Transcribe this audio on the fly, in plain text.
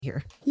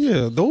here.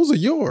 Yeah, those are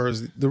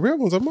yours. The red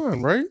ones are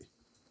mine, right?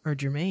 Or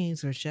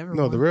Jermaine's or whichever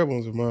No, one. the red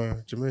ones are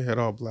mine. Jermaine had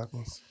all black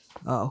ones.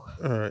 Oh.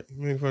 All right.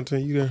 Main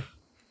Fontaine, you there?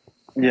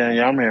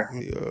 Yeah, I'm here.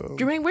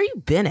 Jermaine, where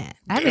you been at?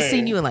 I haven't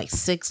seen you in like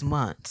 6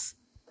 months.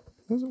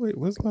 When's the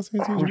last time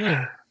you seen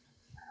Jermaine?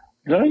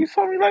 No, you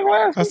saw me like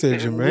last I said,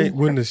 weekend. Jermaine,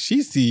 when does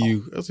she see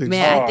you? I said,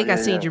 Man, I think I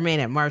seen Jermaine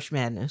at March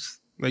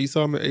Madness. No, you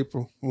saw him in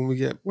April when we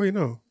get. Wait,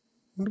 no.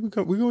 When did we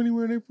come? We go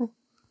anywhere in April?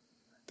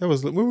 When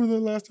was the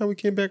last time we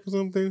came back for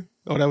something?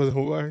 Oh, that was in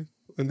Hawaii.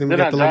 And then we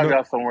got I drive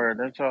y'all somewhere,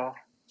 didn't y'all?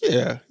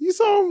 Yeah, you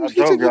saw him. I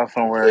drove y'all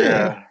somewhere,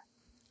 yeah.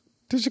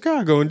 To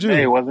Chicago in June.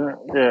 Hey, wasn't it?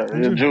 Yeah,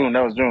 June.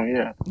 That was June,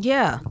 yeah.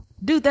 Yeah.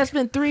 Dude, that's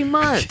been 3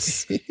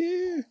 months.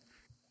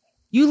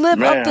 You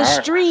live up the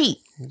street.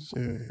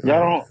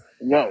 Y'all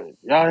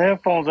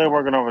headphones ain't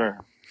working over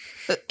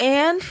there.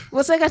 And?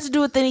 What's that got to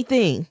do with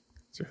anything?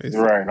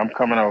 You're right. I'm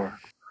coming over.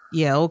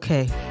 Yeah,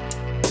 okay.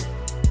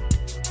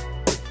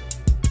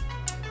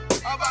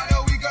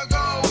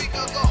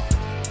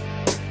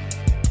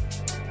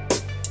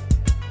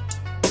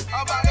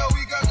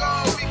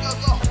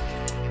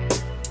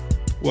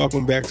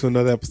 Welcome back to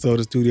another episode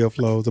of Studio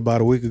Flows.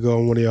 About a week ago,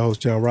 I'm one of your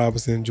hosts, John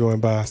Robinson,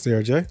 joined by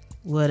Sarah J.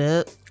 What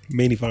up?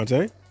 Manny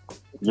Fontaine.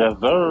 Yes,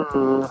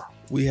 sir.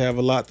 We have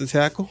a lot to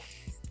tackle.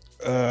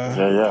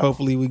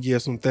 Hopefully we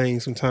give some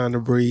things some time to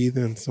breathe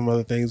and some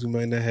other things we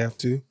might not have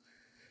to.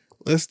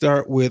 Let's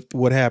start with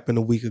what happened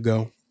a week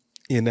ago,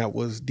 and that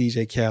was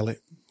DJ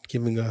Khaled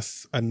giving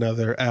us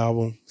another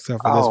album.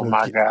 Except for this one. Oh,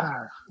 my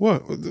God.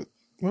 What?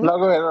 No,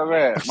 go ahead.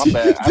 My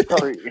bad. I'm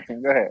sorry.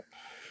 Go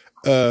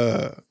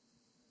ahead.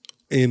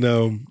 And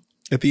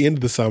at the end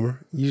of the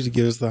summer, usually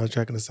give us the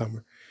soundtrack in the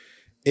summer,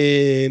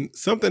 and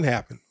something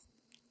happened.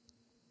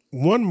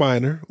 One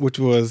minor, which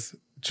was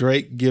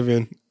Drake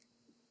giving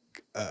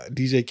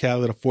DJ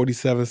Khaled a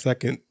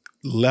 47-second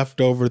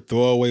leftover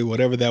throwaway,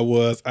 whatever that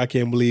was. I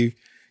can't believe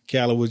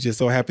Khaled was just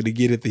so happy to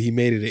get it that he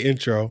made it an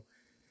intro.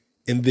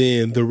 And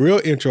then the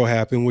real intro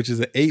happened, which is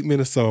an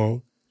 8-minute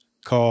song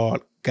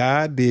called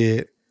God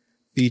Did,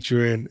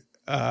 featuring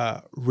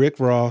Rick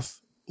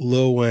Ross,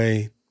 Lil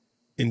Wayne,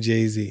 and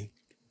Jay-Z.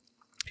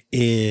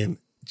 And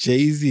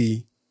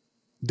Jay-Z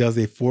does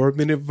a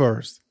 4-minute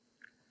verse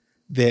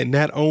that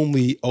not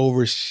only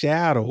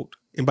overshadowed,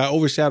 and by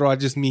overshadow, I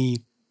just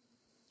mean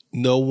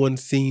no one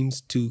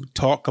seems to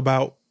talk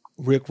about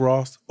Rick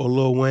Ross or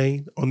Lil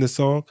Wayne on this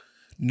song.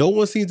 No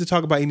one seems to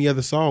talk about any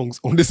other songs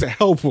on this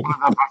album.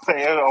 I'm saying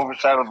it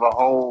overshadowed the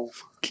whole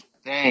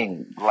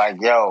thing.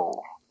 Like,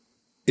 yo.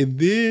 And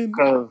then,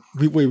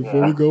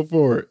 before we go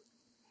forward,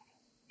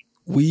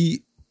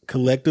 we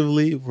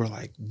collectively were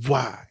like,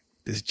 why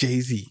does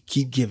Jay-Z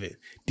keep giving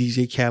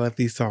DJ Khaled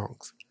these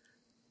songs?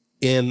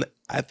 And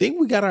I think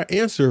we got our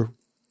answer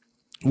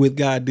with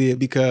God Did,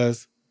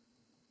 because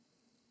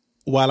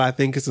while I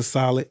think it's a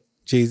solid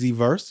Jay-Z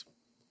verse,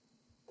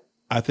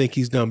 I think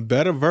he's done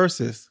better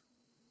verses,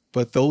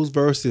 but those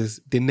verses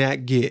did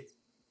not get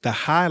the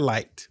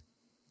highlight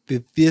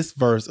that this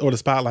verse, or the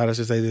spotlight, I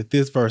should say, that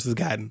this verse has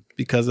gotten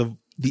because of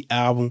the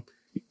album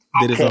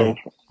that is on.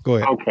 Go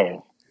ahead. Okay.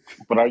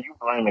 But are you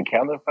blaming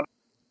Khaled for that?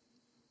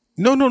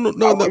 No.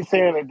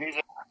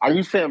 Are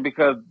you saying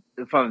because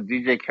it's on the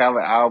DJ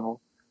Khaled album,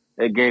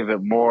 it gave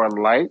it more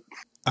light?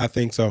 I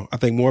think so. I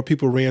think more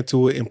people ran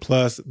to it, and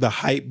plus the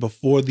hype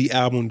before the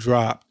album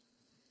dropped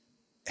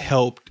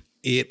helped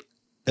it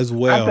as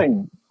well. I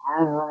think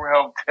Guru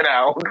helped it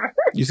out.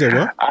 You said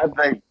what? I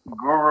think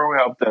Guru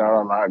helped it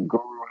out a lot.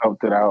 Guru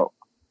helped it out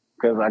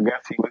because I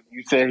guess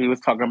you said he was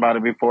talking about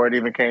it before it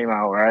even came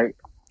out, right?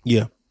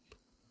 Yeah.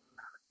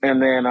 And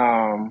then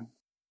I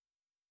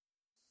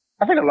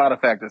think a lot of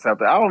factors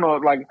helped it. I don't know,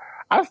 like,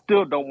 I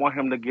still don't want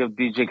him to give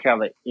DJ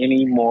Khaled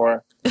any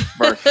more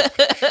verses.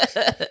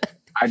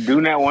 I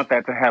do not want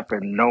that to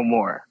happen no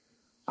more.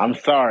 I'm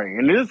sorry.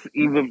 And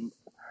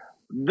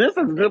this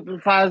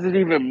exemplifies it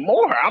even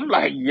more. I'm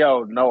like,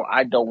 yo, no,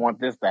 I don't want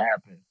this to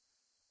happen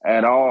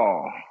at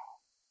all.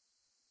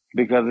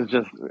 Because it's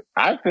just,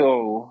 how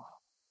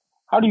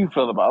do you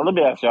feel about it? Let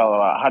me ask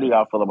y'all how do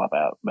y'all feel about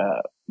that?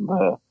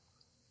 The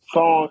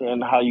song,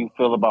 and how you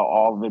feel about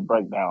all of the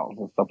breakdowns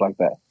and stuff like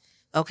that.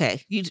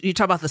 Okay. You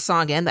talk about the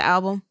song and the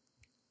album?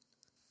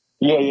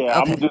 Yeah. Okay.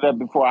 I'm going to do that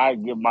before I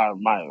give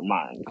mine.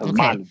 Because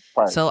mine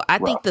is so I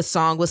think the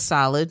song was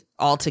solid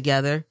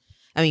altogether.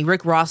 I mean,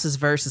 Rick Ross's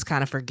verse is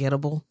kind of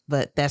forgettable,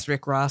 but that's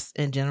Rick Ross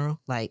in general.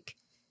 Like,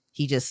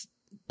 he just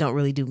don't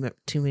really do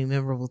too many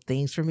memorable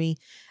things for me.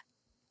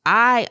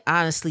 I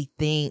honestly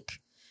think,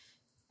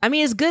 I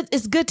mean, it's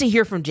good to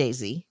hear from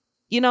Jay-Z.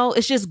 You know,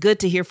 it's just good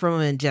to hear from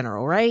him in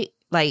general, right?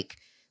 Like,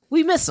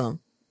 we miss him.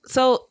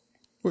 So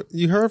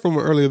you heard from him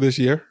earlier this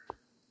year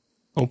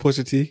on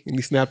Pusha T, and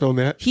he snapped on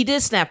that. He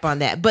did snap on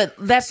that, but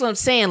that's what I'm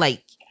saying.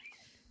 Like,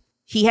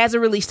 he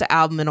hasn't released an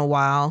album in a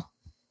while.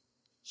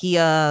 He,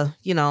 ain't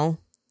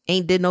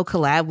did no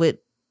collab with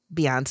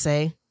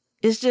Beyonce.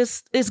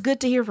 It's good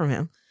to hear from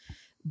him.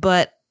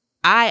 But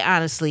I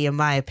honestly, in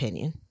my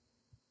opinion,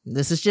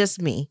 this is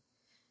just me,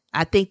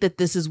 I think that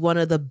this is one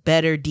of the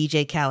better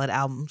DJ Khaled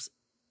albums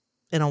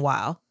in a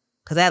while.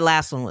 Because that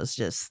last one was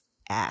just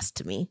ass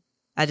to me.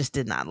 I just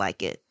did not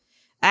like it.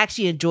 I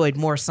actually enjoyed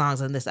more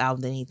songs on this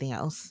album than anything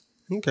else.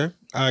 Okay.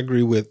 I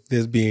agree with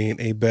this being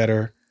a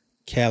better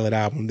Khaled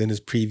album than his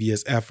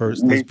previous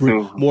efforts. Me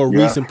too. More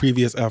recent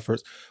previous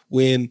efforts.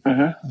 When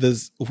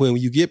when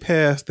you get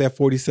past that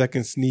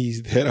 40-second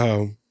sneeze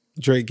that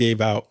Drake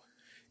gave out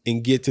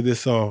and get to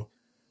this song,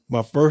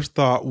 my first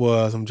thought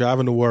was I'm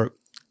driving to work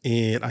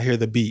and I hear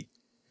the beat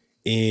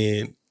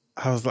and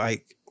I was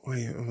like,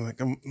 wait, I'm like,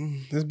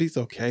 this beat's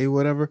okay,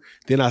 whatever.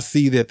 Then I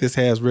see that this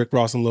has Rick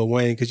Ross and Lil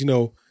Wayne because, you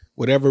know,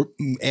 whatever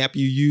app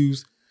you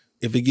use,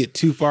 if it get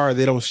too far,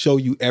 they don't show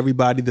you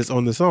everybody that's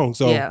on the song.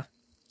 So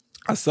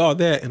I saw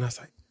that and I was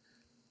like,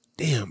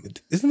 damn,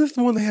 isn't this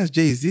the one that has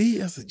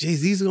Jay-Z? I said,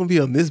 Jay-Z's going to be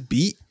on this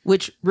beat?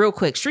 Which, real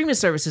quick, streaming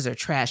services are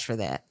trash for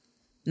that.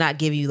 Not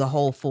give you the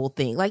whole full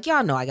thing. Like,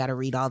 y'all know I got to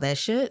read all that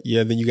shit.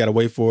 Yeah, then you got to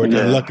wait for it.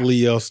 Yeah. And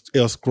luckily,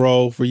 it'll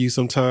scroll for you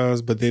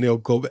sometimes, but then it'll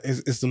go back.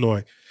 It's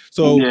annoying.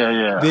 So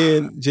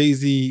then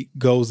Jay-Z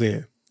goes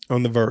in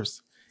on the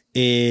verse.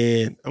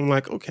 And I'm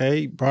like,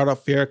 okay, brought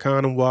up Farrakhan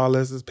and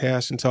Wallace's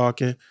passion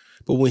talking.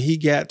 But when he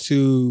got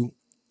to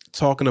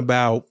talking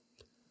about,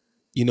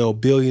 you know,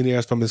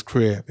 billionaires from his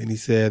crib, and he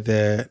said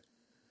that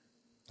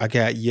I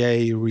got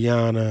Ye,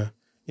 Rihanna,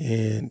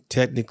 and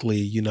technically,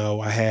 you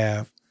know, I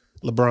have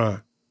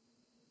LeBron.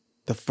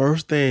 The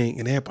first thing,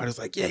 and everybody's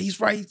like, yeah, he's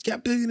right, he's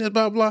got billionaires,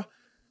 blah, blah.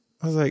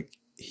 I was like,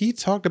 he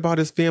talked about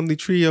his family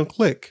tree on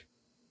Click.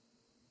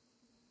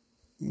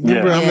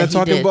 Remember, I'm not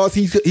talking about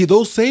he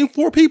those same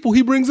 4 people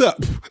he brings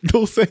up,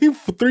 those same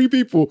 3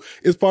 people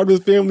is part of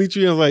his family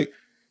tree. I was like,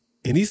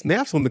 and he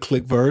snaps on the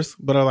Click verse,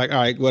 but I'm like, all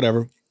right,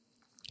 whatever.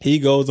 He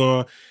goes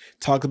on,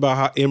 talks about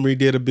how Emery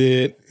did a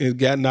bit and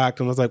got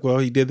knocked, and I was like, well,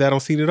 he did that on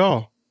Seen It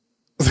All.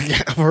 I was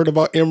like, I've heard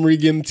about Emery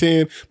getting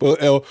 10,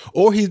 but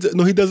or he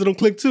does it on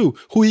Click too.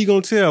 Who he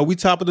gonna tell? We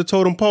top of the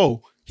totem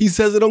pole. He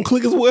says it on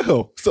Click as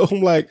well. So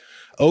I'm like,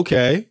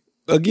 okay,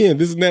 again,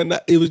 this is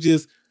not. It was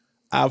just.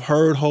 I've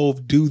heard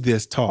Hov do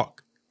this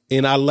talk,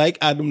 and I like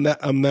I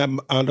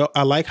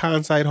like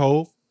hindsight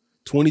Hov,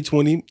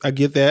 2020. I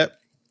get that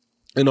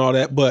and all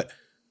that, but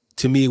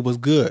to me it was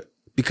good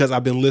because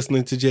I've been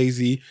listening to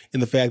Jay-Z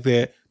and the fact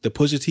that the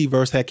Pusha T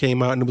verse had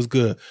came out and it was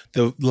good.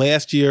 The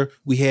last year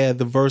we had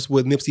the verse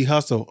with Nipsey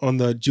Hussle on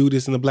the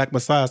Judas and the Black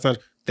Messiah song.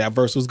 That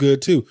verse was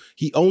good too.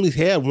 He only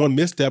had one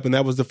misstep, and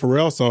that was the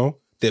Pharrell song.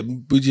 That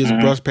we just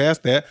brushed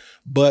past that.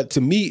 But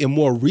to me, in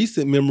more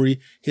recent memory,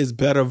 his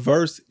better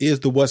verse is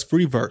the What's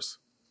Free verse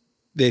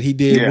that he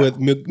did with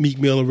Meek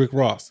Mill and Rick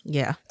Ross.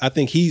 Yeah. I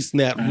think he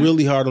snapped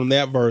really hard on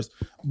that verse.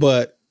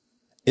 But,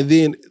 and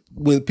then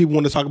when people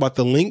want to talk about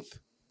the length,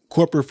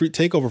 Corporate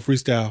Takeover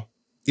Freestyle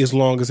is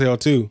long as hell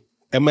too.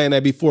 It might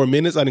not be 4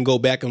 minutes. I didn't go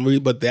back and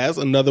read, but that's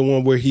another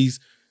one where he's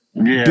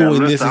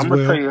doing this as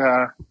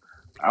well.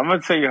 I'm going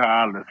to tell you how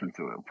I listened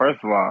to it. First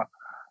of all,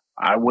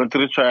 I went to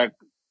the track,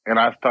 and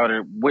I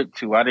started with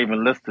 2. I didn't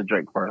even listen to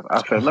Drake first.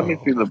 I said, let me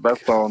see the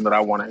best song that I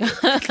want to hear.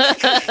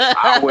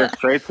 I went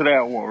straight to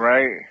that one,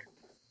 right?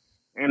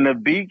 And the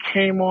beat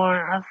came on.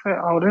 I said,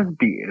 oh, this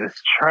beat is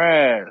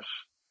trash.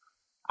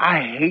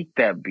 I hate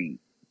that beat.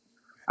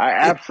 I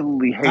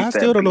absolutely hate that beat. I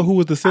still don't know who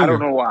was the singer. I don't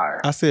know why.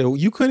 I said,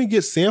 you couldn't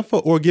get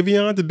Sampha or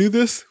Giveon to do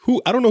this?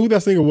 I don't know who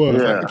that singer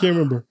was. Yeah. I can't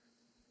remember.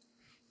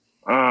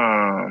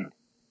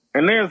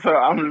 And then so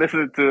I'm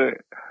listening to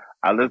it.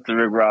 I listened to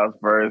Rick Ross'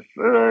 verse.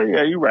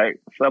 Yeah, you're right.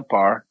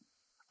 Subpar.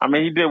 I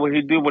mean, he did what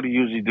he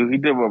usually do. He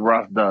did what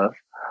Ross does.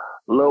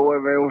 Lil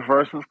Wayne's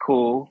verse was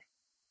cool.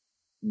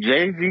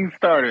 Jay-Z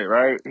started,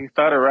 right? He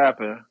started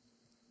rapping.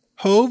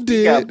 Hov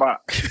did.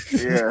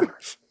 Yeah.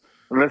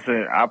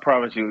 Listen, I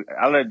promise you,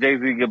 I let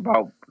Jay-Z get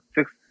about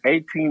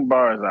 18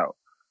 bars out.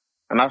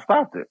 And I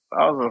stopped it.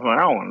 I was just like,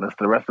 I don't want to listen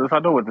to the rest of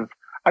this.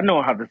 I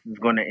know how this is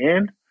going to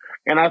end.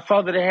 And I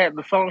saw that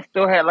the song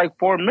still had like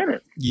 4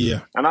 minutes.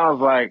 Yeah. And I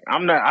was like,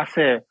 I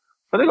said,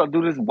 so they're going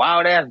to do this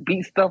wild ass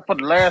beat stuff for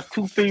the last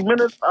 2-3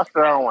 minutes? I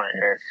said, I don't want to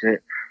hear that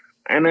shit.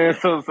 And then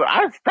so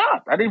I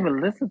stopped. I didn't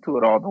even listen to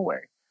it all the way.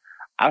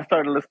 I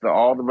started listening to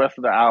all the rest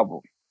of the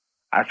album.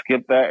 I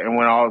skipped that and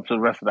went all to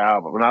the rest of the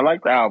album. And I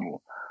liked the album.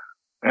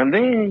 And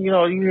then,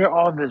 you hear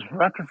all this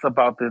ruckus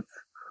about this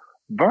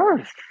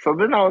verse. So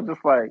then I was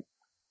just like,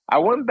 I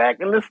went back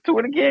and listened to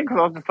it again because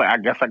I was just like, I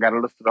guess I got to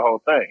listen to the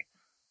whole thing.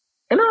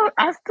 And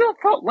I still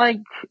felt like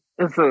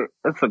it's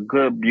a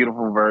good,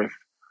 beautiful verse.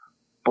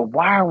 But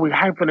why are we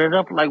hyping it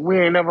up like we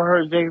ain't never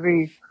heard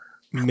Jay-Z?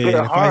 Man,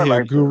 if I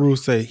hear Guru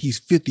say he's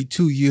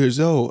 52 years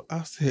old,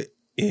 I said,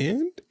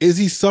 and? Is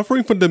he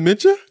suffering from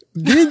dementia?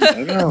 Did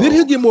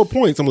he get more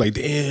points? I'm like,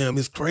 damn,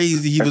 it's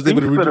crazy. He was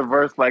able to read a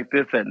verse like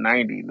this at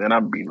 90. Then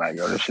I'd be like,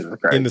 yo, this shit is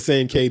crazy. In the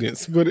same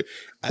cadence. But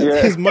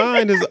his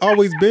mind has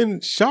always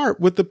been sharp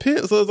with the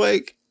pen. So it's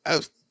like,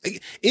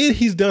 and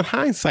he's done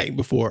hindsight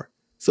before.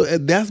 So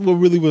that's what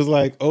really was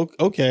like,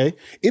 okay.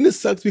 And it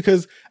sucks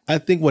because I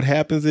think what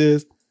happens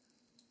is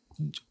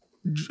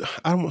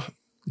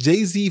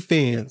Jay-Z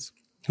fans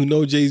who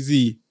know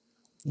Jay-Z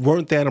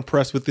weren't that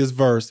impressed with this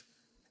verse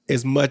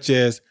as much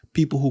as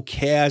people who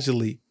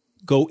casually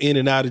go in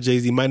and out of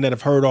Jay-Z might not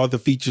have heard all the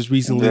features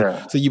recently.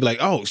 Yeah. So you'd be like,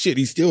 oh shit,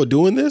 he's still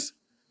doing this?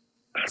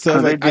 So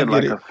Because they I did get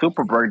like it. a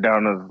super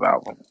breakdown of this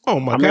album. Oh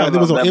my I mean, God, it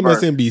was on that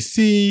verse.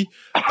 MSNBC.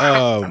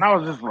 And I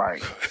was just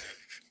like,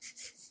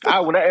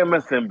 with that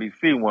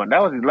MSNBC one,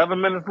 that was 11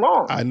 minutes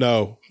long. I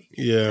know.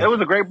 Yeah. It was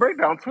a great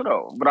breakdown too,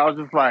 though. But I was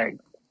just like,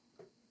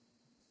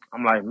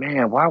 I'm like,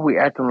 man, why are we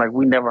acting like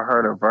we never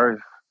heard a verse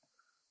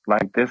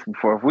like this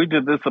before? If we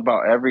did this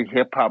about every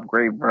hip hop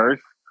great verse,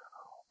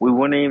 we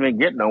wouldn't even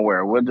get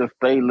nowhere. We'll just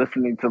stay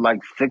listening to like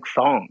 6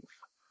 songs.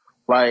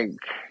 Like,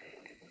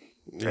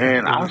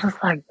 and I was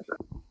just like,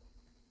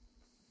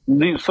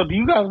 so do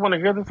you guys want to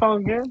hear the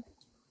song again?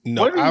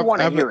 No, Where do you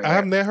want to hear it? I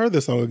haven't heard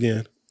this song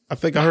again. I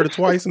think I heard it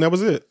twice and that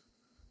was it.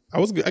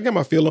 I got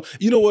my feel on.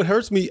 You know what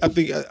hurts me? I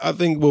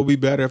think will be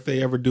better if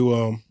they ever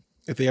do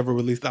if they ever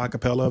release the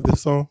acapella of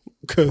this song,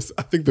 because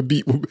I think the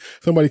beat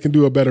somebody can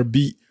do a better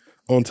beat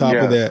on top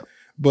of that.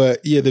 But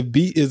yeah, the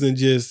beat isn't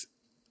just,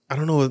 I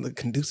don't know,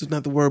 conducive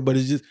not the word, but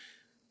it's just,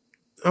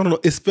 I don't know.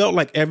 It felt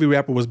like every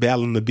rapper was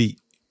battling the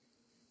beat.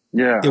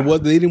 Yeah, they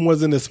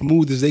wasn't as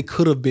smooth as they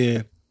could have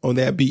been on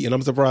that beat, and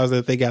I'm surprised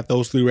that they got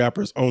those 3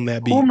 rappers on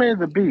that beat. Who made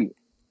the beat?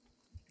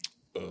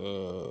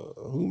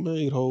 Who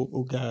made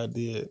Who God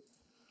did?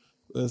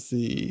 Let's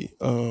see.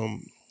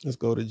 Let's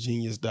go to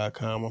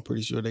genius.com. I'm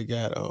pretty sure they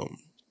got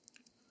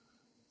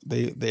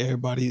they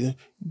everybody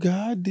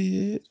God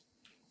did.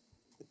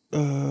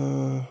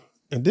 And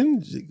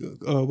didn't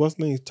what's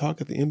name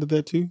talk at the end of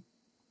that too?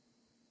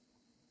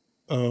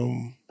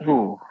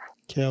 Who?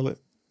 Khaled.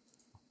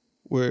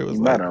 Where it was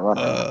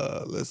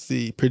let's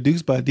see,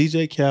 produced by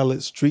DJ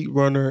Khaled, Street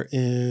Runner,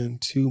 and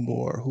 2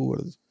 more. Who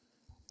was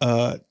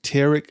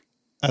Tarek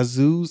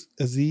Azzouz,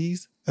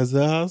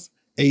 Azzouz,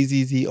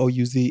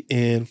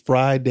 and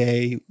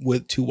Friday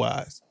with 2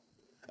 Y's.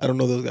 I don't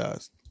know those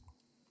guys.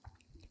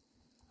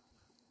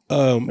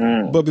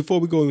 But before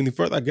we go any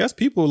further, I guess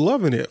people are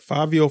loving it.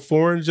 Fabio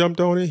Foreign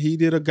jumped on it. He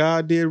did a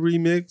God Did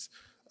remix.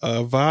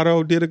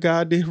 Vado did a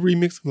God Did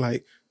remix. I'm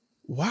like,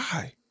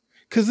 why?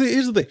 Because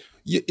here's the thing.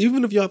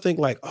 Even if y'all think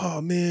like,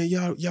 oh man,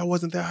 y'all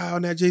wasn't that high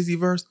on that Jay-Z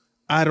verse,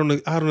 I don't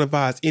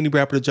advise any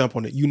rapper to jump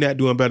on it. You're not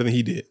doing better than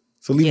he did.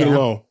 So leave it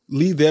alone.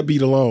 Leave that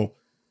beat alone.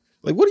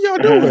 Like, what are y'all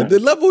doing? The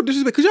level of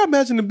disrespect. Could y'all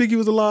imagine if Biggie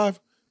was alive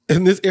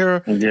in this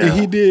era and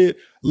he did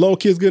Long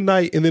Kiss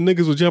Goodnight and then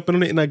niggas were jumping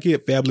on it? And I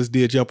get Fabulous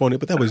did jump on it,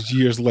 but that was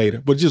years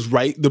later. But just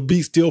the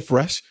beat's still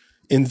fresh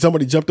and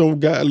somebody jumped on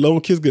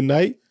Long Kiss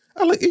Goodnight.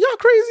 I'm like, are y'all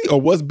crazy? Or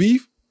what's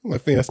beef? I'm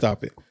like, fan,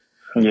 stop it.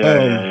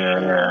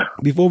 Yeah.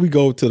 Before we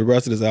go to the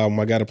rest of this album,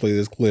 I got to play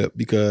this clip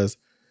because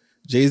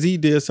Jay-Z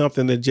did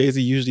something that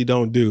Jay-Z usually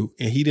don't do,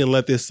 and he didn't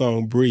let this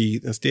song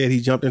breathe. Instead, he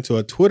jumped into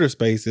a Twitter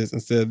Spaces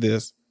and said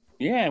this.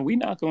 Yeah, we're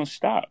not gonna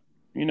stop.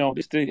 You know,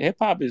 the hip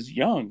hop is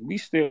young. We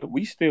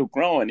still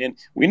growing, and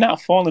we're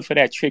not falling for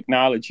that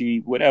technology,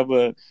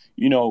 whatever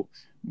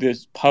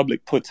this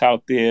public puts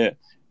out there.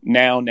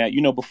 Now that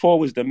before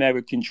was the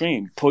American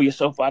dream. Pull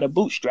yourself out of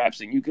bootstraps,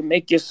 and you can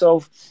make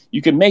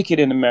it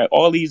in America.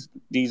 All these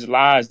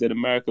lies that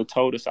America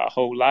told us our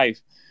whole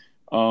life.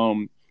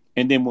 And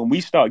then when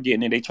we start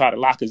getting it, they try to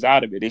lock us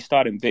out of it. They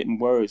start inventing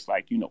words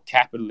like,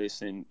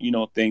 capitalist and,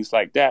 things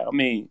like that. I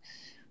mean,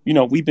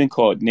 we've been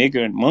called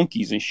nigger and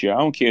monkeys and shit. I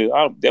don't care.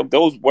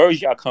 Those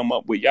words y'all come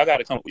up with, y'all got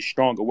to come up with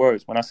stronger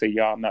words. When I say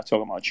y'all, I'm not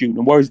talking about you.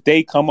 The words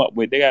they come up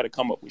with, they got to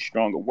come up with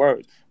stronger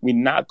words. We're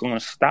not going to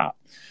stop.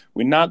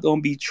 We're not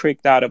going to be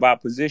tricked out of our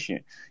position.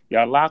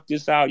 Y'all locked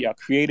us out. Y'all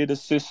created a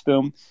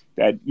system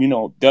that,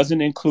 doesn't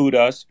include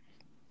us.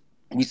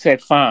 We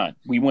said, fine.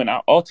 We went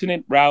our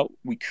alternate route.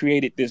 We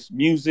created this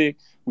music.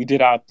 We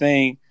did our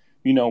thing.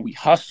 We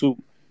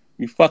hustled.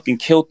 We fucking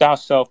killed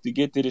ourselves to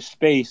get to this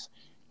space.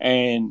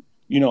 And,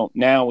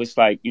 now it's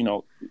like, eat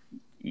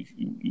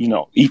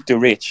the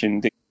rich.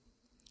 And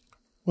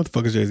what the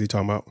fuck is Jay-Z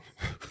talking about?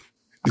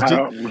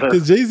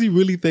 Does Jay-Z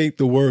really think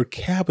the word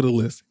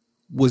capitalist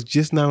was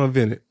just now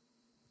invented?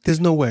 There's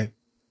no way.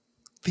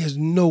 There's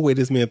no way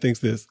this man thinks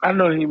this. I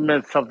know he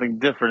meant something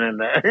different in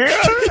that.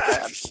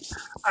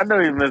 I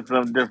know he meant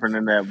something different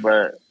in that,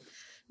 but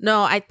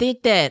no, I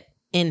think that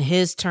in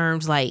his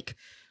terms, like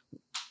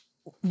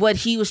what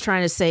he was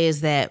trying to say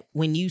is that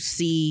when you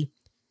see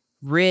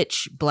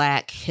rich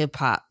black hip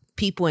hop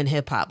people in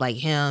hip hop like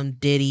him,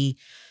 Diddy,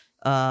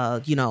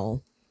 I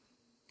don't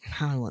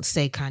want to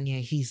say Kanye,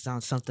 he's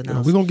on something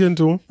else. We're gonna get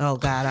into him. Oh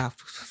God.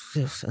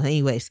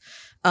 Anyways,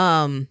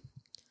 I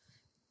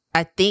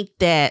think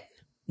that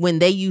when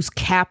they use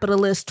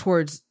capitalist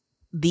towards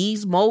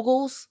these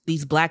moguls,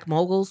 these black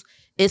moguls,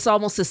 it's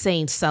almost the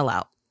same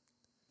sellout.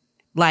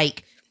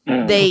 Like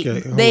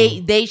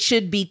they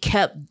should be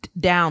kept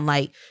down.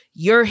 Like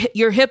your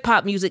hip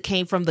hop music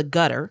came from the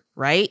gutter,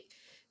 right?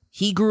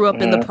 He grew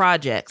up in the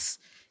projects,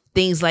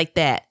 things like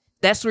that.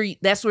 That's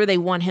where they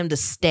want him to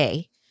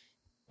stay.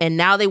 And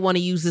now they want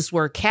to use this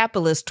word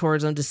capitalist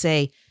towards him to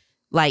say,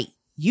 like,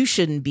 you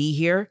shouldn't be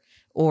here,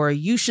 or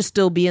you should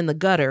still be in the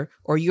gutter,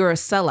 or you're a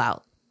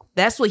sellout.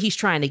 That's what he's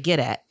trying to get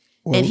at.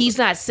 Well, and he's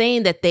not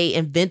saying that they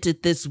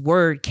invented this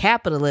word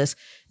capitalist.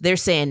 They're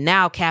saying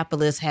now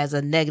capitalist has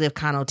a negative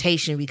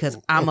connotation because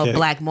I'm a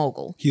black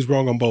mogul. He's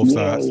wrong on both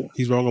sides.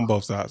 He's wrong on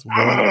both sides.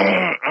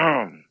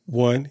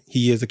 One,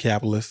 he is a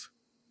capitalist.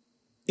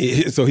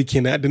 So he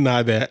cannot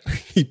deny that.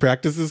 He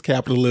practices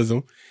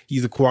capitalism.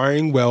 He's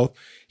acquiring wealth.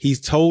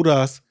 He's told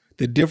us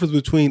the difference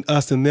between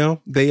us and them.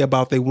 They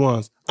about their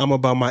ones. I'm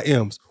about my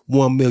M's.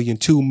 1 million,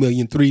 2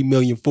 million, 3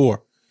 million,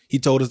 4. He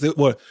told us that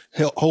what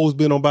Ho's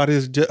been about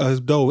his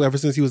dough ever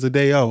since he was a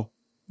day old.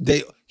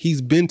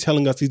 He's been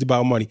telling us he's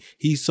about money.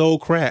 He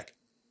sold crack,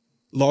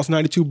 lost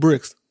 92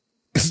 bricks,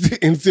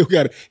 and still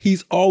got it.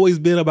 He's always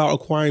been about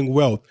acquiring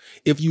wealth.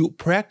 If you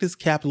practice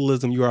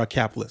capitalism, you are a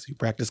capitalist. You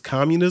practice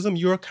communism,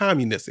 you're a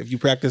communist. If you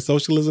practice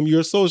socialism, you're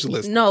a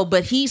socialist. No,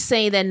 but he's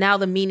saying that now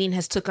the meaning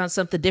has took on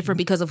something different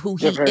because of who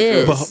he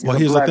is. But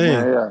here's the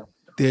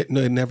thing.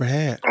 No, it never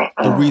had.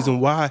 The reason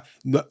why,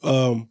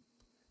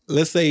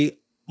 let's say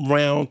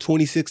around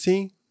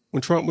 2016,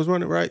 when Trump was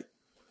running, right?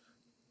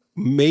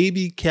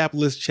 Maybe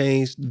capitalists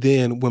changed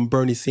then when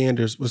Bernie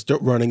Sanders was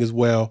running as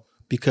well,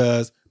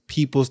 because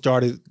people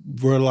started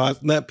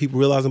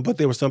realizing, but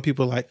there were some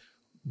people like,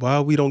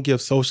 well, we don't give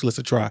socialists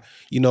a try,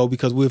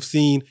 because we've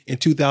seen in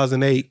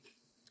 2008,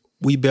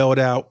 we bailed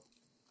out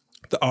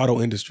the auto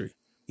industry.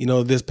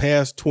 This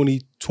past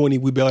 2020,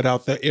 we bailed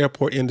out the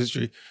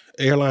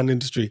airline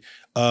industry.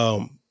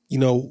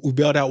 We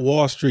bailed out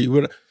Wall Street.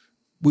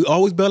 We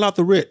always bail out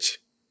the rich.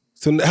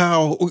 So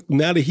now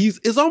that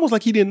it's almost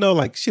like he didn't know,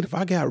 like, shit, if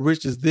I got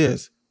rich as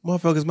this,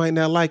 motherfuckers might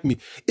not like me.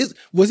 This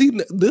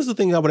is the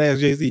thing I would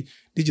ask Jay-Z.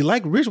 Did you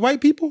like rich white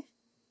people?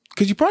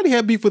 Because you probably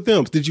had beef with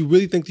them. Did you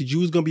really think that you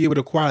was going to be able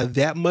to acquire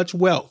that much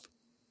wealth,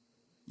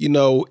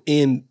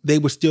 and they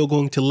were still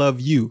going to love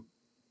you?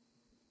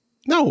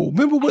 No.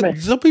 Remember what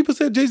some people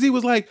said? Jay-Z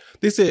was like,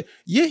 they said,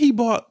 yeah, he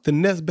bought the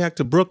Nets back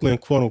to Brooklyn,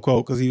 quote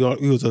unquote, because he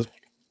was a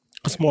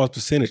small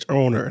percentage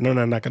owner, and I'm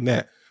not knocking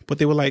that. But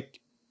they were like,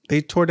 they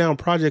tore down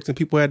projects and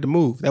people had to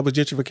move. That was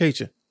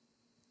gentrification.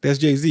 That's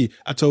Jay-Z.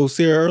 I told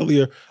Sarah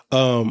earlier,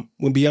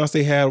 when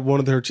Beyonce had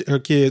one of her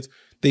kids,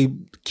 they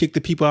kicked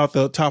the people out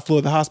the top floor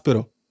of the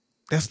hospital.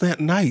 That's not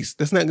nice.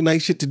 That's not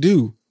nice shit to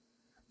do.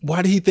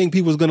 Why did he think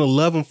people was going to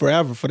love him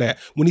forever for that?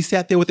 When he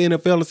sat there with the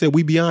NFL and said,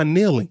 we beyond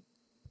kneeling.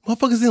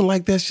 Motherfuckers didn't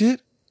like that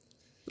shit.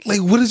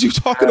 Like, what is you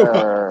talking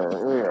about?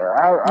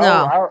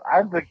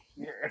 I think.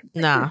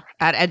 No,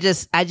 I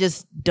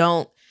just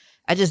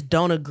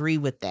don't agree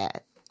with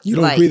that. You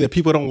don't agree that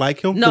people don't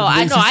like him? No,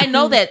 I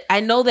know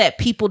that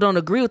people don't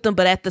agree with him,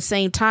 but at the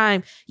same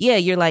time, yeah,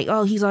 you're like,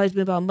 oh, he's always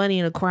been about money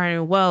and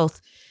acquiring wealth.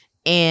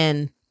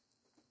 And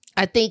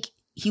I think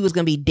he was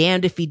going to be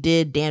damned if he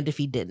did, damned if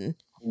he didn't.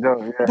 No,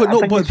 yeah.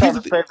 But here's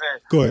the thing.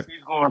 Go ahead.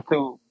 He's going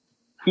to.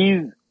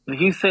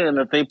 He's saying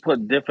that they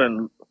put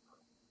different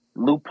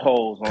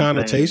loopholes on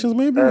connotations,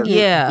 things. maybe.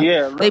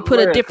 Yeah. They put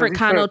a different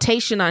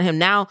connotation on him.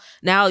 Now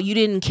you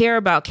didn't care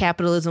about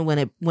capitalism when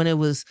it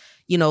was,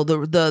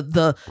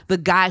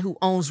 the guy who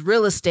owns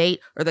real estate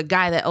or the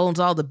guy that owns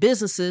all the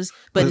businesses.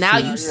 But now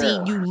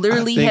you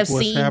literally have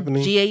seen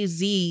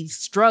Jay-Z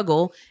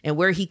struggle and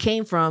where he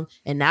came from.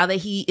 And now that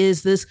he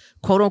is this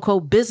quote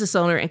unquote business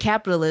owner and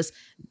capitalist,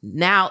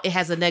 now it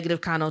has a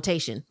negative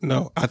connotation.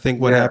 No, I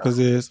think what happens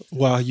is,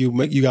 while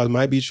you guys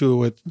might be true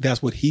with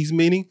that's what he's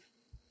meaning,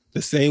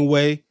 the same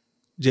way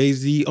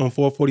Jay-Z on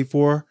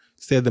 444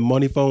 said the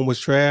money phone was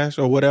trash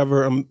or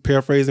whatever. I'm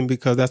paraphrasing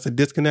because that's a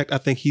disconnect. I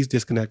think he's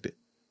disconnected.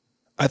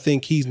 I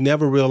think he's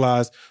never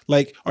realized,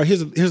 like, or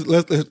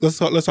let's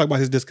talk about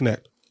his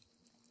disconnect.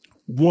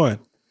 One,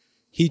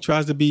 he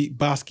tries to be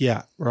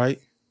Basquiat, right?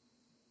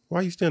 Why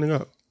are you standing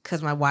up?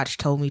 Because my watch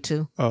told me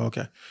to. Oh,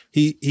 okay.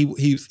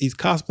 He's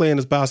cosplaying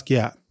as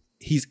Basquiat.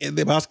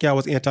 Basquiat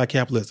was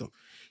anti-capitalism.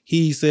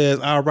 He says,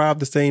 I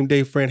arrived the same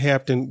day Fred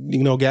Hampton,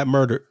 got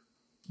murdered.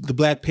 The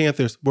Black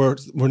Panthers were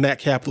not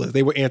capitalists.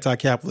 They were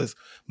anti-capitalist.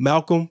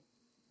 Malcolm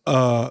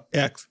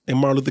X and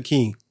Martin Luther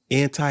King,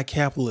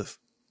 anti-capitalist.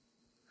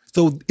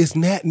 So it's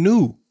not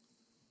new.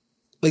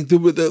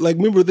 Remember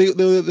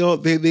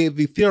they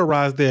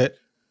theorized that,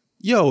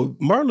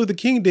 Martin Luther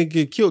King didn't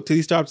get killed till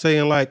he started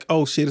saying like,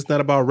 oh shit, it's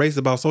not about race, it's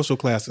about social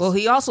classes. Well,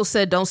 he also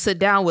said, don't sit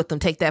down with them,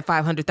 take that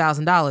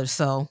 $500,000.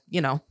 So,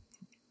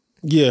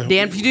 yeah,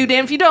 damn if you do,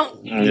 damn if you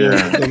don't.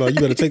 Yeah, no, you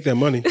better take that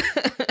money.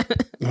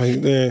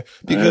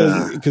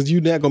 Because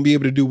you're not gonna be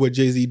able to do what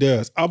Jay-Z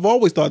does. I've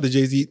always thought that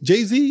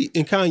Jay-Z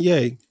and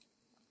Kanye,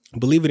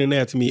 believe it or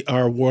not, to me,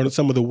 are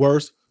some of the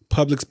worst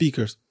public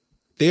speakers.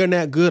 They are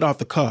not good off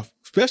the cuff,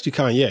 especially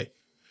Kanye.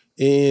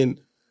 And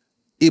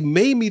it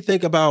made me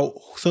think about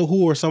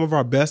who are some of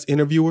our best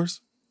interviewers.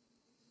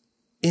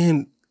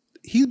 And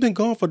he's been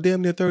gone for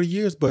damn near 30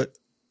 years, but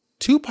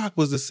Tupac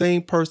was the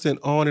same person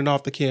on and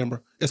off the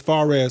camera as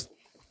far as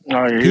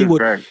he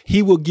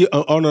would get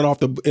on and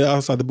off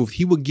outside the booth.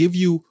 He would give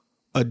you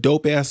a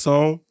dope ass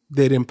song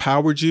that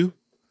empowered you.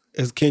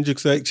 As Kendrick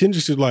said,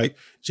 Kendrick is like,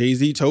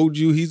 Jay-Z told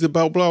you he's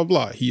about blah,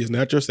 blah. He is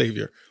not your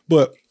savior.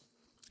 But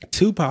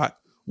Tupac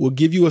will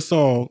give you a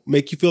song,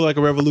 make you feel like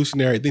a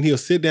revolutionary. Then he'll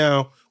sit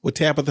down with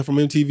Tabitha from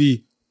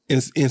MTV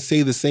and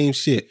say the same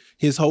shit.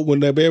 His whole,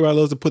 when everybody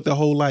loves to put the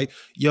whole like,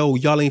 yo,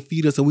 y'all ain't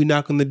feed us and we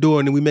knock on the door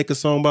and then we make a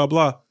song, blah,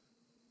 blah.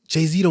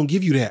 Jay-Z don't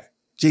give you that.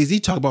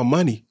 Jay-Z talk about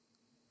money.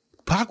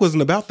 Pac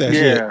wasn't about that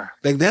shit.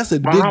 Like that's a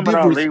Muhammad big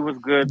difference. Ali was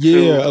good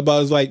too. Yeah,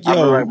 about it's like,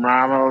 yo, like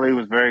Muhammad Ali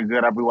was very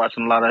good. I'll be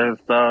watching a lot of his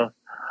stuff.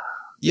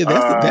 Yeah,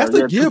 that's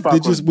a gift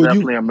that just when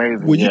you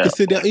amazing. When you can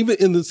sit down, even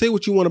in the say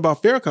what you want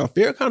about Farrakhan.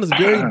 Farrakhan is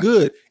very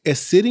good at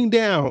sitting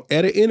down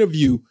at an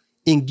interview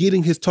and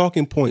getting his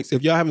talking points.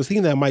 If y'all haven't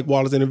seen that Mike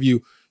Wallace interview,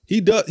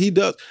 he does.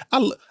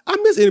 I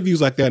miss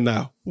interviews like that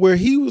now, where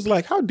he was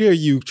like, "How dare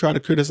you try to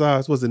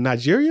criticize? Was it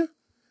Nigeria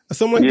or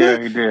something like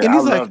that?" Yeah, he did. And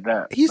he's love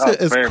that. He said,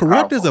 "As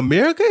corrupt as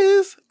America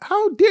is,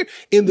 how dare?"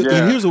 And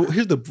here's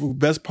the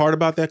best part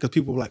about that, because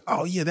people were like,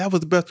 "Oh yeah, that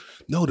was the best."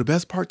 No, the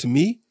best part to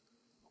me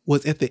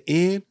was at the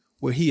end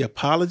where he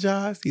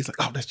apologized. He's like,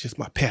 "Oh, that's just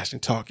my passion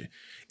talking."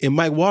 And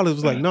Mike Wallace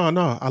was like, "No,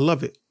 I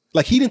love it."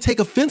 Like he didn't take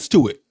offense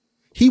to it.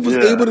 He was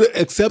able to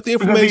accept the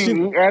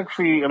information. He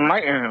actually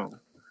enlightened him.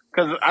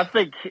 Because I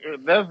think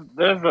there's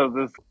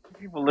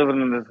people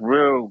living in this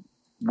real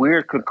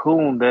weird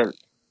cocoon that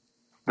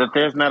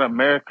there's not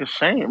American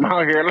shame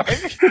out here.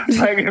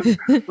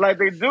 Like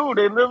they do.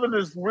 They live in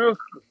this real,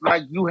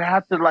 like you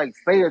have to like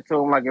say it to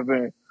them. Like if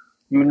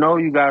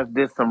you guys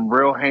did some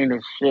real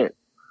heinous shit.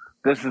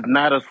 This is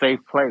not a safe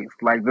place.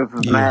 Like this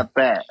is not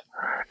that.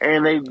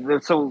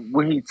 And so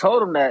when he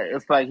told him that,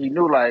 it's like he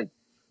knew like,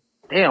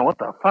 damn, what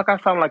the fuck? I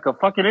sound like a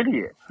fucking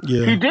idiot.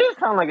 Yeah. He did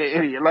sound like an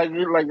idiot.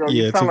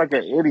 You sound like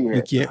an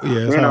idiot.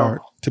 It's hard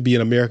to be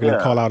an American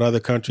and call out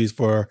other countries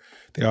for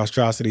their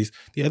atrocities.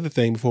 The other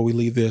thing before we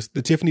leave this,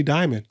 the Tiffany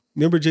diamond.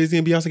 Remember Jay-Z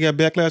and Beyonce got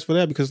backlash for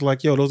that because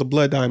like, yo, those are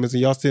blood diamonds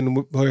and y'all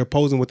sitting here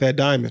posing with that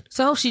diamond.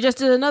 So she just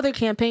did another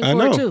campaign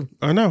for it too.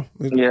 I know.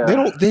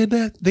 Yeah.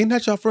 They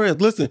not your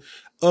friends. Listen,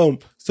 so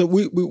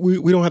we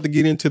don't have to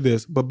get into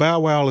this, but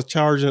Bow Wow is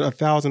charging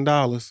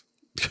 $1,000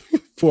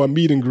 for a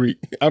meet and greet.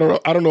 I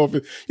don't know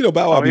if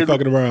Bow Wow be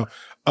fucking around.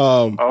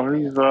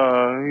 He's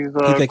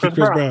Chris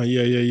Brown.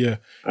 Yeah.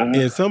 Mm-hmm.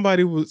 And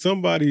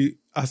somebody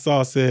I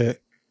saw said,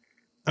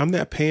 "I'm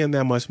not paying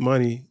that much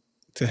money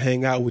to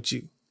hang out with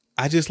you.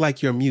 I just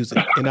like your music."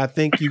 And I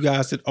think you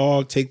guys should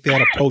all take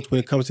that approach when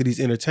it comes to these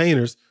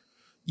entertainers.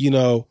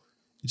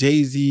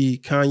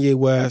 Jay-Z, Kanye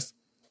West,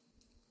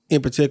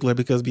 in particular,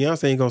 because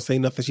Beyonce ain't gonna say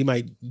nothing. She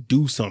might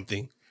do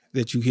something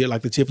that you hear,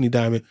 like the Tiffany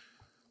diamond,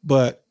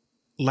 but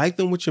like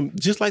them with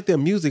just like their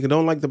music and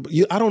don't like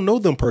I don't know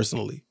them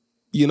personally,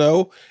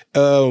 so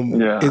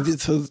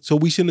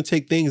we shouldn't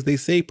take things they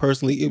say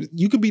personally.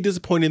 You could be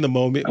disappointed in the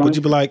moment, but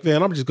you be like,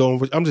 man, I'm just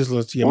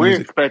listening to your music.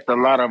 We expect a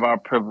lot of our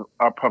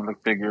public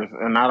figures,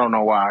 and I don't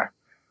know why.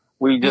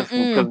 We just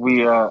because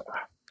we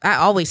I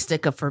always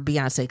stick up for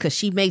Beyonce because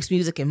she makes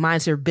music and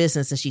minds her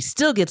business, and she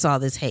still gets all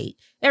this hate.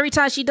 Every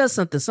time she does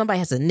something, somebody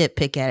has a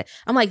nitpick at it.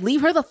 I'm like, leave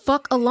her the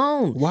fuck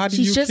alone. Why do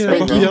She's you just care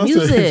making about Beyonce?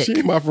 music. She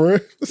ain't my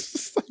friend.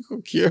 I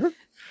don't care.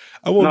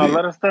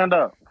 Let her stand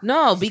up.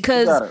 No,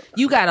 because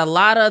you got a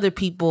lot of other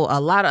people,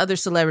 a lot of other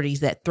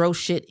celebrities that throw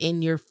shit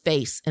in your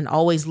face and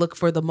always look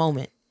for the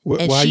moment.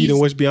 Why you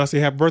didn't wish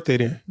Beyonce happy birthday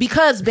then?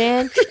 Because,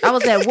 man, I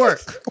was at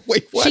work.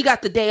 Wait, what? She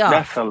got the day off.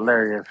 That's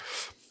hilarious.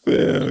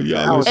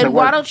 Yeah, and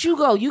why don't you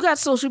go? You got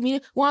social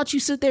media. Why don't you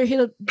sit there and hit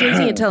up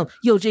Jay-Z and tell him,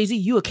 yo, Jay-Z,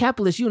 you a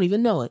capitalist. You don't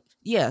even know it.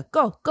 Yeah,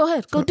 go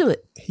ahead. Go do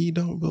it. He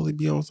don't really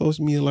be on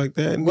social media like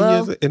that. And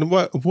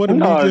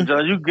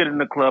you get in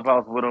the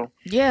clubhouse with him.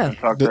 Yeah.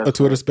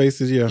 Twitter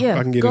spaces, yeah.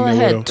 I can get go in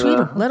there ahead. with him. Tweet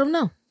him. Let him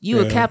know. You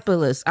a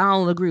capitalist. I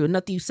don't agree with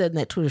nothing you said in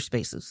that Twitter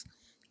spaces.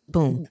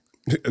 Boom.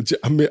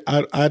 I mean,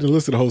 I had to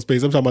listen to the whole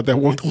space. I'm talking about that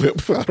one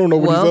clip. I don't know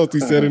what else he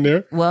said in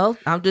there. Well,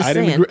 I'm just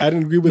saying. I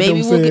didn't agree with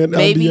him saying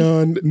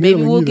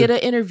maybe we'll get an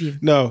interview.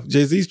 No,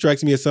 Jay-Z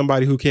strikes me as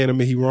somebody who can't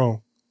admit he's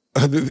wrong.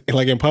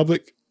 Like in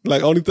public.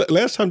 Like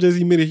last time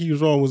Jay-Z admitted he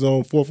was wrong was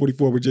on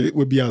 444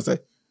 with Beyonce.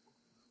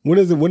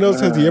 When else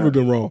has he ever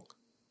been wrong?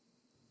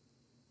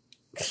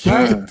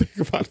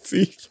 Think about it.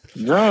 See,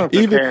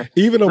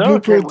 even on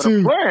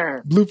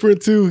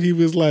Blueprint 2, he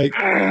was like,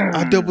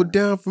 I doubled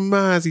down for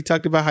mine. He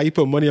talked about how he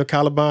put money on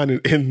Caliban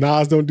and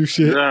Nas don't do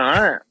shit.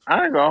 I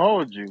ain't gonna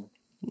hold you.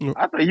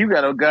 I think you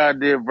got a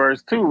goddamn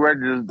verse too,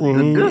 ready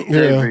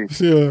to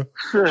Sure.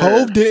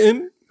 Hove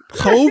didn't.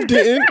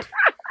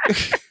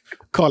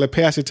 Call it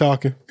passion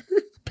talking.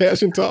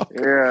 Passion talk.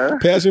 Yeah.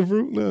 Passion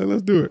fruit. No,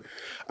 let's do it.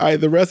 All right,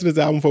 the rest of this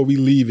album before we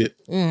leave it.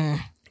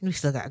 We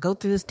still got to go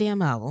through this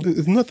damn album.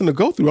 There's nothing to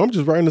go through. I'm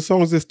just writing the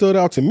songs that stood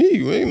out to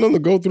me. Ain't nothing to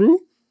go through.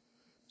 What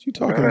you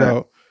talking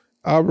about?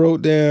 I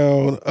wrote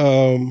down,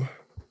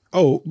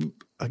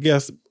 I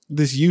guess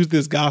Use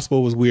This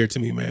Gospel was weird to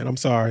me, man. I'm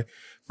sorry.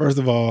 First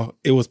of all,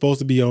 it was supposed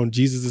to be on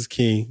Jesus is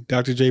King.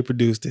 Dr. J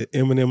produced it.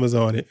 Eminem was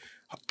on it.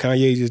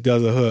 Kanye just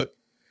does a hook.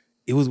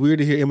 It was weird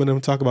to hear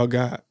Eminem talk about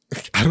God.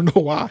 I don't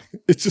know why.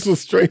 It just was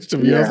strange to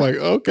me. Yeah. I was like,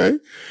 okay.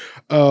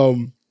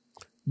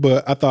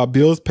 But I thought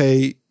Bills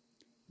Paid,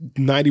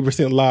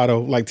 90% Lotto,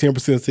 like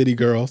 10% City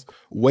Girls,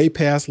 Way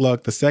Past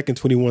Luck, the second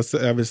 21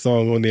 Savage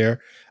song on there.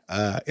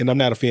 And I'm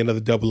not a fan of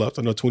the double ups.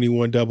 I know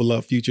 21 double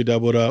up, Future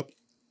doubled up.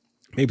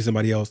 Maybe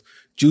somebody else.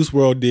 Juice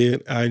WRLD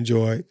did. I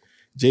enjoyed.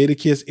 Jada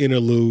Kiss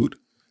interlude.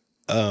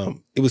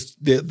 It was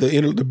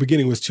the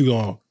beginning was too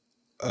long.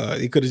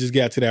 It could have just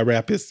got to that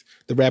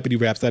the rapidy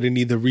raps. I didn't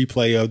need the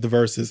replay of the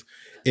verses.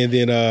 And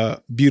then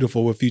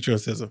Beautiful with Future and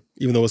SZA.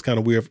 Even though it's kind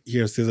of weird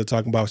hearing SZA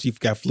talking about she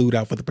got flued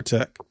out for the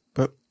Protect.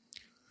 But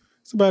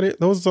that's about it.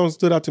 Those songs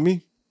stood out to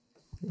me.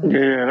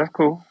 Yeah, that's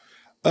cool.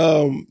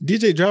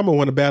 DJ Drama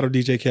want to battle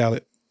DJ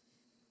Khaled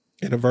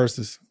in the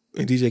verses.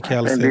 And DJ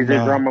Khaled said,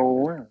 DJ Drama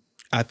will win.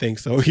 I think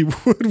so. He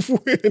would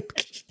win.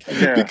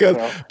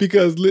 Yeah,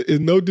 because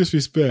no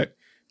disrespect,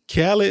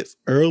 Khaled's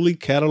early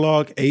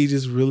catalog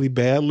ages really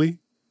badly.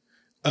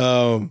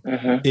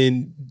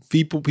 And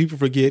people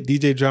forget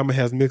DJ Drama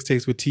has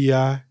mixtapes with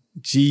T.I.,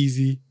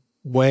 Jeezy,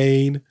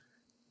 Wayne,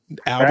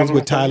 albums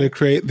with Tyler,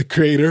 the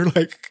Creator.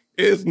 Like,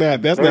 it's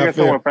not, that's not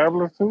fair.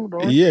 Fabulous too,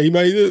 though. Yeah, he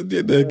might,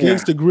 the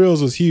Gangsta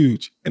Grills was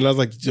huge. And I was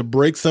like, to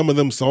break some of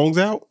them songs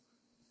out,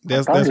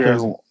 that's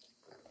crazy.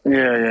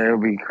 Yeah, it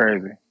would be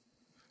crazy.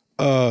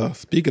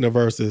 Speaking of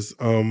verses,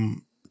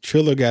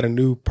 Triller got a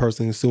new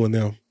person suing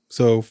them.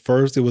 So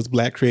first it was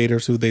Black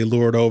creators who they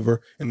lured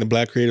over, and the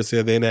Black creators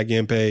said they're not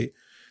getting paid.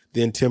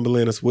 Then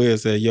Timberland and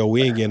Swizz said, yo,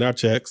 we ain't getting our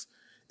checks.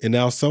 And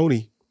now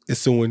Sony is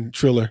suing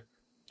Triller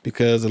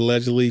because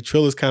allegedly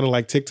Triller's kind of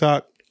like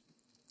TikTok,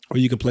 where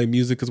you can play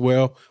music as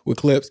well with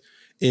clips,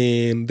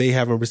 and they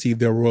haven't received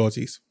their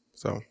royalties.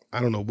 So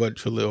I don't know what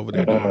Triller over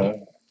there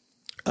doing.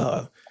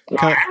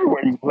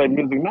 Everywhere you play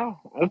music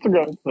now.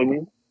 Instagram play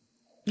music.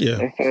 Yeah.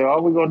 They say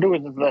all we're gonna do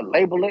is just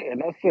label it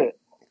and that's it.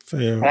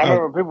 Fam, I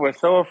remember people were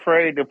so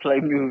afraid to play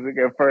music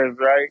at first,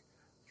 right?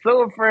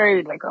 So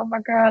afraid, like, oh my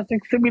gosh, they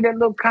send me that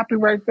little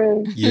copyright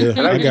thing. Yeah,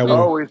 and I used got to one.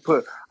 always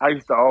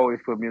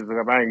put music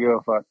up. I ain't give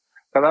a fuck.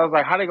 Because I was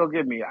like, how they gonna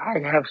get me? I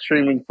have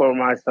streaming for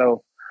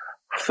myself.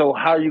 So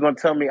how you gonna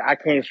tell me I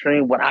can't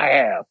stream what I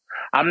have?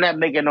 I'm not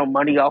making no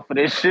money off of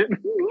this shit.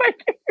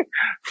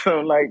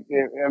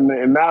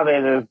 And now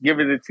they're just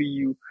giving it to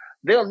you.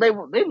 They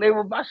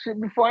label my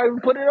shit before I even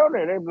put it on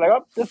there. They be like,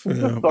 oh, this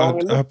is this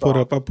song. I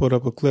put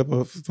up a clip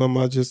of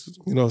something I just,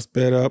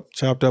 sped up,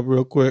 chopped up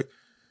real quick.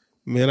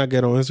 Man, I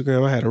get on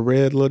Instagram, I had a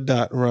red little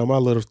dot around my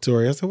little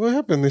story. I said, what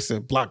happened? They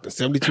said blocked in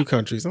 72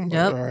 countries. I'm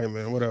like, all right,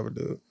 man, whatever,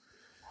 dude.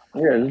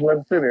 Yeah, just let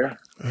it sit there.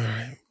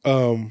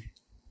 All right.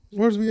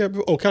 Where's we at?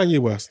 Oh, Kanye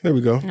West. There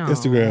we go. Aww.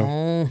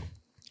 Instagram.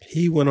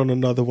 He went on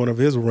another one of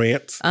his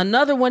rants.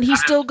 Another one. He's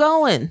still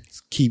going.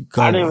 Keep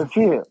going. I didn't even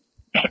see it.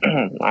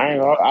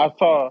 I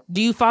saw.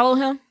 Do you follow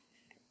him?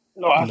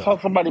 No, I saw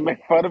somebody make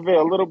fun of it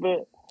a little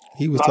bit.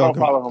 He was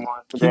talking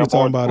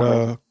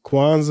about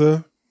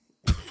Kwanzaa.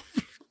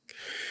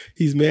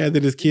 He's mad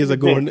that his kids are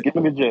going. Give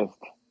me the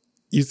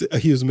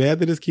gist. He was mad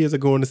that his kids are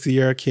going to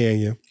Sierra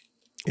Canyon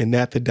and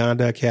not the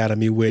Donda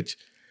Academy, which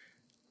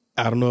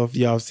I don't know if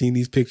y'all have seen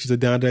these pictures of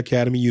Donda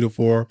Academy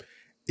uniform.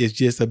 It's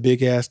just a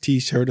big ass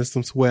t-shirt and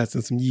some sweats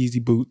and some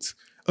Yeezy boots.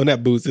 Oh,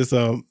 not boots. It's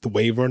the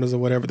Wave Runners or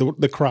whatever.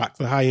 The Crocs,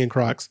 the high end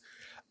Crocs.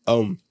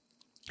 It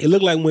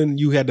looked like when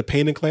you had the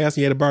painting class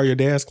and you had to borrow your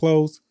dad's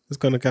clothes. It's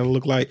gonna kind of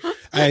look like.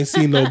 I ain't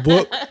seen no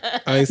book.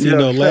 I ain't seen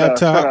no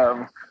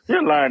laptop.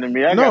 You're lying to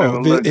me.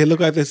 It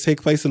looked like this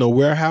take place in a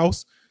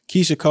warehouse.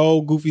 Keisha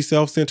Cole, goofy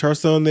self, sent her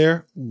son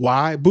there.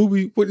 Why?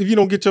 Booby, what if you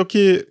don't get your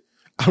kid?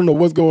 I don't know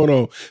what's going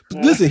on.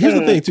 But listen, here's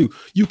the thing too.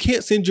 You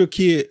can't send your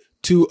kid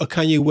to a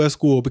Kanye West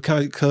school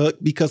because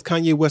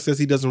Kanye West says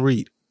he doesn't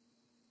read.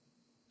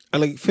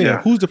 I'm like, fam,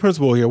 who's the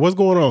principal here? What's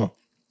going on?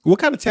 What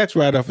kind of tax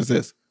write-off is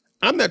this?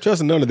 I'm not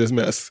trusting none of this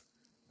mess.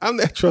 I'm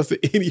not trusting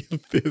any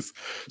of this.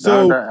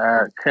 So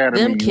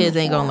them kids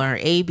ain't gonna learn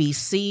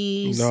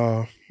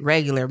ABCs,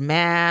 regular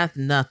math,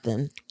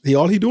 nothing.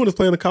 All he doing is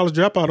playing the college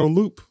dropout on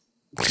loop.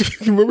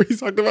 Remember he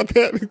talked about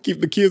that?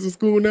 Keep the kids in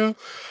school now.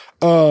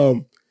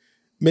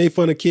 Made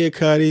fun of Kid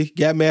Cudi,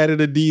 got mad at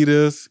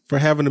Adidas for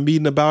having a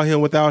meeting about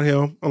him without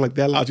him. I'm like,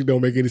 that logic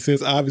don't make any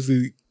sense.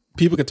 Obviously,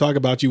 people can talk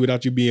about you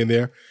without you being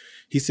there.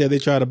 He said they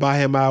tried to buy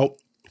him out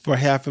for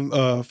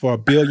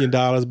 $1 billion,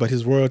 but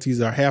his royalties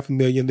are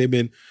 $500,000. They've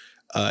been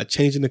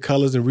changing the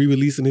colors and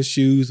re-releasing his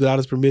shoes without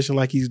his permission,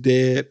 like he's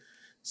dead.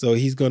 So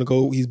he's gonna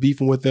go. He's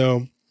beefing with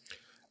them.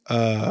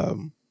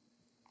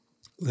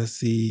 Let's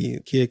see,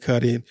 Kid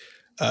Cudi.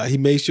 He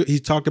made sure he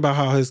talked about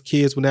how his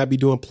kids would not be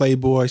doing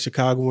Playboy,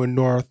 Chicago and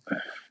North.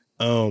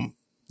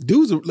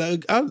 Dudes are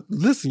like,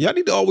 listen, y'all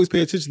need to always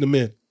pay attention to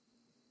men.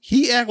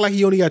 He act like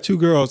he only got 2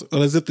 girls,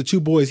 as if the 2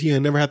 boys he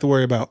ain't never had to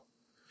worry about.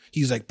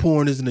 He's like,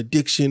 porn is an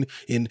addiction,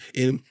 and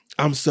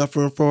I'm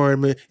suffering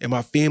from it, and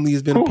my family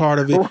has been a part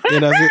of it.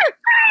 And I said,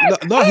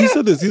 no, he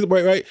said this. He's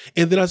right.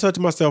 And then I thought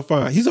to myself,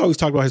 fine. He's always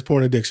talking about his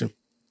porn addiction.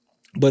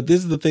 But this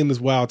is the thing that's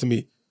wild to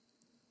me.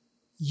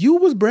 You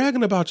was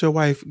bragging about your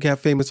wife got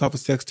famous off a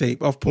sex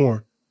tape, off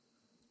porn.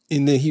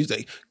 And then he was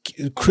like,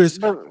 Chris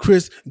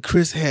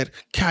had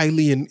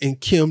Kylie and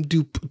Kim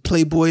do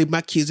Playboy.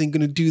 My kids ain't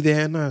gonna do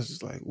that. And I was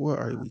just like, what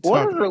are we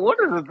talking about? What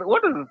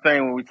is the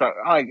thing when we talk?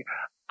 Like,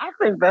 I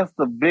think that's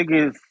the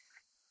biggest,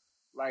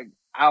 like,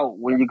 out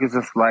when you can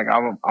just like,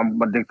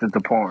 I'm addicted to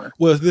porn.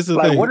 Well, this is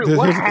like, the thing.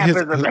 What happens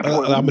at that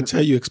point? I'm gonna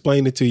tell you,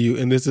 explain it to you,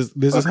 and this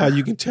is how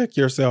you can check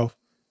yourself.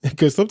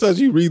 Because sometimes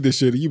you read this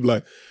shit and you be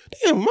like,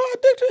 damn, am I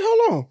addicted?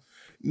 Hold on.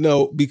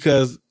 No,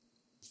 because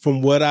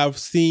from what I've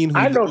seen,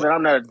 I know that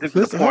I'm not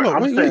addicted to porn. Hold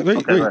on, wait.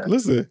 Okay,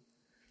 listen.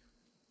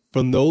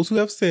 From those who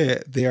have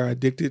said they are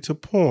addicted to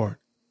porn,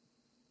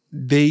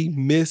 they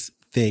miss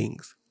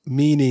things.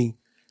 Meaning,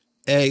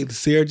 hey,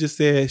 Sarah just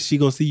said she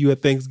gonna see you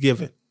at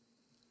Thanksgiving.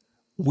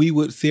 We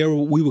would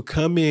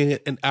come in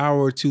an hour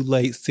or two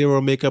late. Sarah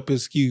will make up an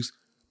excuse,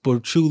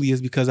 but truly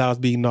it's because I was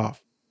beating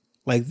off.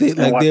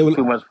 They were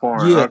too much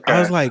porn. Yeah, okay. I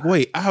was like,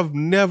 wait, I have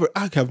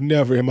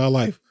never in my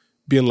life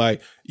been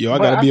like, yo, I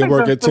gotta be at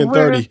work at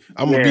 10:30.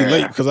 I'm gonna be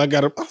late because I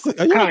gotta. I was like,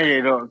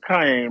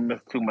 Kanye ain't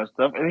missed too much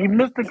stuff, and he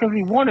missed it because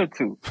he wanted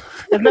to.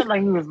 It's not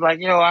like he was like,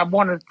 yo, I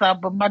want to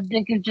stop, but my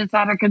dick is just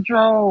out of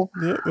control.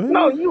 Yeah,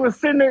 no, you was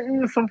sitting there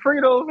eating some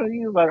Fritos, and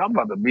he was like, I'm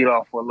about to beat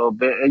off for a little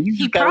bit. And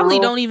he probably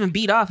don't even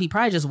beat off. He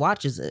probably just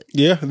watches it.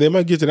 Yeah, they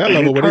might get to that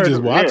level where they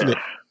just watching it.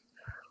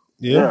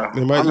 Yeah,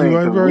 they might.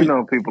 We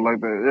know people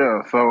like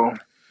that. Yeah, so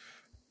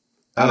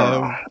I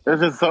don't know.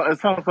 It's just it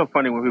sounds so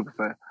funny when people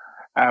say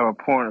I have a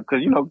porn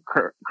because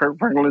Kurt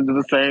Franklin did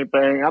the same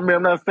thing. I mean,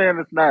 I'm not saying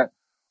it's not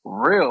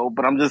real,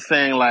 but I'm just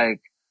saying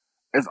like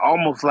it's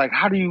almost like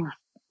how do you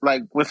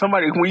like when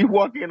you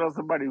walk in on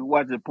somebody who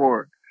watches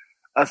porn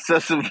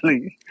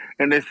obsessively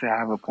and they say I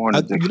have a porn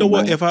addiction. You know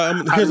what? If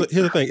here's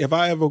the thing: if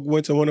I ever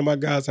went to one of my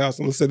guys' house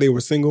and let's say they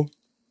were single,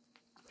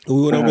 and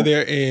we went over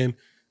there and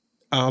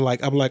I'm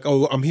like,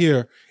 oh, I'm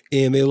here,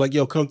 and they're like,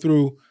 yo, come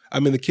through.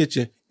 I'm in the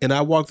kitchen. And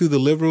I walk through the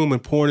living room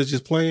and porn is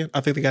just playing,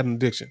 I think they got an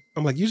addiction.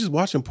 I'm like, you just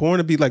watching porn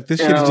and be like, this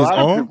shit is just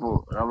on?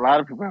 A lot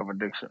of people have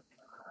addiction.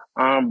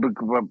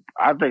 But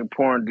I think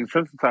porn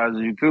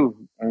desensitizes you too.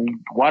 And you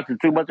watching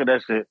too much of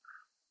that shit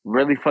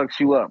really fucks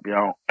you up,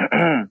 yo.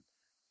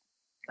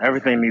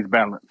 Everything needs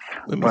balance.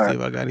 Let me see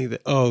if I got anything.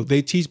 Oh,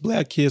 they teach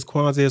black kids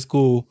Kwanzaa at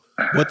school.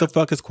 What the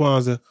fuck is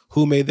Kwanzaa?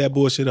 Who made that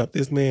bullshit up?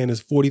 This man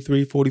is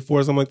 43,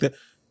 44, something like that.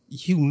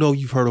 You know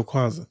you've heard of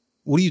Kwanzaa.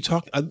 What are you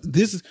talking? I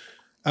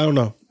don't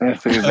know.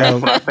 That's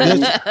what I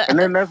think. And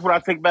then that's what I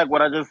take back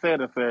what I just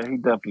said. I said he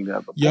definitely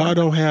got the Y'all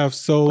don't have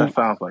that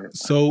sounds like it.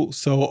 so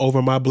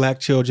over my black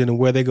children and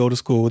where they go to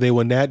school. They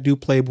will not do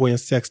Playboy and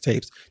sex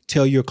tapes.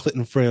 Tell your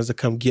Clinton friends to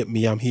come get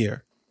me. I'm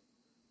here.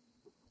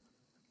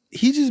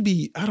 He just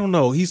be, I don't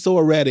know. He's so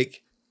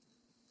erratic.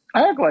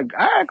 I act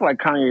like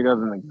Kanye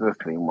doesn't exist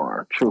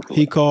anymore.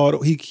 Truthfully,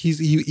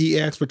 he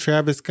asked for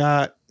Travis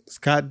Scott,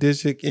 Scott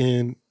Disick,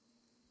 and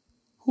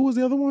who was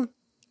the other one?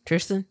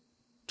 Tristan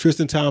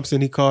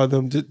Thompson. He called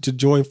them to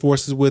join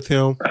forces with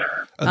him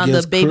on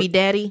the baby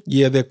daddy.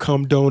 Yeah, they're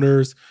cum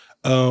donors.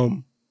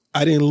 I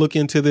didn't look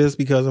into this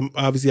because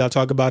I'll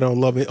talk about it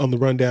on the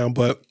rundown.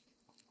 But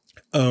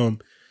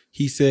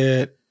he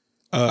said,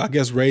 I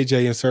guess Ray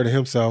J inserted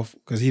himself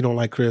because he don't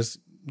like Kris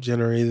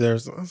Jenner either.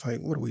 So I was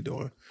like, what are we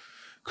doing?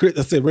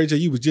 I said, Ray J,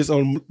 you was just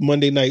on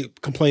Monday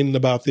night complaining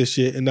about this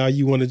shit, and now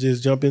you want to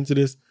just jump into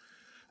this.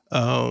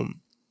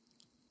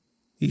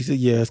 He said,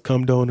 yes,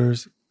 cum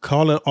donors.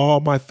 Calling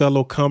all my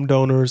fellow cum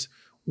donors,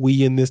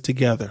 we in this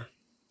together.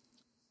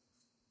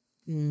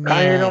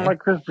 Kanye don't like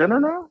Kris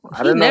Jenner now?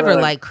 He never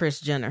liked Kris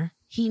Jenner.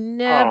 He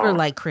never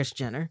liked Kris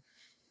Jenner.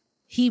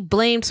 He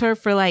blames her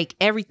for like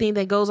everything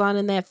that goes on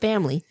in that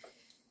family.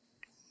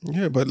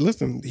 Yeah, but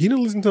listen, he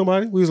didn't listen to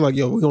nobody. We was like,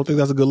 yo, we don't think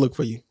that's a good look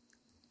for you.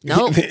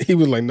 No. He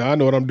was like, nah, I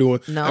know what I'm doing.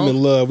 No. I'm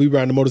in love. We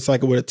riding a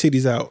motorcycle with the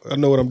titties out. I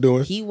know what I'm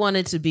doing. He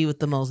wanted to be with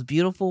the most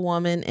beautiful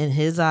woman in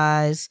his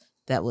eyes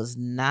that was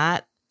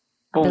not.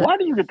 But why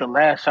do you get to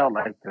lash out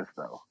like this,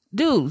 though?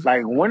 Dude.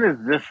 Like, when is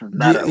this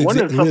not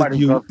when is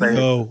somebody going to say...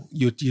 No,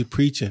 you're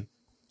preaching.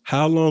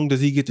 How long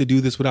does he get to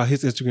do this without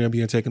his Instagram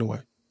being taken away?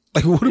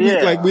 Like, what do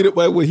we, like,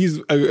 he's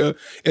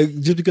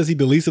just because he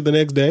deletes it the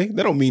next day?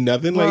 That don't mean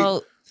nothing. Well,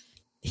 like,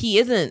 he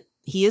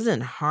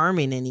isn't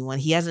harming anyone.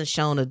 He hasn't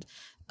shown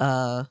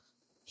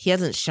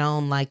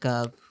like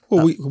a...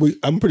 Well,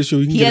 I'm pretty sure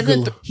he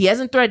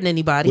hasn't threatened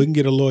anybody. We can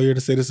get a lawyer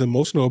to say this is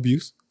emotional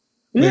abuse.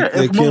 Yeah,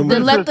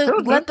 then let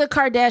the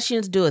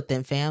Kardashians do it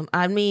then, fam.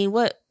 I mean,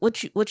 what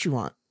you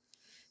want?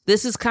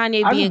 This is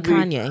Kanye being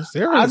Kanye.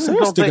 Sarah's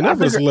sticking up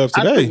for the celebs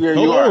today.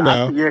 Hold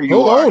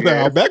on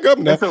now. Back up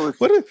now.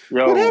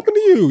 What happened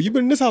to you? You've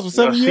been in this house for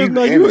 7 years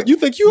now. You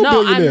think you're a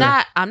billionaire?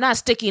 No, I'm not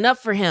sticking up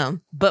for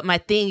him. But my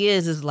thing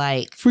is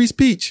like free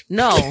speech.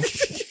 No,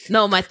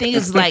 my thing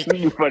is like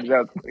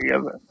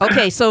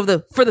okay.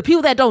 So for the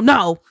people that don't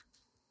know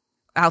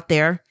out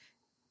there,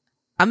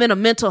 I'm in a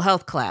mental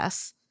health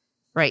class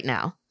right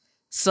now.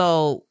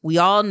 So we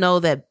all know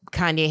that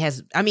Kanye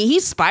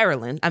he's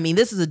spiraling. I mean,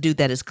 this is a dude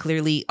that is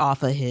clearly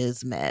off of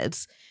his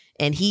meds,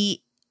 and he's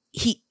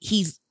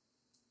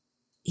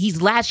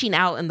lashing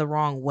out in the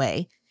wrong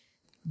way.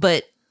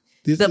 But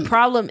the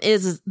problem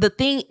is the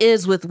thing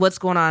is with what's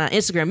going on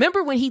Instagram.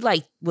 Remember when he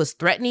like was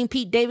threatening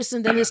Pete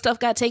Davidson, then his stuff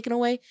got taken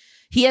away?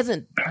 He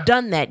hasn't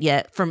done that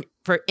yet for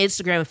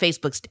Instagram and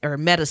Facebook or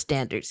Meta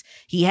standards.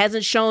 He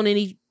hasn't shown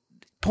any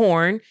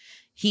porn.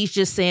 He's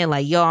just saying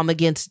like, yo, I'm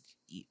against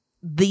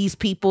these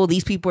people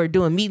are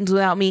doing meetings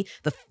without me.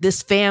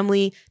 This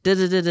family,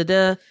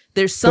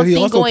 There's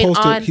something going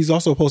on. He's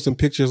also posting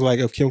pictures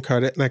like of Kid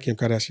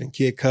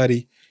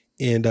Cudi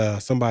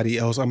and somebody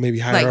else, or maybe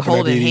higher Like up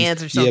holding in diabetes,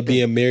 hands or something.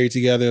 being married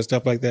together and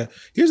stuff like that.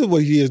 Here's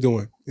what he is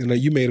doing.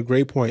 You made a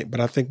great point, but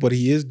I think what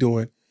he is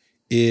doing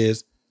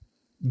is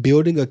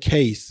building a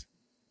case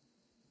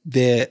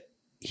that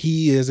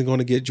he isn't going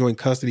to get joint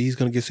custody. He's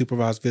going to get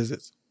supervised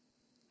visits,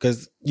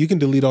 because you can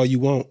delete all you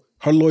want.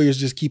 Her lawyers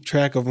just keep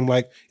track of him,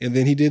 and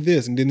then he did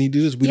this, and then he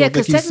did this. We don't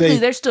think he's technically safe.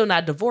 they're still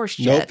not divorced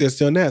yet. Nope, they're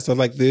still not. So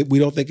we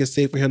don't think it's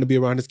safe for him to be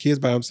around his kids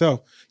by himself.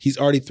 He's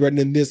already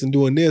threatening this and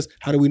doing this.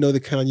 How do we know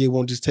that Kanye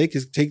won't just take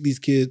these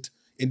kids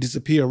and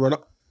disappear and run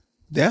off?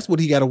 That's what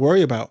he got to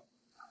worry about.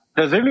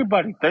 Does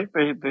anybody think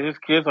that his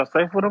kids are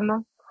safe with him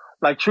though?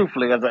 Like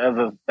truthfully, as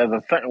a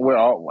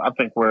I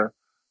think we're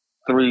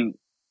three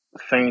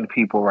sane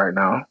people right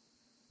now.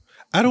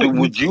 I don't.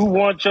 Would you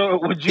want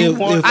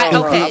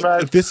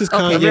if this is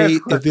Kanye,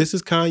 if this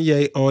is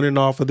Kanye on and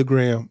off of the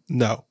gram,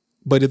 no.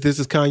 But if this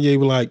is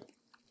Kanye,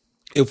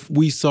 if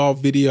we saw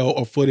video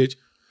or footage,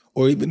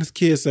 or even his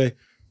kids say,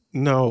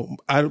 no,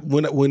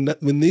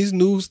 when these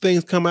news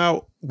things come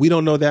out, we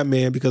don't know that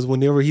man, because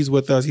whenever he's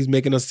with us, he's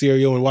making us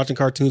cereal and watching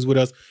cartoons with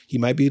us. He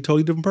might be a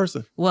totally different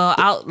person. Well,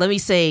 let me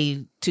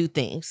say two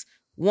things.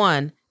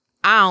 One,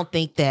 I don't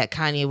think that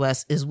Kanye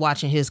West is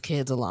watching his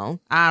kids alone.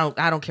 I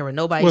don't care what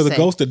nobody says. Well, the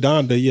ghost of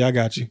Donda, yeah, I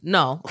got you.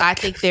 No, I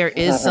think there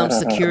is some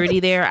security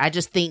there. I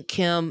just think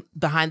Kim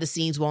behind the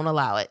scenes won't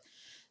allow it.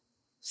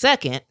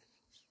 Second,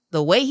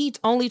 the way he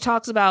only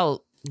talks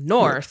about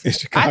North,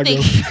 I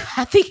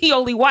think he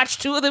only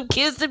watched two of them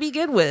kids to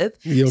begin with.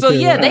 So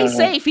yeah, they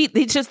safe.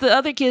 It's just the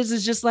other kids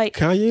is just like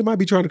Kanye might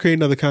be trying to create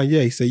another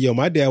Kanye. Say, yo,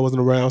 my dad wasn't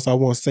around, so I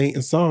want Saint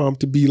and Psalm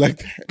to be like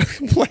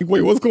that. Like,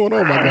 wait, what's going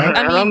on, my guy?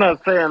 I'm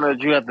not saying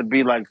that you have to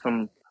be like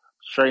some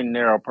straight and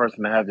narrow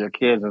person to have your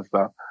kids and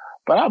stuff,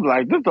 but I'm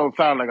like, this don't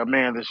sound like a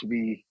man that should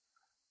be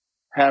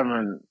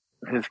having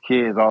his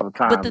kids all the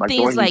time. But the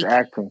thing is, he's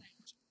acting.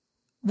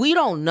 We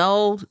don't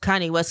know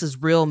Kanye West's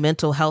real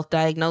mental health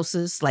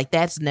diagnosis. Like,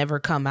 that's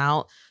never come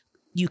out.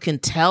 You can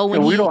tell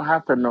when we don't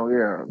have to know.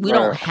 Yeah, we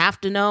don't have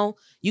to know.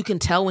 You can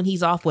tell when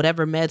he's off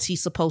whatever meds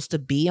he's supposed to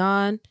be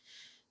on.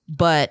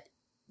 But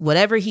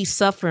whatever he's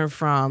suffering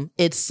from,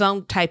 it's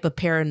some type of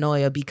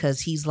paranoia, because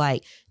he's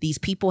like, these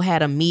people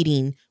had a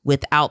meeting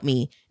without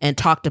me and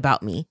talked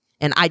about me,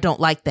 and I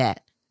don't like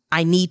that.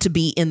 I need to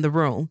be in the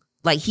room.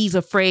 Like, he's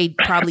afraid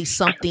probably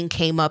something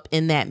came up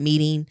in that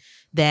meeting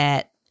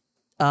that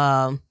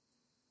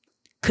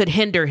could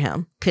hinder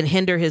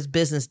his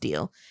business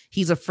deal.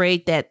 He's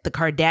afraid that the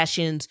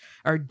Kardashians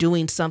are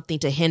doing something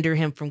to hinder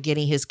him from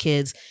getting his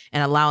kids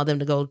and allowing them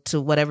to go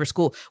to whatever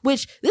school,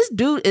 which this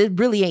dude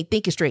really ain't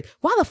thinking straight.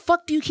 Why the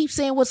fuck do you keep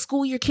saying what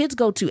school your kids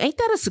go to? Ain't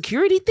that a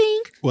security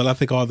thing? Well, I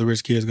think all the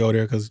rich kids go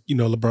there because,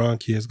 LeBron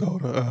kids go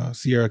to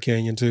Sierra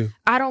Canyon too.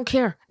 I don't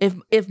care.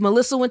 If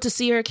Melissa went to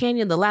Sierra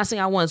Canyon, the last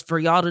thing I want is for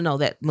y'all to know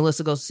that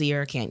Melissa goes to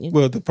Sierra Canyon.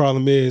 Well, the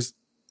problem is,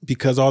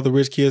 because all the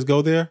rich kids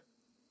go there,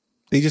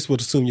 they just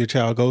would assume your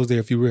child goes there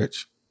if you're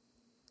rich.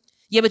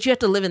 Yeah, but you have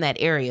to live in that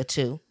area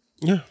too.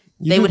 Yeah.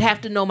 They would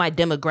have to know my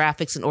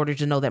demographics in order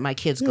to know that my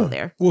kids go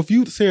there. Well,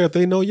 if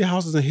they know your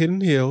house is in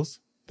Hidden Hills,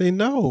 they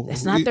know.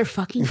 It's not their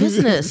fucking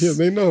business. Yeah,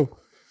 they know.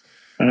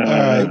 All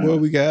right, what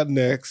we got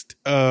next?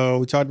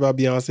 We talked about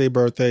Beyonce's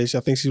birthday. I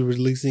think she's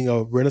releasing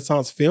a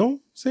Renaissance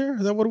film. Sarah,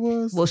 is that what it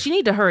was? Well, she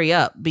need to hurry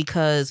up,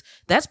 because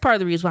that's part of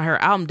the reason why her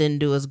album didn't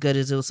do as good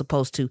as it was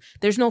supposed to.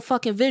 There's no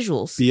fucking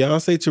visuals.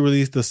 Beyonce to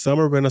release the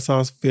summer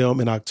Renaissance film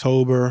in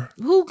October.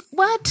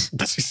 What?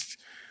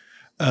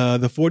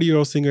 The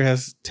 40-year-old singer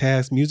has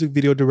tasked music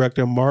video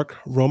director Mark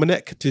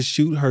Romanek to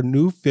shoot her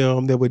new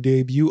film that would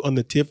debut on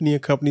the Tiffany &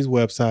 Company's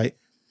website.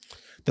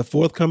 The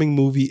forthcoming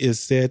movie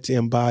is said to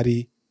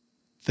embody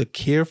the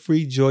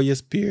carefree, joyous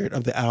spirit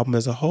of the album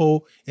as a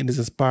whole, and is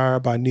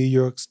inspired by New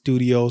York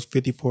Studios'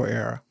 54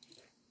 era.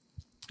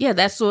 Yeah,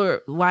 that's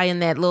why in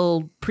that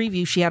little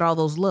preview she had all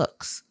those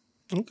looks.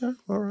 Okay,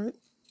 all right.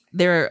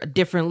 There are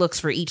different looks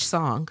for each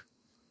song.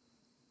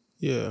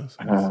 Yeah.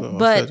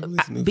 But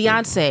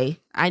Beyonce,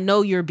 I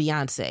know you're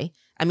Beyonce.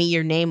 I mean,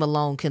 your name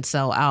alone can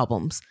sell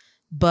albums.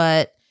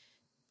 But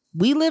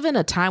we live in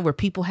a time where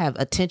people have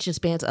attention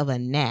spans of a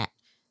gnat.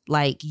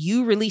 Like,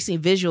 you releasing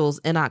visuals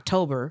in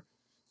October,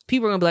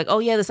 people are going to be like, oh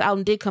yeah, this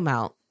album did come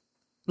out.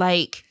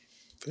 Like,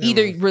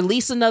 either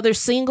release another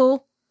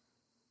single,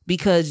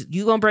 because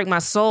You Gonna Break My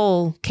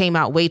Soul came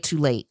out way too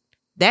late.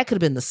 That could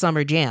have been the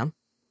summer jam.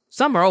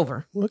 Summer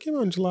over. Well, it came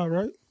out in July,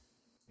 right?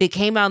 It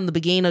came out in the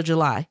beginning of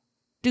July.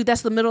 Dude,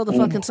 that's the middle of the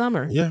fucking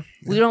summer. Yeah.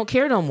 We don't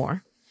care no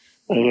more.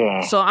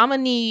 Yeah. So I'm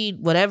going to need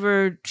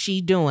whatever she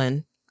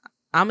doing,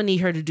 I'm going to need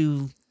her to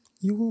do...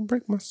 You Won't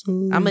Break My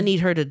Soul. I'm going to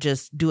need her to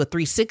just do a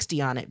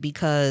 360 on it,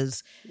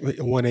 because... Wait,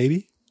 a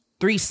 180?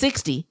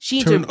 360.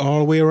 She turn all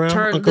the way around.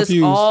 Turn this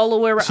all the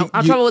way around.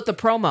 I'm talking about the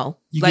promo.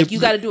 You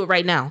got to do it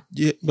right now.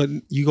 Yeah, but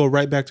you go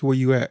right back to where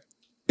you at.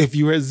 If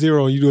you're at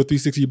 0 and you do a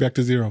 360, you're back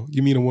to 0.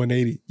 You mean a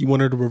 180? You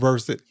want her to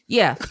reverse it?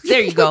 Yeah,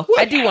 there you go.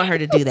 I do want her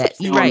to do that.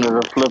 You're right.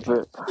 Flip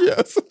it.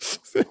 Yes.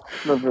 Flip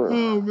it.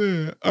 Oh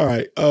man. All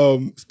right.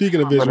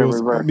 Speaking of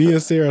visuals, me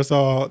and Sarah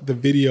saw the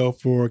video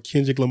for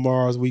Kendrick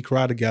Lamar's "We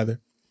Cry Together."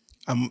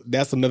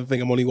 That's another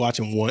thing I'm only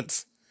watching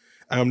once.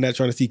 I'm not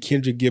trying to see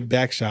Kendrick give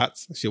back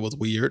shots. That shit was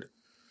weird.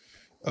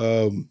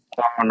 Oh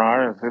no,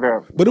 I didn't see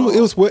that. But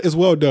it's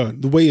well done.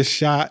 The way it's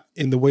shot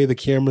and the way the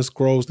camera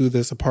scrolls through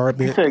this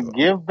apartment. You said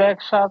give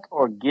back shots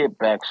or get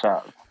back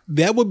shots?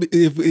 That would be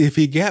if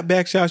he got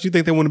back shots. You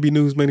think they want to be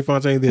news? Manny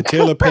Fontaine, that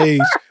Taylor Page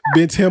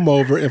bent him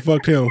over and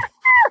fucked him.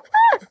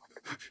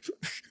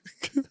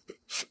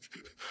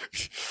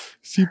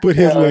 She put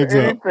his legs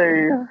up.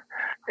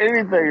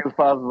 Anything is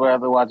possible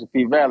after watching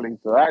P Valley.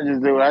 So I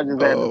just do. I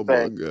just had to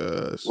say,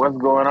 gosh, what's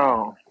going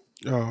on?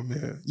 Oh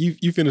man,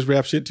 you finished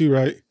rap shit too,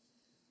 right?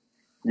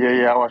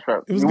 Yeah, I watched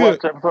rap. It was you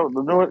good. Watched episode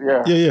to do it?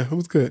 Yeah, it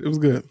was good. It was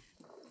good.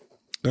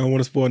 I don't want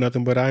to spoil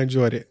nothing, but I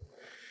enjoyed it.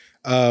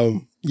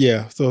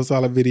 Yeah, so a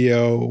solid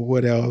video.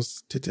 What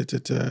else?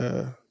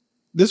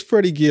 This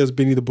Freddie Gibbs,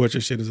 Benny the Butcher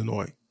shit is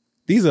annoying.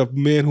 These are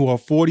men who are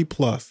 40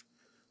 plus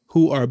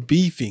who are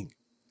beefing.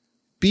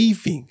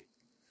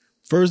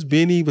 First,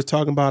 Benny was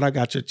talking about, I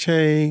got your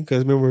chain,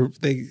 because remember,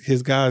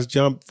 his guys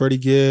jumped Freddie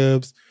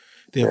Gibbs.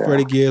 Then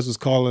Freddie Gibbs was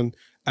calling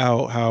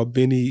out how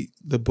Benny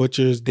the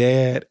Butcher's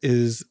dad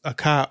is a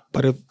cop.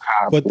 But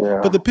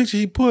the picture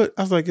he put,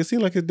 I was like, it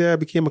seemed like his dad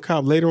became a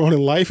cop later on in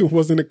life and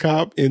wasn't a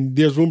cop. And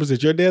there's rumors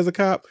that your dad's a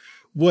cop.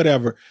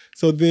 Whatever.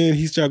 So then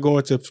he started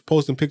going to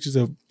posting pictures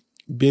of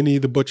Benny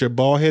the Butcher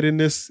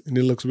bald-headedness, and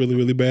it looks really,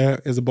 really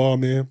bad as a bald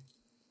man.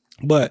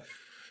 But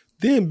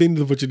then Benny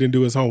the Butcher didn't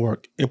do his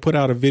homework and put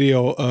out a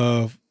video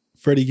of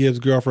Freddie Gibbs'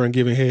 girlfriend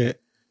giving head.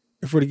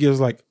 And Freddie Gibbs was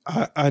like,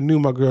 I knew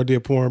my girl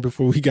did porn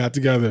before we got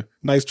together.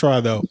 Nice try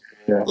though.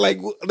 Yeah. Like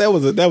that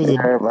was a.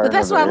 But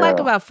that's what I like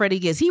about Freddie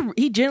Gibbs.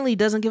 He generally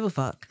doesn't give a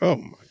fuck. Oh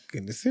my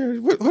goodness!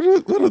 What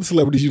other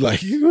celebrities you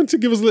like? You want to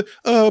give us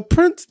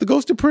Prince, the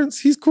Ghost of Prince?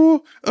 He's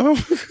cool.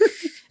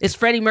 It's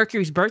Freddie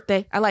Mercury's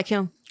birthday. I like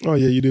him. Oh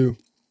yeah, you do.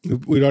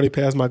 We'd already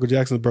passed Michael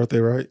Jackson's birthday,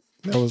 right?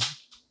 That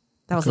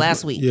was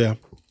last week. Yeah.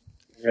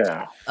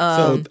 Yeah.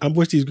 So I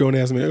wish these grown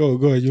ass men. Oh,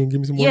 go ahead. You want to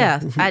give me some more?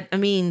 Yeah. I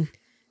mean,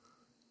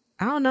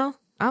 I don't know.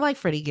 I like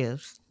Freddie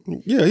Gibbs.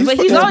 Yeah,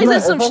 he's always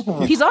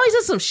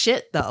in some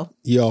shit though.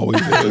 He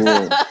always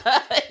is.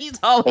 He's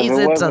always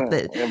in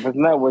something. If it's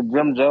not with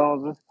Jim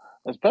Jones,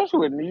 especially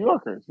with New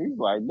Yorkers, he's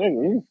like,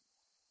 nigga,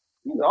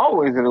 he's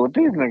always in it with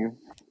these niggas.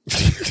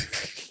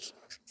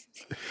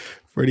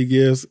 Freddie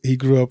Gibbs, he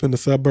grew up in the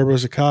suburb of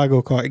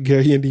Chicago called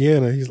Gary,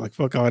 Indiana. He's like,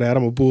 fuck all that.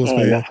 I'm a Bulls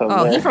fan.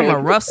 He's from a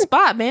rough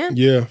spot, man.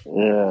 Yeah.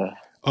 Yeah.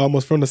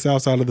 Almost from the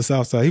south side of the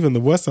south side, even the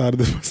west side of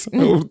the west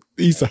side,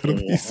 east side of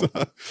the east side.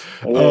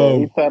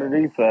 East side of the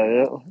east side,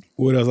 yeah.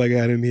 What else I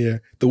got in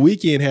here? The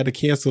Weeknd had to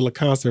cancel a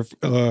concert.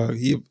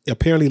 He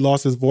apparently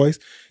lost his voice,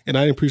 and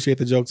I didn't appreciate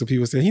the jokes of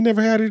people saying he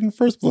never had it in the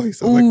first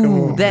place. I was like, come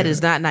on, that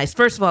is not nice.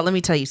 First of all, let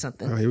me tell you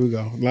something. Oh, here we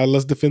go.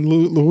 Let's defend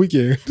the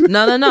Weeknd.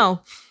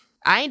 No.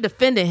 I ain't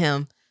defending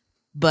him,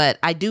 but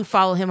I do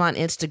follow him on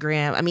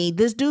Instagram. I mean,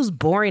 this dude's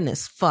boring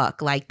as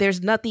fuck. Like,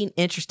 there's nothing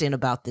interesting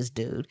about this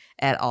dude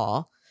at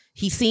all.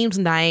 He seems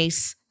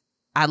nice.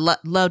 I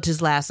loved his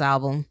last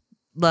album.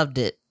 Loved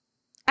it.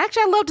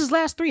 Actually, I loved his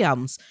last 3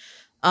 albums.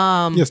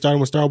 Starting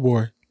with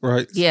Starboy,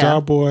 right? Yeah.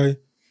 Starboy.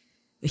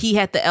 He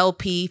had the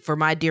LP for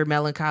My Dear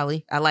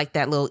Melancholy. I like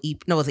that little EP.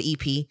 No, it was an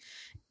EP.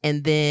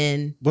 And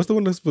then... What's the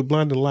one that's with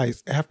Blinding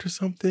Lights? After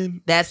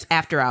something? That's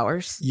After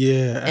Hours.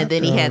 Yeah. And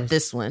then he had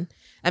this one.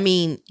 I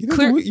mean... You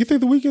think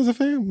the Weeknd's a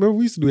fan? Remember,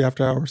 we used to do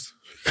After Hours.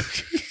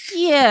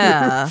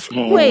 Yeah.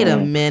 Wait a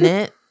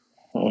minute.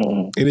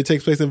 And it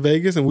takes place in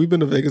Vegas, and we've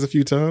been to Vegas a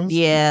few times.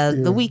 Yeah,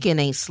 the Weeknd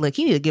ain't slick.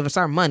 He need to give us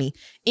our money.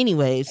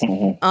 Anyways,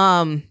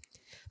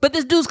 but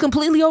this dude's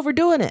completely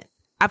overdoing it.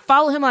 I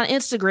follow him on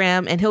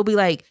Instagram, and he'll be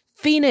like,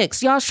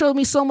 Phoenix, y'all showed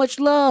me so much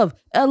love.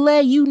 LA,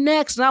 you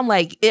next. And I'm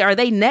like, are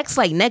they next,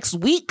 like next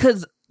week?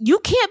 Because you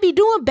can't be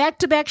doing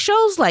back-to-back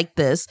shows like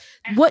this.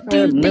 What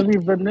do you think?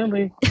 Milli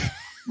Vanilli,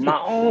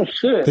 my own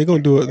shit. They're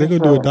gonna do it. They're gonna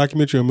do a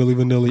documentary on Milli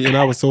Vanilli, and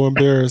I was so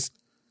embarrassed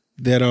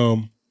that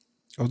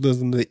I was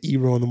listening to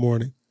Ebro in the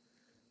morning.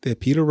 That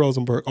Peter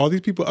Rosenberg, all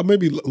these people,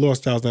 maybe Laura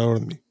Styles not older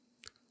than me,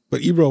 but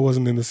Ebro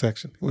wasn't in the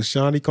section. It was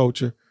Shawnee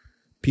Culture,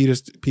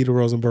 Peter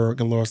Rosenberg,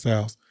 and Laura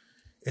Styles,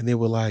 and they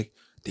were like,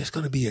 "There's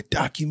going to be a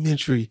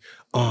documentary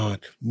on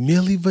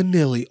Milli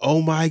Vanilli.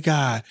 Oh my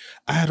God,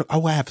 I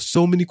will have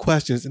so many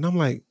questions." And I'm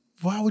like,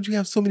 "Why would you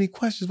have so many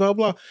questions?" Blah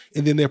blah.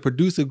 And then their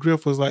producer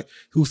Griff was like,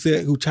 who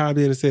chimed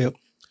in and said,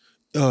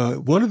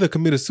 "One of them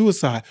committed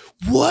suicide."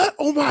 What?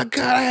 Oh my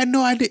God, I had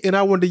no idea. And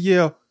I wanted to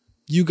yell,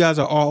 you guys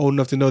are all old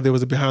enough to know there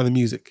was a behind the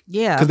music.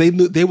 Yeah.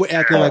 Because they were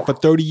acting like for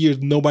 30 years,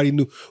 nobody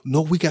knew.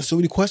 No, we got so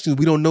many questions.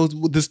 We don't know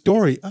the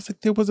story. I was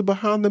like, there was a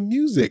behind the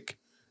music.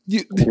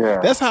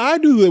 That's how I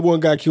knew that one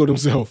guy killed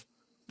himself.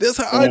 That's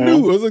how I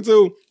knew. I was like,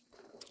 so,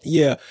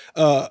 yeah.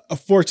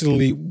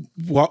 Unfortunately,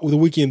 the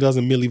Weeknd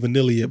doesn't Milli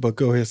Vanilli it, but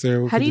go ahead,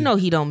 Sarah. How do you know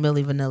he don't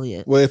Milli Vanilli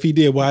it? Well, if he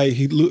did,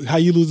 how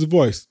you lose his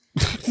voice?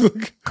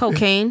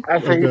 Cocaine. I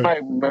think you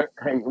might,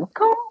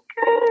 cocaine.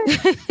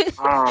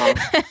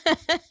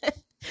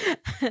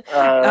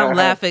 I'm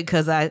laughing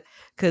because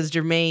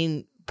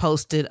Jermaine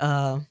posted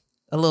a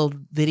little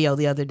video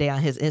the other day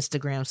on his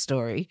Instagram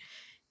story,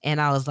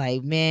 and I was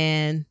like,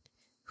 man,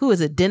 who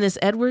is it? Dennis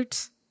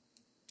Edwards?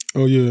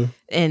 Oh yeah.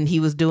 And he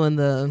was doing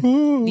the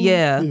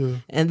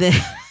and then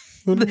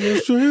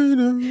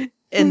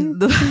and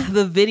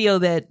the video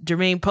that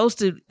Jermaine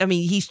posted, I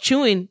mean, he's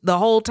chewing the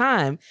whole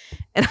time.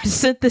 And I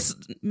sent this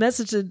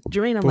message to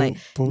Jermaine. I'm like,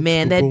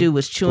 man, that dude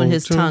was chewing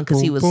his tongue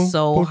because he was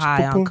so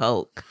high on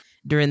coke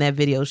during that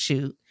video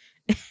shoot.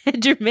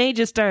 And Jermaine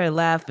just started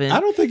laughing. I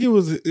don't think he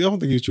was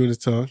chewing his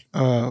tongue.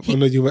 I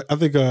think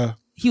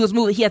he was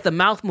moving. He had the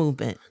mouth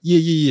movement.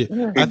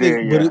 Yeah. I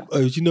think,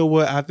 but you know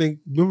what? I think,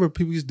 remember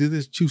people used to do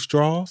this, chew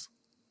straws?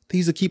 They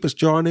used to keep a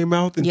straw in their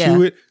mouth and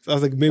chew it. So I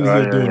was like, maybe he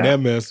was doing that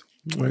mess.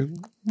 Like,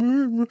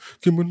 no,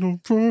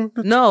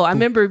 I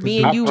remember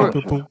me and you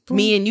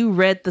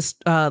read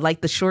the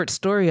like the short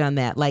story on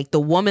that. Like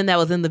the woman that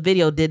was in the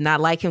video did not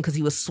like him because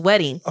he was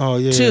sweating. Oh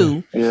yeah,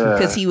 too.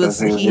 Because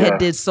he had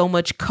did so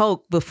much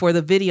coke before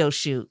the video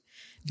shoot.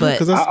 But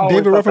because that's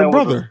David Ruffin's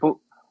brother.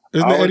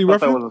 Isn't that Eddie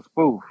Ruffin? That was a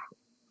spoof.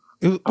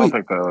 I don't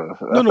think that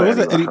was. No, is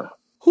that Eddie?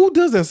 Who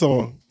does that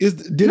song? Is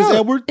Dennis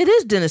Edwards? It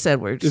is Dennis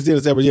Edwards. It's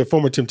Dennis Edwards,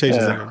 former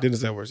Temptations singer.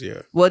 Dennis Edwards,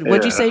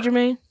 What'd you say,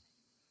 Jermaine?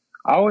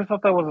 I always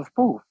thought that was a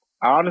spoof.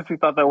 I honestly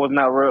thought that was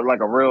not real,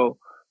 like a real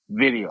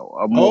video.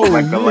 I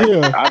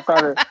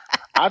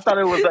thought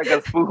it was like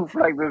a spoof,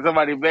 like that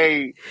somebody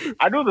made.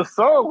 I knew the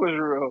song was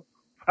real.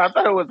 I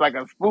thought it was like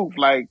a spoof.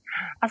 Like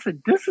I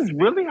said, this is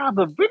really how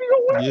the video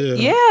went.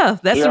 Yeah,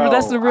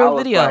 that's the real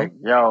video. Like,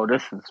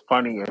 this is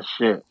funny as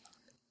shit.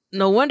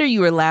 No wonder you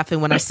were laughing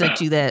when I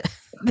sent you that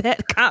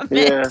comment.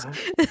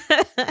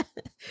 Yeah.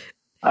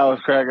 I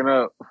was cracking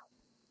up.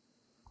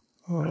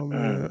 Oh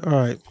man! All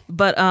right,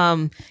 but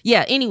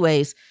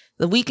anyways,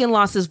 The Weeknd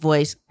lost his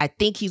voice. I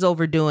think he's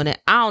overdoing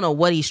it. I don't know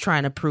what he's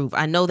trying to prove.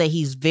 I know that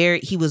he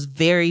was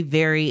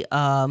very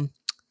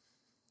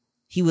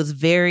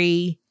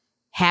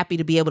happy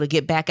to be able to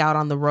get back out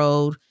on the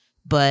road,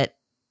 but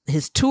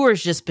his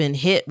tour's just been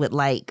hit with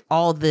like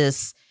all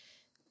this,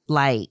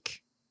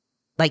 like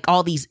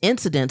all these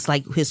incidents.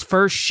 Like his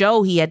first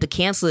show, he had to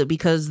cancel it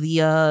because the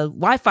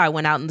Wi-Fi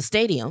went out in the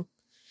stadium.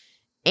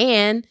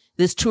 And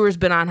this tour has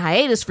been on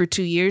hiatus for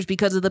 2 years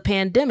because of the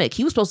pandemic.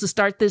 He was supposed to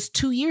start this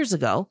 2 years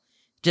ago.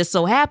 Just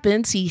so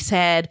happens he's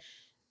had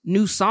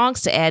new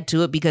songs to add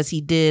to it because he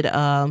did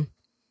After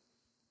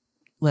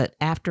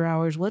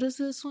Hours? What is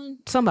this one?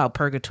 Something about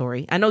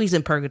Purgatory. I know he's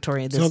in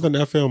Purgatory. Something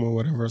FM or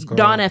whatever it's called.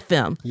 Dawn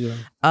FM. Yeah.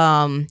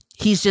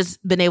 He's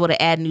just been able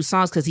to add new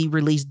songs because he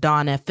released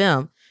Dawn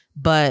FM.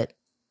 But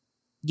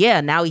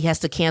yeah, now he has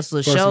to cancel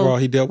the show. First of all,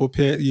 he dealt with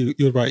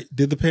you're right.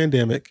 Did the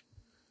pandemic.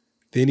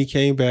 Then he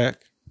came back.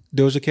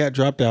 Doja Cat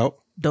dropped out.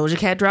 And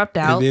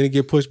then it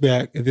get pushed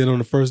back. And then on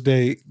the first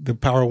day, the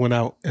power went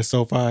out at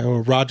SoFi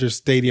or Rogers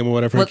Stadium or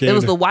whatever. It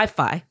was the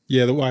Wi-Fi.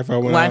 Yeah, the Wi-Fi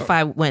went out.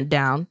 Wi-Fi went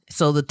down.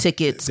 So the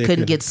tickets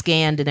couldn't get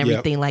scanned and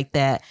everything like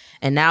that.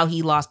 And now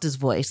he lost his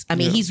voice. I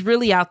mean, he's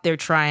really out there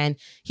trying.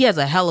 He has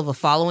a hell of a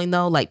following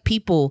though. Like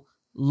people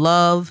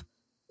love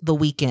The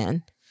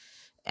Weeknd.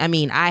 I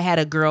mean, I had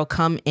a girl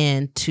come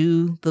in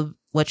to the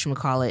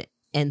whatchamacallit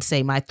and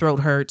say my throat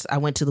hurts. I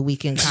went to the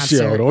Weeknd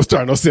concert. Yo, don't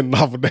start no sending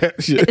off of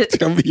that shit.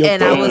 Tell me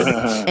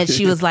and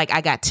she was like,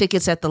 I got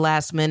tickets at the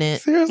last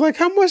minute. Sarah's like,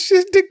 how much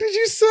shit dick did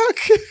you suck?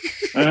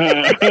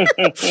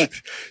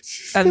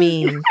 I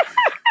mean,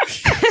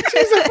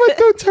 she's like, my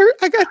throat hurt.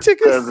 I got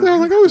tickets. I was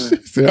like, oh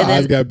shit. Sarah's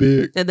eyes got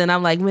big. And then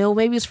I'm like, well,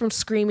 maybe it's from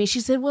screaming.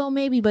 She said, well,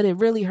 maybe, but it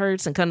really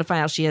hurts. And come to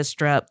find out she has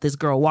strep. This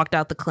girl walked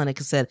out the clinic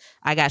and said,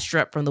 I got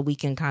strep from the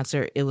Weeknd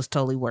concert. It was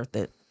totally worth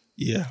it.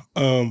 Yeah.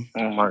 Oh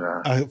my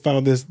God. I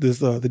found this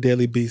the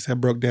Daily Beast. I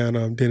broke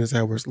down Dennis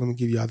Edwards. Let me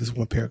give y'all this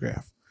one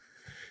paragraph.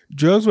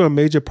 Drugs were a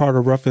major part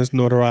of Ruffin's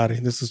notoriety.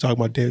 This is talking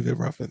about David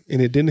Ruffin.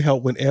 And it didn't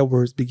help when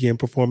Edwards began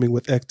performing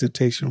with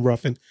ex-Temptation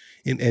Ruffin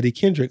and Eddie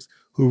Kendricks,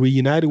 who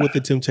reunited with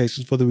the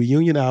Temptations for the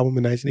reunion album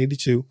in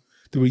 1982.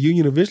 The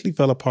reunion eventually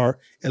fell apart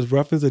as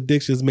Ruffin's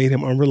addictions made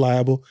him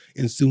unreliable,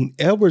 and soon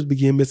Edwards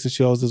began missing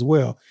shows as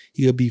well.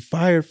 He would be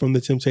fired from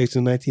the Temptations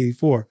in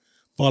 1984.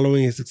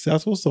 Following a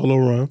successful solo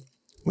run,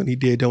 when he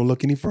did Don't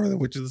Look Any Further,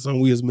 which is the song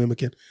we was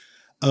mimicking,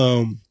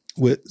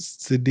 with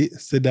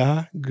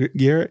Sida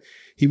Garrett,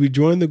 he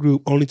rejoined the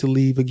group only to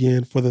leave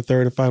again for the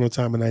third and final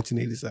time in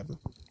 1987.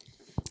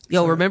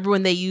 Yo, remember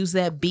when they used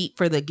that beat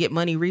for the Get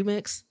Money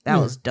remix? That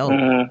was dope.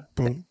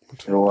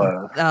 It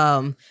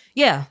was.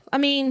 Yeah, I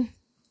mean,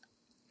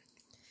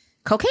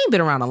 cocaine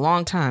been around a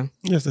long time.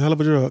 Yeah, it's a hell of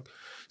a drug.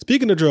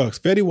 Speaking of drugs,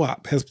 Fetty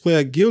Wap has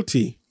pled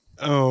guilty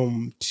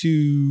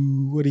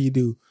to, what do you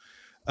do?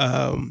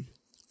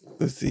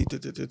 Let's see.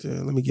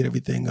 Let me get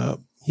everything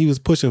up. He was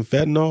pushing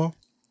fentanyl,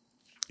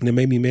 and it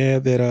made me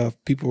mad that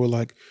people were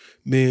like,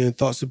 man,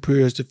 thoughts and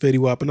prayers to Fetty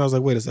Wap. And I was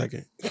like, wait a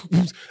second.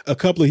 A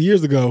few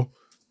years ago,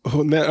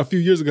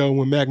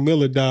 when Mac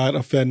Miller died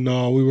of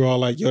fentanyl, we were all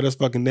like, yo, that's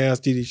fucking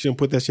nasty. You shouldn't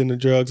put that shit in the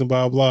drugs and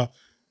blah, blah.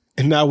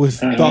 And now with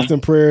thoughts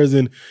and prayers,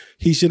 and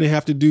he shouldn't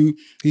have to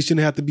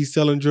be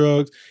selling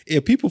drugs.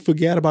 And people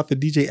forget about the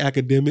DJ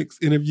Academics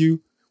interview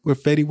where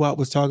Fetty Wap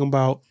was talking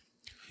about,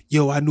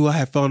 yo, I knew I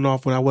had fallen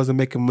off when I wasn't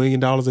making $1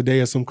 million a day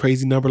or some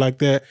crazy number like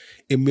that.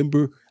 And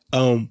remember,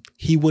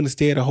 he wouldn't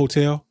stay at a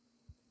hotel.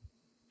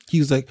 He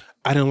was like,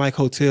 I didn't like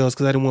hotels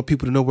because I didn't want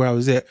people to know where I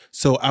was at.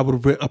 So I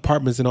would rent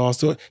apartments and all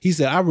sorts. He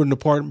said, I rent an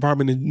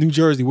apartment in New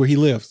Jersey where he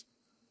lives.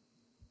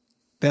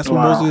 That's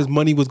where most of his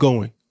money was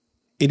going.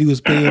 And he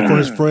was paying for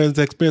his friends'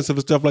 expensive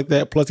and stuff like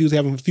that. Plus he was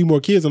having a few more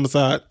kids on the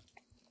side.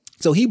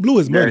 So he blew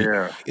his money.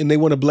 And they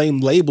want to blame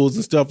labels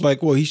and stuff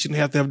like, well, he shouldn't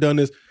have to have done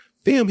this.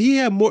 Fam, he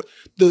had more.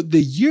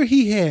 The year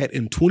he had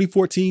in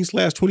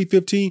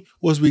 2014/2015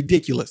 was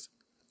ridiculous.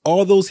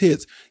 All those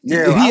hits.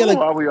 Yeah, I don't know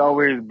why we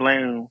always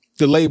blame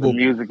the label, the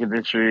music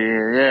industry.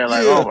 Yeah,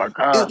 oh my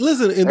God.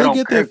 Listen, and they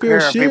get their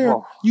fair share.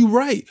 You're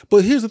right.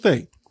 But here's the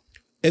thing.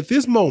 At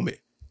this moment,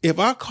 if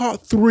I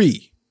caught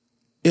 3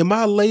 and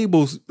my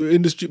labels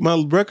industry,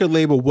 my record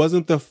label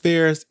wasn't the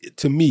fairest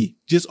to me,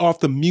 just off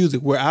the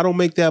music, where I don't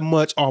make that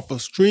much off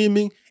of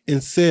streaming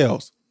and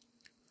sales.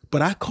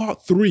 But I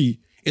caught 3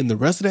 and the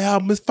rest of the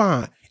album is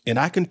fine. And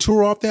I can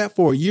tour off that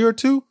for a year or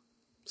 2,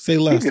 say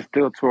less. He can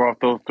still tour off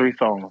those 3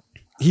 songs.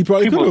 He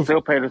probably could have.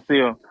 Still pay to see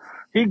him.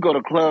 He'd go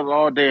to clubs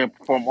all day and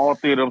perform all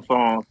 3 of them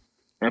songs,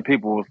 and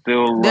people will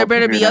still. There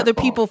better be other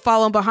people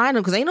following behind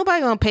him because ain't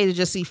nobody gonna pay to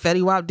just see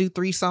Fetty Wap do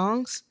 3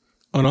 songs.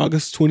 On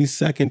August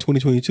 22nd,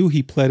 2022,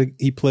 he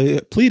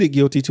pleaded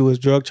guilty to his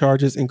drug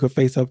charges and could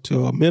face up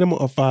to a minimum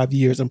of 5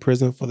 years in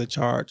prison for the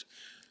charge.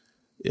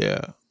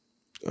 Yeah.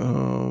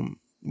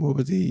 What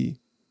was he?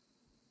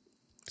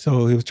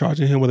 So he was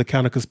charging him with a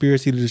count of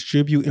conspiracy to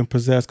distribute and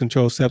possess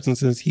controlled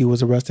substances. He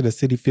was arrested at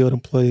Citi Field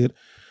and pleaded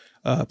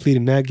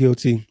not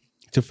guilty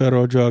to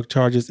federal drug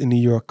charges in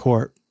New York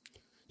court.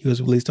 He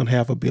was released on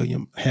half a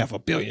million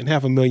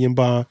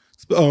bond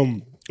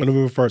on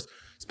November 1st.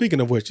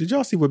 Speaking of which, did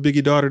y'all see what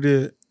Biggie's daughter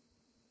did?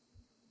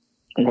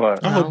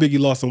 What? I hope Biggie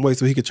lost some weight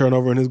so he could turn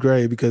over in his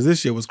grave because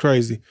this shit was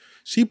crazy.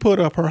 She put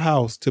up her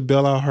house to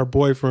bail out her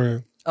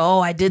boyfriend.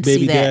 Oh, I did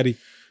baby see that. daddy,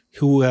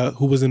 who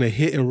was in a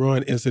hit and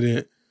run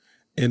incident,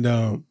 and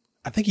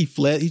I think he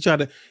fled. He tried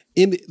to.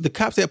 The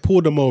cops that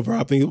pulled him over,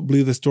 I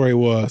believe the story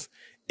was,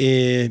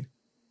 and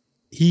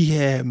he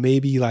had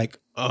maybe like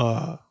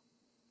a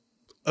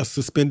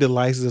suspended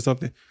license or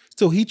something.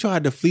 So he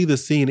tried to flee the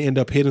scene and end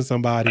up hitting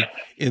somebody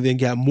and then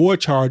got more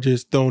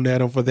charges thrown at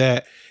him for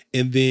that.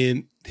 And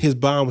then his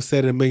bond was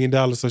set at $1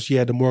 million, so she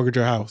had to mortgage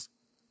her house.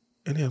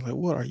 And they're like,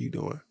 what are you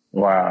doing?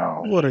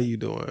 Wow. What are you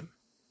doing?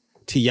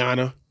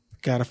 Tiana.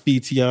 Gotta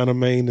feed Tiana,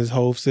 man, as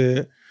Hov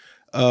said.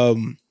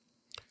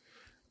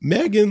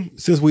 Megan,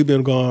 since we've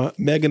been gone,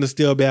 Megan is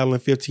still battling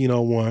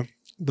 1501,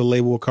 the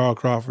label with Carl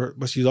Crawford,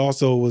 but she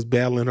also was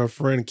battling her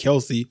friend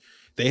Kelsey.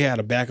 They had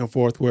a back and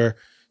forth where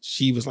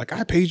she was like,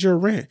 I paid your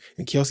rent.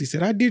 And Kelsey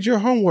said, I did your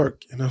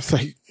homework. And I was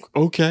like,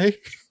 okay.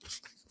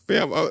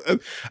 Fam,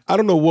 I